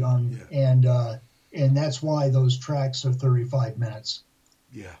young, yeah. And that's why those tracks are 35 minutes.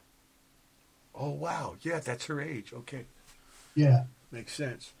 Yeah. Oh wow, yeah, that's her age. Okay. Yeah. Makes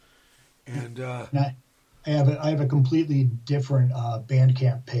sense. And I have a completely different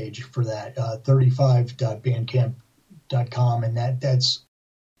Bandcamp page for that, 35.bandcamp.com, and that's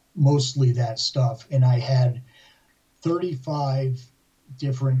mostly that stuff. And I had 35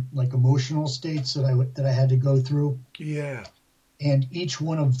 different like emotional states that I had to go through. Yeah. And each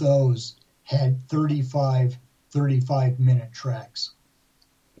one of those had 35 minute tracks.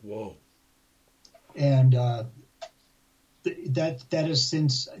 Whoa. And that is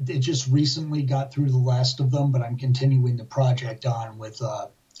since it just recently got through the last of them, but I'm continuing the project on with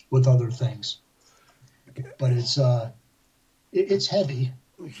other things. But it's heavy.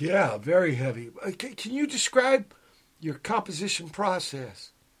 Yeah, very heavy. Can you describe your composition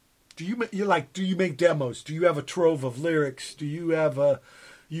process? Do you make demos? Do you have a trove of lyrics? Do you have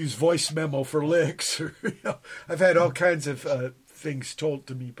use voice memo for licks? Or, I've had all kinds of things told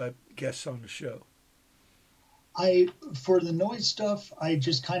to me by guests on the show. For the noise stuff, I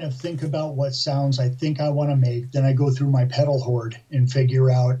just kind of think about what sounds I think I want to make. Then I go through my pedal hoard and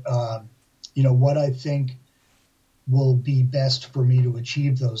figure out, what I think will be best for me to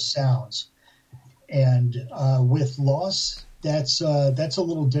achieve those sounds. And with Loss, that's a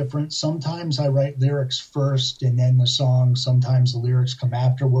little different. Sometimes I write lyrics first and then the song. Sometimes the lyrics come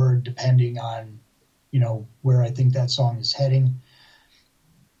afterward, depending on, where I think that song is heading.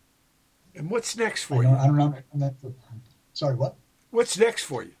 And what's next for you? I don't know. Sorry, what? What's next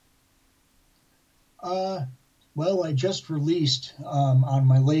for you? Well, I just released on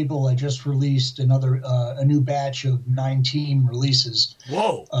my label. I just released a new batch of 19 releases.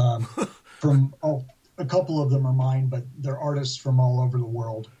 Whoa! A couple of them are mine, but they're artists from all over the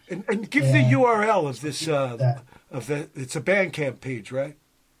world. And give the URL of this. It's a Bandcamp page, right?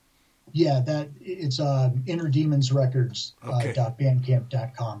 Yeah, it's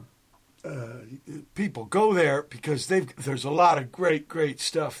innerdemonsrecords.bandcamp.com. People go there because there's a lot of great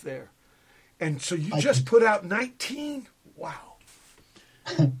stuff there. And so you just put out 19? Wow.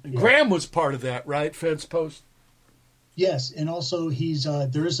 Yeah. Graham was part of that, right? Fence Post? Yes, and also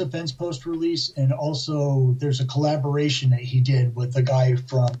there is a Fence Post release, and also there's a collaboration that he did with a guy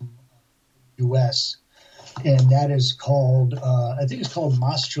from U.S., and that is called, I think it's called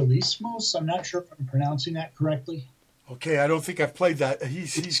Mostralismos. I'm not sure if I'm pronouncing that correctly. Okay, I don't think I've played that.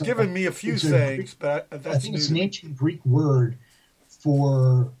 He's given me a few things, but that's I think it's an ancient Greek word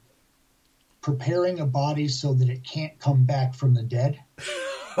for preparing a body so that it can't come back from the dead.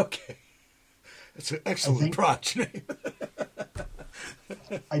 Okay. That's an excellent project name.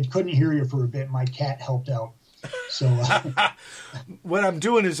 I couldn't hear you for a bit. My cat helped out. So what I'm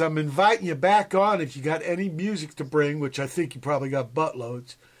doing is I'm inviting you back on if you got any music to bring, which I think you probably got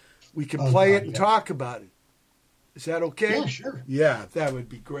buttloads. We can play it and talk about it. Is that okay? Yeah, sure. Yeah, that would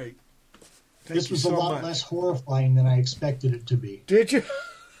be great. This was a lot less horrifying than I expected it to be. Did you?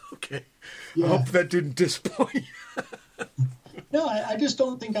 Okay. Yeah. I hope that didn't disappoint you. No, I just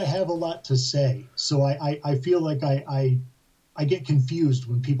don't think I have a lot to say. So I feel like I get confused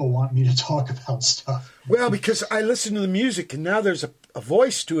when people want me to talk about stuff. Well, because I listen to the music and now there's a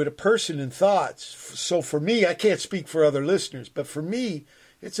voice to it, a person and thoughts. So for me, I can't speak for other listeners, but for me,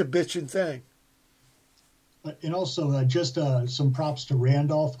 it's a bitchin' thing. And also, just some props to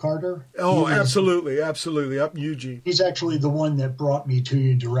Randolph Carter. Oh, absolutely. Up in Eugene. He's actually the one that brought me to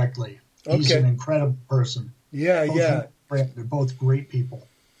you directly. He's an incredible person. Yeah, yeah. They're both great people.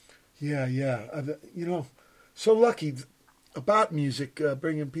 Yeah. So lucky about music,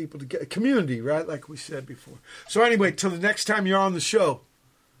 bringing people together. Community, right? Like we said before. So anyway, till the next time you're on the show,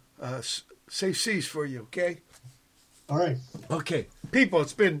 safe seas for you, okay? All right. Okay. People,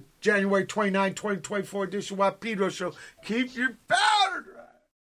 it's been January 29, 2024 edition of Pedro Show. Keep your back.